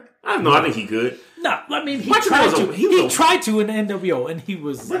Era? I don't know. I think he could. No, I mean he tried to in the NWO, and he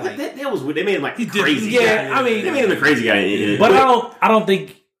was. But like, that was they made him like crazy. Yeah, guy. I mean they made him a crazy guy. But I don't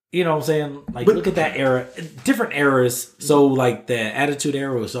think you know what I'm saying. Like, look at that era, different eras. So like the Attitude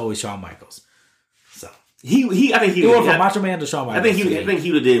Era was always Shawn Michaels. So I think he went from Macho Man to Shawn Michaels. I think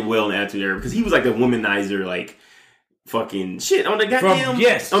he would have did well in the Attitude Era because he was like a womanizer, like fucking shit on the goddamn.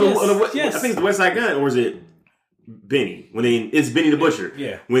 I think it's the West Side Gun, or is it? Benny it's Benny the Butcher.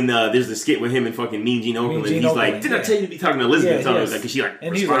 Yeah. When there's the skit with him and fucking Mean Gene Okerlund, he's like, "Didn't I tell you to be talking to Elizabeth?" Like, cause she like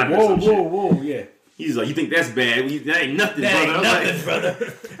and he's like, "Whoa, yeah." He's like, "You think that's bad? That ain't nothing, brother."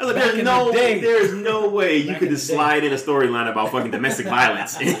 I was like, "There's no way you could just slide in a storyline about fucking domestic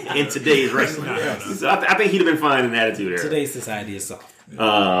violence in today's wrestling." So I think he'd have been fine in Attitude Era. Today's society is soft.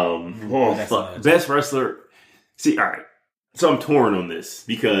 Best wrestler. See, all right. So I'm torn on this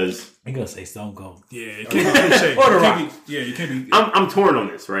because I'm gonna say Stone Cold. Yeah, you can't be. I'm torn on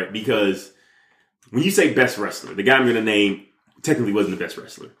this, right? Because when you say best wrestler, the guy I'm gonna name technically wasn't the best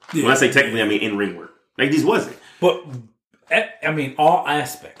wrestler. Yeah. When I say technically, I mean in ring work. Like, this wasn't. But I mean all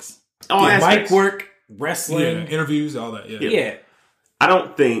aspects. Mic work, wrestling, interviews, all that. Yeah. I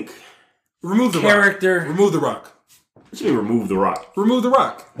don't think remove the character. Rock. Remove the Rock. What you mean remove the Rock? Remove the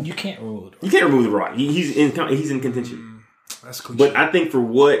Rock. You can't remove the Rock. You can't remove the Rock. He's in contention. That's cliche. But I think for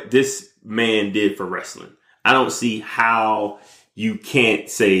what this man did for wrestling, I don't see how you can't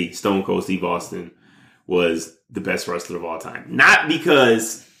say Stone Cold Steve Austin was the best wrestler of all time. Not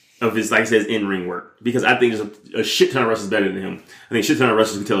because of his, like I said, in-ring work. Because I think there's a shit ton of wrestlers better than him. I think a shit ton of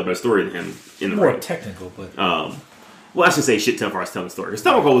wrestlers can tell a better story than him in the ring. More technical, but... well, I should say shit ton for us telling the story.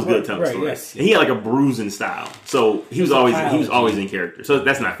 Stone Cold was good at telling the story. Yes. And he had like a bruising style. So he was always in character. So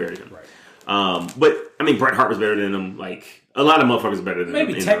that's not fair to him. Right. But, I mean, Bret Hart was better than him. Like... A lot of motherfuckers are better than him.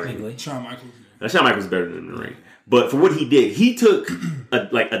 Maybe technically. Shawn Michaels. Shawn Michaels is better than him in the ring. But for what he did, he took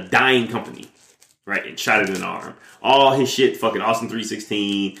a dying company, right, and shot it in the arm. All his shit, fucking Austin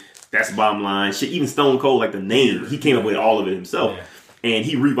 316, that's the bottom line. Shit, even Stone Cold, like the name, he came up with all of it himself. Yeah. And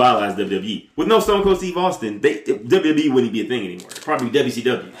he revitalized WWE. With no Stone Cold Steve Austin, WWE wouldn't be a thing anymore. It'd probably be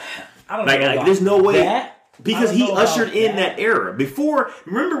WCW. I don't know. There's no way. That? Because he ushered in that era. Before,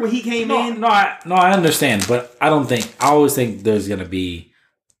 remember when he came in? No, I understand, but I always think there's going to be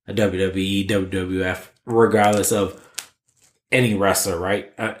a WWE, WWF, regardless of any wrestler,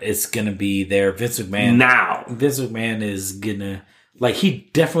 right? It's going to be there. Vince McMahon is going to, like,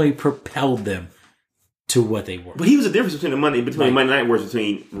 he definitely propelled them to what they were. But he was the difference between Monday Night Wars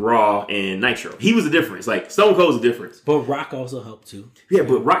between Raw and Nitro. He was the difference. Like, Stone Cold's the difference. But Rock also helped too. Yeah,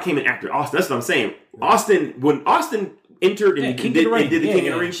 but Rock came in after Austin. That's what I'm saying. When Austin entered and did the King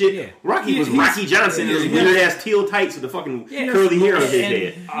of the Ring shit, Rocky was Rocky Johnson in his weird ass teal tights with the fucking curly hair on his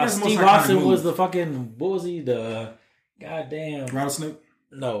head. Steve Austin was the fucking, what was he? The goddamn Rattlesnake?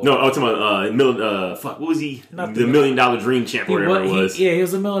 No, I'm talking about what was he? The $1 Million Dream Champ, or whatever it was. He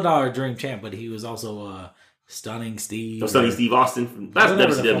was a $1 Million Dream Champ, but he was also Stunning Steve. Stunning Steve Austin. That's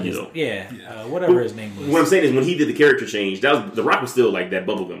WCW though. Yeah, whatever his name was. What I'm saying is, when he did the character change, The Rock was still like that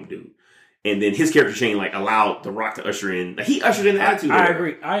bubblegum dude. And then his character change like allowed The Rock to usher in. Like, he ushered in the Attitude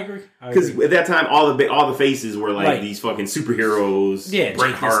Era. I agree. Because at that time, all the faces were like these fucking superheroes. Yeah,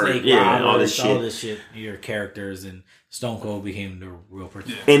 Bret Hart, Roberts, all this shit. All this shit. Your characters, and Stone Cold became the real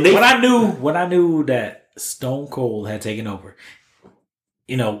person. Yeah. And when I knew that Stone Cold had taken over,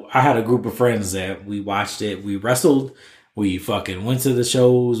 you know, I had a group of friends that we watched it. We wrestled We fucking went to the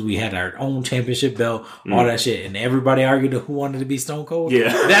shows. We had our own championship belt, all that shit. And everybody argued who wanted to be Stone Cold.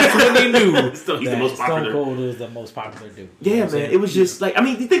 Yeah. That's when they knew he's the most Stone popular. Cold was the most popular dude. Yeah, man. It was just like, I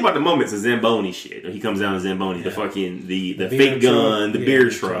mean, you think about the moments of Zamboni shit. He comes down to Zamboni, the fucking, the fake gun, the beer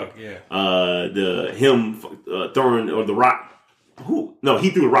truck, him throwing, or the Rock. Who? No,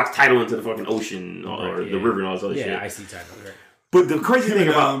 he threw the Rock's title into the fucking ocean or the river and all this other shit. Yeah, IC title. Right. But the crazy thing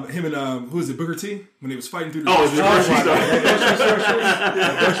about him and who is it, Booker T, when he was fighting through the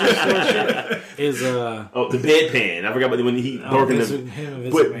is the bedpan. I forgot about when he broken the.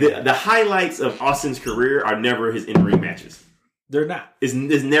 But the highlights of Austin's career are never his in ring matches. They're not. It's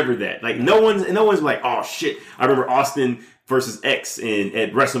never that. Like no one's like, oh shit. I remember Austin versus X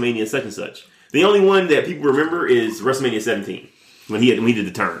at WrestleMania such and such. The only one that people remember is WrestleMania 17 when he did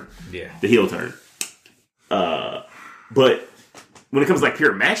the turn, the heel turn. But when it comes to like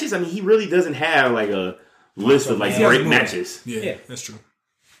pure matches, I mean, he really doesn't have like a list of like great matches. Yeah, that's true.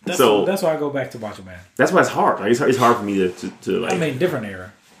 That's why I go back to Macho Man. That's why it's hard. Like it's hard for me to like. I mean, different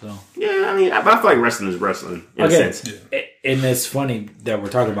era. So. Yeah, I mean, I feel like wrestling is wrestling in a sense. Yeah. And it's funny that we're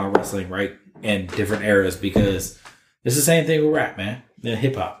talking about wrestling, right, in different eras because it's the same thing with rap, man, and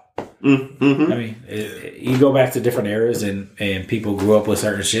hip hop. Mm-hmm. I mean, you go back to different eras and people grew up with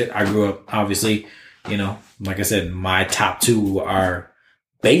certain shit. I grew up, obviously, you know, like I said, my top two are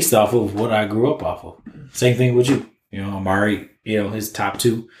based off of what I grew up off of. Same thing with you. You know, Amari, you know, his top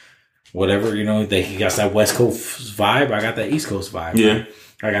two, whatever, you know, he got that West Coast vibe. I got that East Coast vibe. Yeah. Right?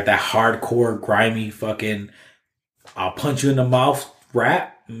 I got that hardcore, grimy fucking, I'll punch you in the mouth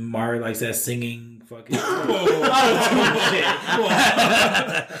rap. Amari likes that singing fucking. You know what I'm saying?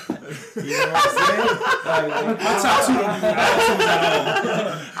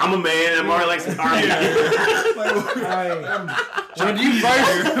 I'm a man, and Amari likes R&B. When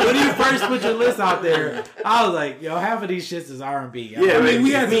you first put your list out there, I was like, yo, half of these shits is R&B. Yeah, I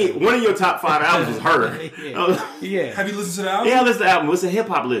mean, one of your top 5 albums was her. Yeah. Have you listened to the album? Yeah, I listened to the album. What's a hip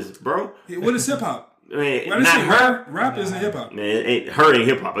hop list, bro? What is hip hop? I mean, not her. Rap isn't hip hop. Man, her ain't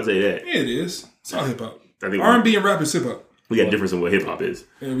hip hop. I'll tell you that. Yeah, it is. It's all hip hop. R&B and rap is hip hop. We got a difference in what hip hop is.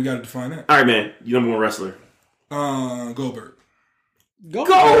 Yeah, we got to define that. All right, man. You number one wrestler? Goldberg.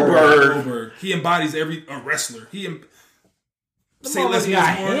 Goldberg. He embodies a wrestler. Say less got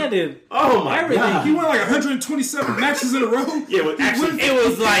handed. Oh my god! He won like 127 matches in a row. Yeah, but actually, it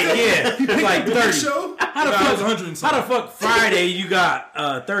was like it was like 30. Show? How the fuck Friday you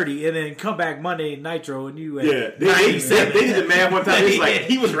got 30 and then come back Monday Nitro and you at 97? They did the math one time. It's like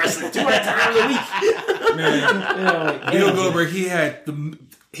he was wrestling 200 times a week. Man, Bill Goldberg, he had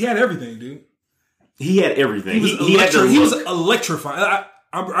everything, dude. He had everything. He was electrifying.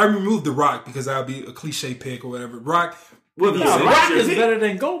 I removed The Rock because that would be a cliche pick or whatever. Rock. Well, Rock is better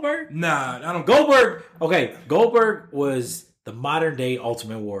than Goldberg. Nah, I don't. Goldberg was the modern day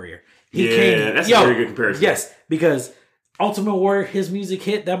Ultimate Warrior. That's a very good comparison. Yes, because Ultimate Warrior, his music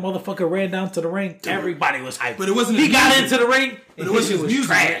hit, that motherfucker ran down to the ring. Everybody was hyped. But it wasn't. He got into the ring. But it wasn't his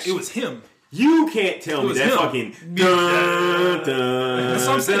music. Trash. It was him. You can't tell me that fucking dun, dun, that's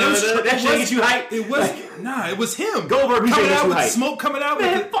what I'm saying. That shit gets you hyped. It was it was him. Goldberg coming out with smoke coming out.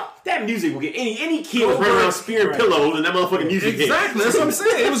 Man, fuck that music will get any kid was running around spearing pillows and that motherfucking music. Exactly, that's what I'm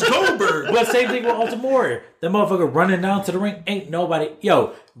saying. It was Goldberg. But same thing with Ultimate Warrior. That motherfucker running down to the ring ain't nobody.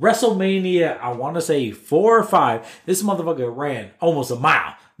 Yo, WrestleMania, I want to say 4 or 5. This motherfucker ran almost a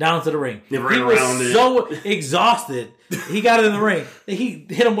mile down to the ring. He was so exhausted. He got in the ring. He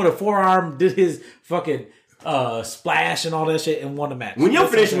hit him with a forearm, did his fucking splash and all that shit, and won the match. When your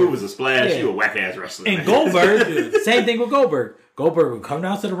finishing move was a splash, you a whack ass wrestler. And Goldberg, same thing with Goldberg. Goldberg would come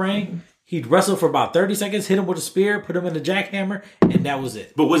down to the ring. He'd wrestle for about 30 seconds, hit him with a spear, put him in the jackhammer, and that was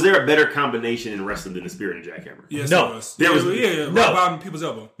it. But was there a better combination in wrestling than the spear and the jackhammer? Yes, no. There was. No. Bottom people's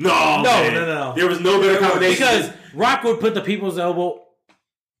elbow. No. There was no better combination. Because Rock would put the people's elbow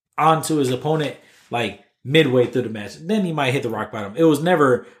onto his opponent like midway through the match. Then he might hit the rock bottom. It was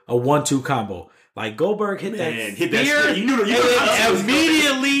never a 1-2 combo. Like Goldberg hit that spear. You knew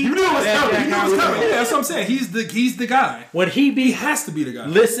immediately. You knew it was coming. Yeah, that's what I'm saying. He's the guy. When he has to be the guy.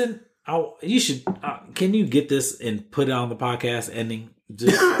 Listen, you should. Can you get this and put it on the podcast ending?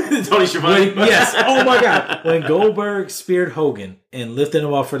 Tony Schiavone. Yes. Oh my God. When Goldberg speared Hogan and lifted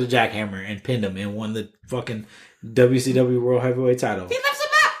him up for the jackhammer and pinned him and won the fucking WCW World Heavyweight title. He lifts him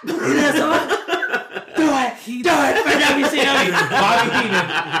up. He lifts him up. Do it for WCW. Bobby Heenan,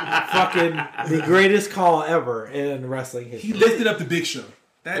 fucking the greatest call ever in wrestling history. He lifted up the Big Show.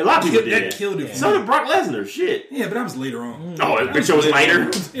 A lot of people did. That killed it. So did Brock Lesnar. Shit. Yeah, but that was later on. Oh, Big Show was lighter.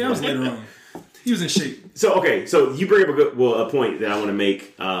 Yeah, that was later on. He was in shape. So you bring up a point that I want to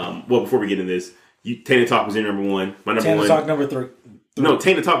make. Before we get into this, Tainted Talk was your number one. My number Tainted one. Talk number 3. No,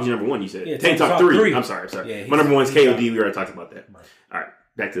 Tainted Talk was your number one. You said Tainted Talk 3. I'm sorry. Yeah, my number one is KOD. We already talked about that. Right. All right,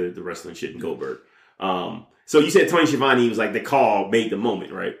 back to the wrestling shit and Goldberg. So you said Tony Schiavone was like the call made the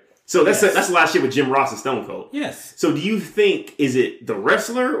moment, right? So that's a lot of shit with Jim Ross and Stone Cold. Yes. So do you think is it the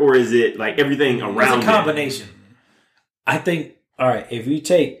wrestler or is it like everything around? It's a combination. I think. All right, if you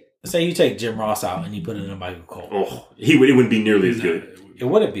take Jim Ross out and you put it in Michael Cole, it wouldn't be nearly as good. It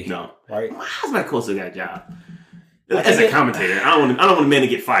wouldn't be. No, right? How's Michael Cole still got a job as a commentator? I don't want a man to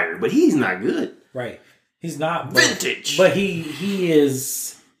get fired, but he's not good. Right, he's not vintage, but he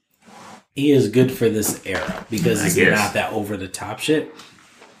is good for this era because it's not that over the top shit.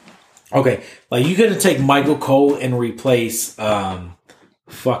 Okay, like you couldn't take Michael Cole and replace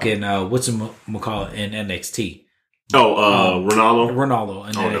whatchamacallit in NXT. Ronaldo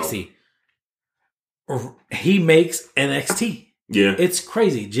in NXT. No. He makes NXT. Yeah, it's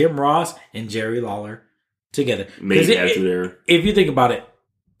crazy. Jim Ross and Jerry Lawler together. If you think about it,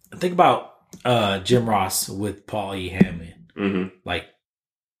 think about Jim Ross with Paul E. Heyman. Mm-hmm. Like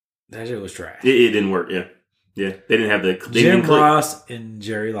that shit was trash. It didn't work. Yeah. They didn't have the Jim Ross and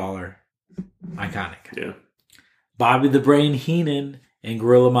Jerry Lawler, iconic. Yeah. Bobby the Brain Heenan and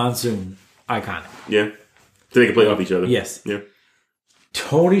Gorilla Monsoon, iconic. Yeah. So they can play off each other. Yes. Yeah.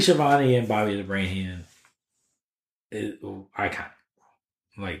 Tony Schiavone and Bobby the Brain Heenan is iconic.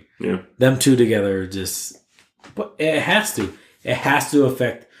 Like them two together just but it has to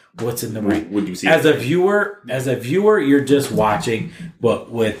affect what's in the ring. Would you see as a viewer, you're just watching, but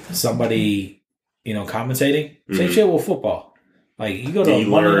with somebody, commentating, same shit with football. Like you go to a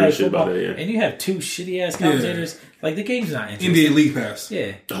Monday Night Football and you have two shitty ass commentators. Like the game's not interesting. NBA League Pass.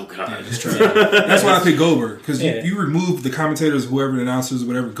 Yeah. Oh god. Yeah, just try. That's why I pick Goldberg because you remove the commentators, whoever the announcers,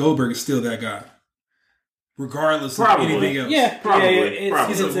 whatever. Goldberg is still that guy, regardless of anything else. Yeah, probably.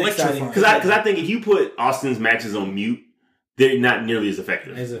 It's electrifying. Because I think if you put Austin's matches on mute, they're not nearly as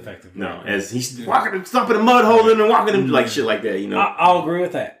effective. No, as he's walking, stomping a mud hole and walking him like shit like that. I'll agree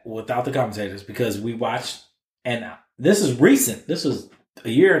with that without the commentators because we watched, and this is recent. This was a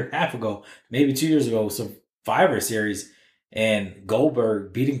year and a half ago, maybe 2 years ago, Survivor Series, and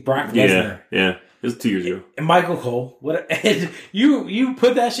Goldberg beating Brock Lesnar. Yeah, it was 2 years ago. And Michael Cole. And you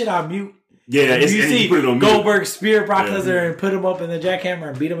put that shit on mute. Yeah, you see put it on Goldberg mute. Spear Brock Lesnar and put him up in the jackhammer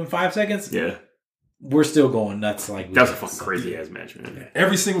and beat him in 5 seconds. Yeah. We're still going nuts. Like that was a fucking crazy ass match, man.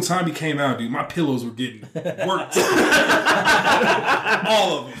 Every single time he came out, dude, my pillows were getting worked.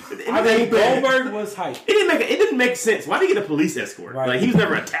 All of them. I mean, Goldberg was hype. It didn't make sense. Why did he get a police escort? Right. Like he was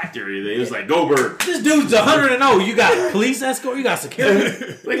never attacked or anything. It was like Goldberg. This dude's 100-0. You got police escort. You got security.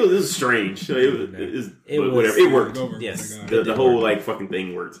 Like this is strange. Whatever. It worked. Goldberg, yes. The whole fucking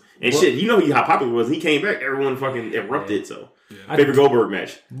thing worked. And shit, how popular it was. He came back. Everyone fucking erupted. So. Yeah. Favorite Goldberg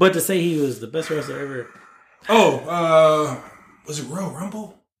match. But to say he was the best wrestler ever. Was it Royal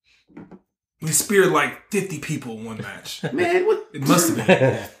Rumble? He speared like 50 people in one match. Man, what? It must have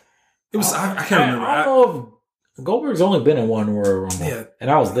been. It was. I can't remember. I don't know if Goldberg's only been in one Royal Rumble. Yeah.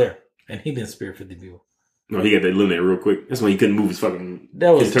 And I was there. And he didn't spear 50 people. No, he got that eliminated real quick. That's when he couldn't move his fucking.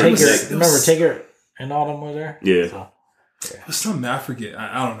 That was Taker. Remember Taker and all them were there? Yeah. So. Yeah. Something I forget.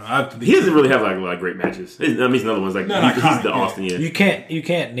 I don't know. He doesn't really have like a lot of great matches. He's another one's like he's the Austin. Yeah. You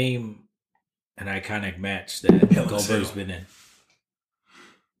can't name an iconic match that Goldberg's been in.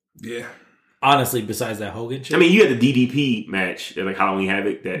 Yeah. Honestly, besides that Hogan shit. I mean, you had the DDP match at like Halloween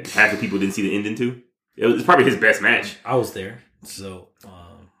Havoc that half the people didn't see the ending to. It's probably his best match. I was there, so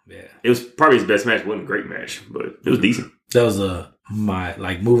yeah. It was probably his best match. It wasn't a great match, but it was decent. That was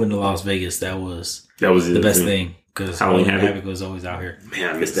my moving to Las Vegas. That was the best thing. Because Halloween Havoc was always out here.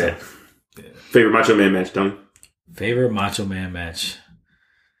 Man, I missed that. Yeah. Favorite Macho Man match, Tony? Favorite Macho Man match?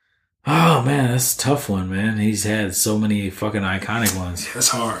 Oh, man, that's a tough one, man. He's had so many fucking iconic ones. That's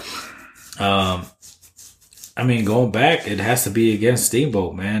hard. I mean, going back, it has to be against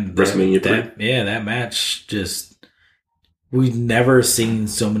Steamboat, man. WrestleMania 3? Yeah, that match just... We've never seen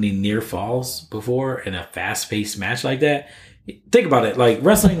so many near falls before in a fast-paced match like that. Think about it, like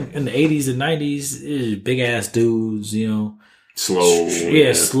wrestling in the 80s and 90s, big ass dudes, slow,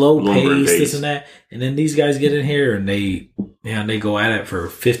 slow pace, this and that. And then these guys get in here and they go at it for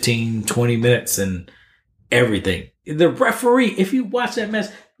 15, 20 minutes and everything. The referee, if you watch that match,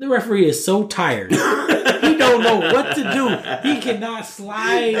 the referee is so tired. He don't know what to do. He cannot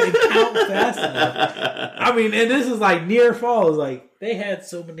slide and count fast enough. I mean, and this is like near falls. Like they had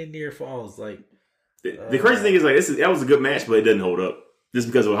so many near falls. Like the crazy thing is like that was a good match, but it doesn't hold up just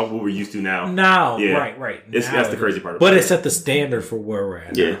because of what we're used to now. Right. That's the crazy part. But it set the standard for where we're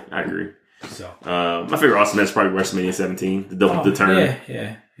at. Yeah, I agree. So my favorite Austin match is probably WrestleMania 17, the turn.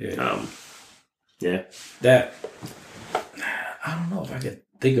 Yeah. Yeah. That I don't know if I could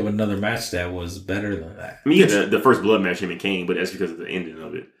think of another match that was better than that. I mean, you had the first blood match, him and Kane, but that's because of the ending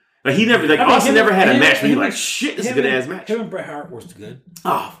of it. Like, he never, Austin never had a match where you're like, shit, this is a good ass match. Him and Bret Hart was good.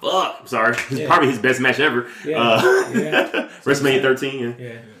 Oh, fuck. I'm sorry. It's probably his best match ever. WrestleMania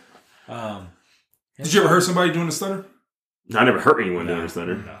 13, Yeah. Did you ever hurt somebody doing the stunner? No, I never hurt anyone doing the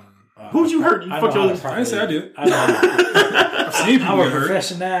stunner. Who'd you hurt? You fucked your... I didn't say I did. I've seen people I'm a get hurt.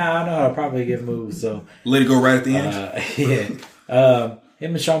 professional. I know how to probably get moves. So let it go right at the end.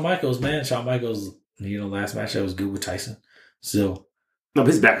 Him and Shawn Michaels, man. Shawn Michaels, last match that was good with Tyson. So no,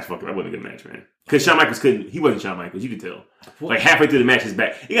 but his back was fucking. That wasn't a good match, man. Because Shawn Michaels couldn't. He wasn't Shawn Michaels. You could tell. Like halfway through the match, his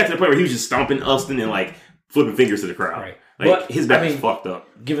back. He got to the point where he was just stomping Austin and like flipping fingers to the crowd. Right. Like his back was fucked up.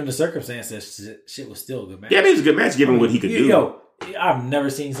 Given the circumstances, shit was still a good match. Yeah, I mean, it was a good match given what he could do. Yo, I've never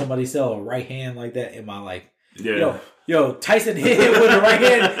seen somebody sell a right hand like that in my life. Yeah. Yo, Tyson hit him with a right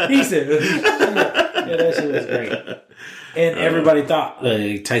hand. He said, yeah, that shit was great. And everybody thought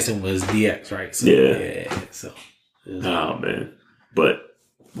Tyson was DX, right? So, So, oh man, but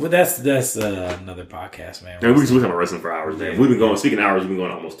that's another podcast, man. We talking about wrestling for hours, man. We've been going. Speaking of hours, we've been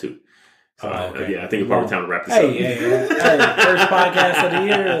going almost 2. So, okay. Yeah, I think it's probably time to wrap this up. Hey, first podcast of the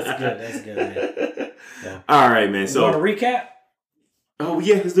year. That's good, man. So, all right, man. So, you want to recap? Oh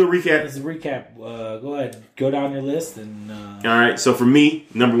yeah, let's do a recap. Let's recap. Go ahead, go down your list and. All right, so for me,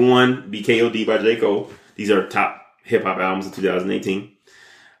 number 1, be KOD by J. Cole. These are top hip hop albums of 2018.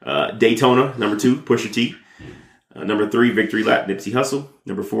 Daytona, number 2, Pusha T. Number 3, Victory Lap, Nipsey Hussle.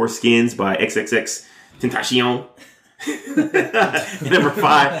 Number 4, Skins by XXX Tentacion. Number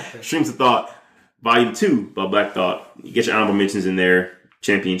 5, Streams of Thought, Volume 2 by Black Thought. You get your honorable mentions in there.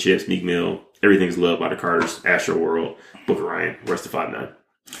 Championships, Meek Mill, Everything's Love by the Carters, Astro World, Book of Ryan, Rest of 5'9".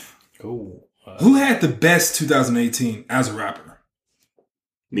 Cool. Who had the best 2018 as a rapper?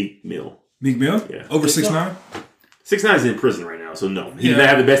 Meek Mill. Meek Mill? Yeah. Over 6ix9ine? 6ix9ine is in prison right now, so no. He did not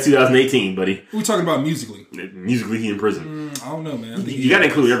have the best 2018, buddy. We're talking about musically. Musically, he in prison. I don't know, man. You got to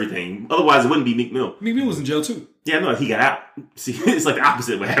include everything. Otherwise, it wouldn't be Meek Mill. Meek Mill was in jail, too. Yeah, no, he got out. See, it's like the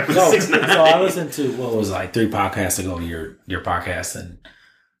opposite of what happened to 6ix9ine. So I listened to, what was it, like 3 podcasts ago, your podcast, and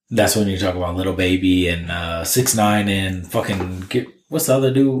that's when you talk about Little Baby and 6ix9ine and fucking, what's the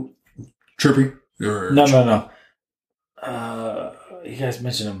other dude? Trippy? No. You guys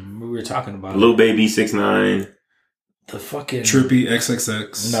mentioned him. We were talking about Lil Baby, 6ix9ine. The fucking Trippy,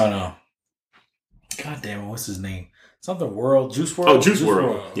 XXX. No. God damn it, what's his name? Something World, Juice WRLD. Oh, Juice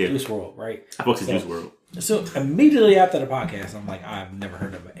WRLD. Yeah. Juice WRLD, right? I fucked with Juice WRLD. So immediately after the podcast, I'm like, I've never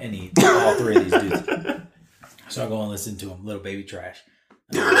heard of all 3 of these dudes. So I go and listen to them. Little Baby Trash.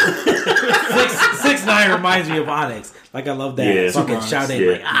 6ix9ine reminds me of Onyx. Like, I love that fucking shouting,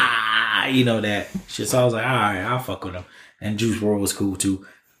 like, that shit. So I was like, all right, I'll fuck with him. And Juice WRLD was cool too.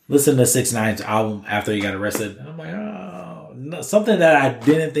 Listen to 6ix9ine's album after he got arrested. And I'm like, oh, no, something that I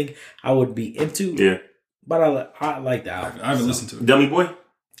didn't think I would be into. Yeah. But I like the album. I haven't listened to it. Dummy Boy?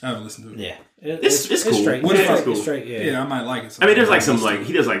 I haven't listened to it. Yeah. It's cool. Straight. It's straight, yeah. Yeah, I might like it. I mean, there's like some, like,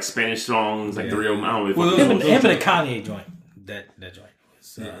 he does like Spanish songs, like the real, I don't know. Him and the Kanye joint. That joint.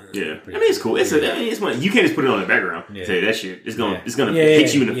 I mean, it's cool. It's one. You can't just put it on the background. Yeah. Say that shit. It's gonna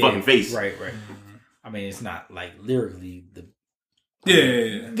hit you in the fucking face. Right. I mean, it's not like lyrically the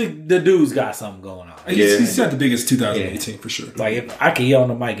The dude's got something going on. He's had the biggest 2018 for sure. Like, if I could yell on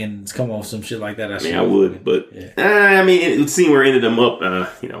the mic and come off some shit like that, I would. But I mean, it seemed where it ended them up.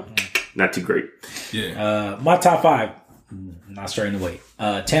 Not too great. Yeah. My top 5, not straying away.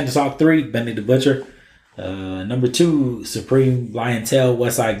 Tanda Talk 3, Benny the Butcher. Number 2, Supreme Lion-Tail,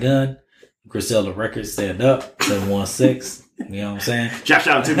 Westside Gun. Griselda Records, Stand Up, 716. You know what I'm saying? Josh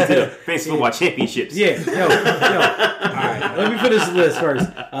out to the Fantasy Football Championships. Yeah, yo. All right, let me finish the list first.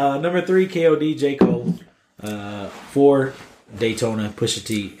 Number 3, KOD, J. Cole. 4, Daytona, Pusha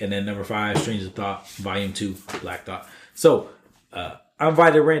T. And then number 5, Streams of Thought, Volume 2, Black Thought. So, I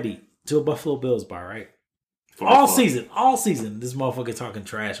invited Randy to a Buffalo Bills bar, right? All season, this motherfucker talking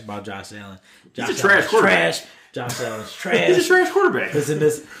trash about Josh Allen. He's a trash quarterback. Josh Allen's trash. He's a trash quarterback. Listen to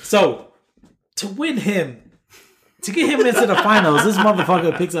this. So, to win him, to get him into the finals, this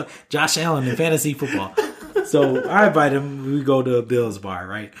motherfucker picks up Josh Allen in fantasy football. So, I invite him. We go to a Bills bar,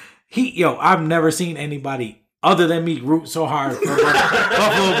 right? I've never seen anybody other than me root so hard for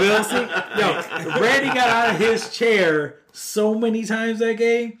Buffalo Bills team. Randy got out of his chair so many times that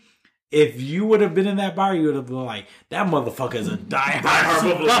game. If you would have been in that bar, you would have been like, that motherfucker is a diehard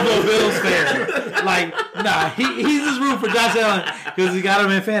Buffalo Bills fan. Like, nah, he's just rooting for Josh Allen because he got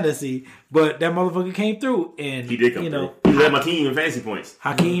him in fantasy. But that motherfucker came through. And he did come through. He led my team in fantasy points.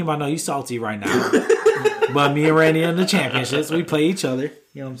 Hakeem, I know you salty right now. But me and Randy in the championships, we play each other.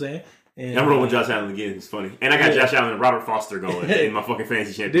 You know what I'm saying? I'm rolling with Josh Allen again. It's funny. And I got Josh Allen and Robert Foster going in my fucking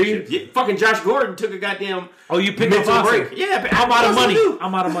fantasy championship. Yeah, fucking Josh Gordon took a goddamn you picked up Foster. Break. Yeah, but I'm out of money.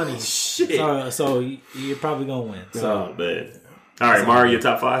 I'm out of money. Shit. So you're probably going to win. So. Oh, man. All right, Mario, your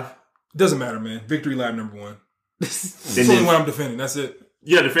top 5? Doesn't matter, man. Victory lap number 1. It's the only one I'm defending. That's it.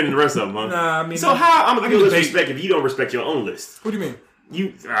 You're defending the rest of them, huh? Nah, I mean... So how... I'm going to give you respect if you don't respect your own list. What do you mean?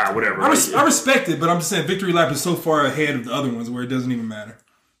 Whatever. I respect it, but I'm just saying Victory lap is so far ahead of the other ones where it doesn't even matter.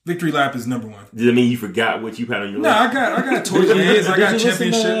 Victory lap is number 1. Does it mean you forgot what you had on your list? No, I got Torres. I got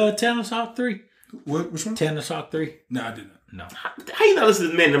championship. Tanner Talk 3? Which one? Tanner Talk 3? No, I did not. No. How you not listen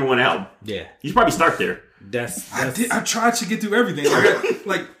to the man number 1 album? Yeah. You should probably start there. I tried to get through everything. I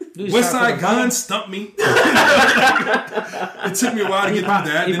got, West Side Gun stumped me. It took me a while to get through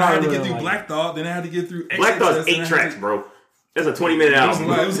that. Then I had to get through Black Thought. Then I had to get through Black Thought's 8 tracks, bro. That's a 20-minute album.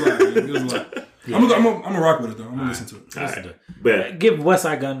 It was a lot. Yeah. I'm gonna rock with it though. I'm gonna listen to it. Right. But give West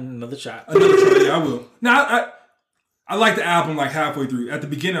Side Gun another shot. Yeah, I will. Now I like the album like halfway through. At the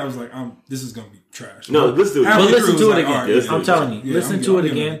beginning, I was like, this is gonna be trash. No, listen to it. But listen to it again. Right, I'm telling you, yeah, listen to it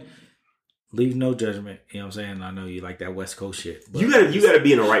again. Leave no judgment. You know what I'm saying? I know you like that West Coast shit. But you gotta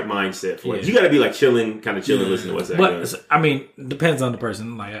be in the right mindset for it. You gotta be like chilling, listening to West Side Gun. But I mean, depends on the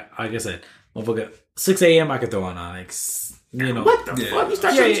person. Like I said, motherfucker, 6 a.m. I could throw on like. You know what the fuck? You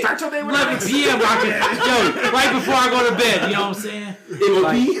start your day with 11 p.m. right before I go to bed. You know what I'm saying?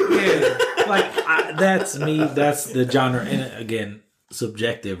 That's me. That's the genre. And again,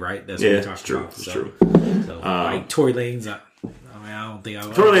 subjective, right? That's what we're talking about. It's true. So, like Tory Lanez, I don't think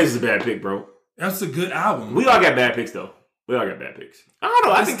Tory Lanez is a bad pick, bro. That's a good album. We all got bad picks, though. I don't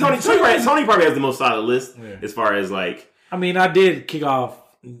know. I think Tony probably has the most solid list as far as like. I mean, I did kick off.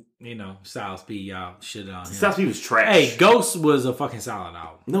 You know, Styles P, y'all shit on him. Styles P was trash. Hey, Ghost was a fucking solid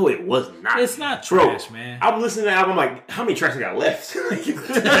album. No, it was not. It's not trash, man. I'm listening to the album like, how many tracks I got left?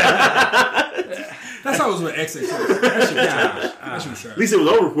 That's how it was with XXX. That shit was trash. At least it was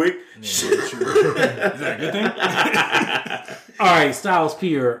over quick. Yeah, is that a good thing? All right, Styles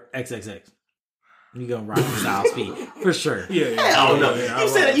P or XXX? You gonna rock with Styles P for sure? Yeah. Hell no.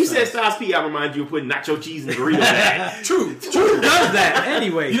 You said Styles P. I remind you of putting nacho cheese in Doritos bag. True. Who does that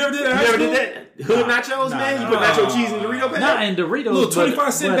anyway? You never did that? You never did that? Hood nachos, man. You put nacho cheese in Dorito bag. Not in Doritos. Little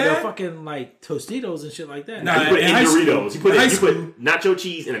 25-cent bag. They're fucking like Tostitos and shit like that. Nah, you put it in Doritos. You put nacho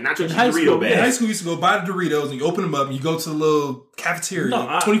cheese in a nacho cheese Dorito bag. In high school, you used to go buy the Doritos and you open them up and you go to the little cafeteria.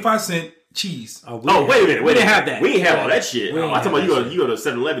 25-cent cheese. Wait a minute. We didn't have that. We didn't have all that shit. I'm talking about you go to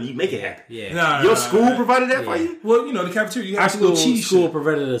 7-Eleven, you make it happen. Yeah. Your school provided that for you? Well, you know, the cafeteria, you have a little cheese. School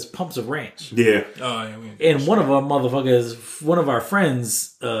provided us pumps of ranch. Yeah. Oh, yeah. And one of one of our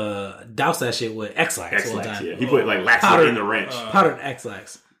friends, doused that shit with X-Lax one time. Yeah. He put like laxative in the ranch. Powdered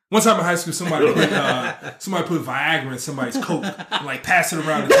X-Lax. One time in high school, somebody put Viagra in somebody's Coke and like passed it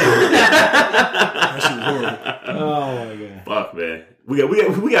around the table. That shit was horrible. Oh my god! Fuck, man. We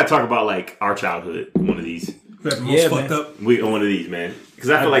got to talk about like our childhood. One of these. Fucked up. We on one of these, man. Because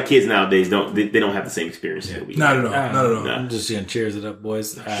I feel like kids nowadays don't have the same experience. Not at all. I'm just gonna cheers it up,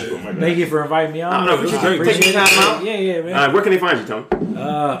 boys. Thank you for inviting me on. Appreciate it. Yeah, man. Where can they find you, Tony?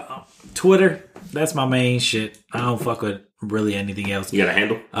 Twitter. That's my main shit. I don't fuck with really anything else. You got a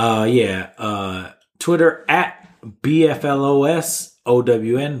handle? Twitter at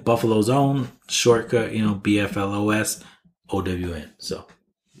BFLOSOWN, Buffalo Zone, shortcut, BFLOSOWN. So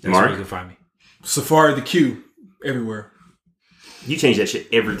that's where you can find me. Safari the Q everywhere. You change that shit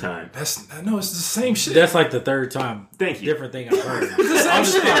every time. It's the same shit. That's like the third time. Thank you. Different thing I've heard. It's the same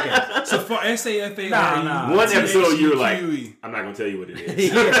shit. Safari, SAFARI. Nah. One episode you were like, I'm not gonna tell you what it is.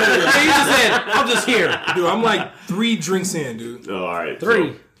 You just said, I'm just here. Dude, I'm like 3 drinks in, dude. Oh, all right.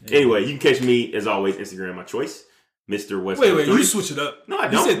 3. So, anyway, you can catch me as always, Instagram, my choice. Mr. West. Wait, you switch it up. No, I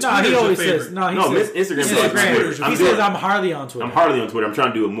don't. He always says, Instagram. He says I'm hardly on Twitter. I'm hardly on Twitter. I'm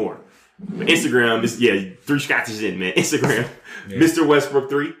trying to do it more. But Instagram is 3 scotches in, man. Instagram, Mr. Westbrook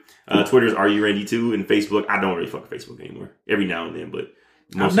 3. Twitter's RURandy2, and Facebook. I don't really fuck with Facebook anymore. Every now and then, but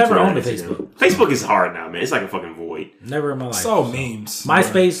I've never owned a Facebook. Facebook is hard now, man. It's like a fucking void. Never in my life. It's all memes.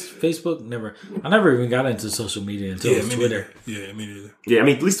 MySpace, Facebook, never. I never even got into social media until Twitter. Yeah, me neither. Yeah, I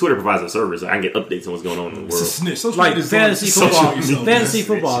mean, at least Twitter provides a service. I can get updates on what's going on in the world. It's a snitch. Like fantasy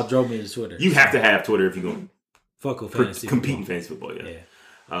football drove me to Twitter. You have to have Twitter if you're going to fuck with fantasy compete in fantasy football. Yeah.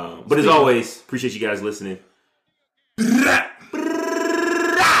 But as always, appreciate you guys listening. What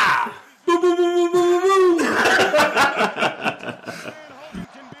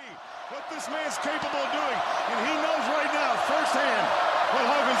this man's capable of doing, and he knows right now firsthand what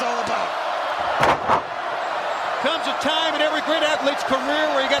Hogan's all about. Comes a time in every great athlete's career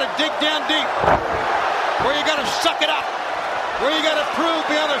where you got to dig down deep, where you got to suck it up, where you got to prove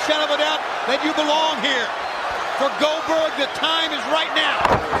beyond a shadow of a doubt that you belong here. For Goldberg, the time is right now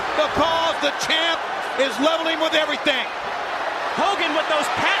because the champ is leveling with everything. Hogan with those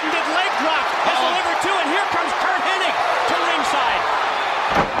patented leg drops has delivered two, and here comes Curt Hennig to ringside.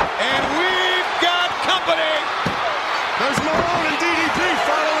 And we've got company. There's Malone and DDP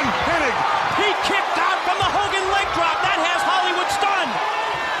following Hennig. He kicked out from the Hogan leg drop. That has Hollywood stunned.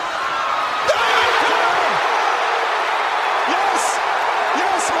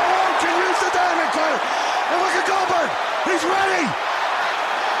 Yes, Malone can use the diamond cutter. And look at Goldberg. He's ready.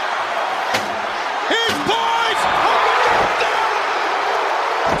 He's poised. Hogan goes down.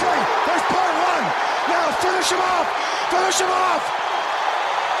 Okay, there's part one. Now finish him off. Finish him off.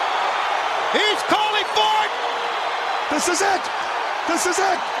 He's calling for it. This is it. This is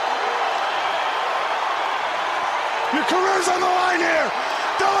it. Your career's on the line here.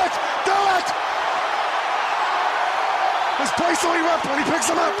 Do it. Do it. This place will erupt when he picks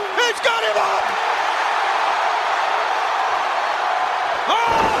him up. He's got him up.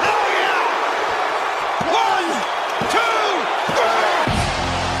 Oh, hell yeah. 1,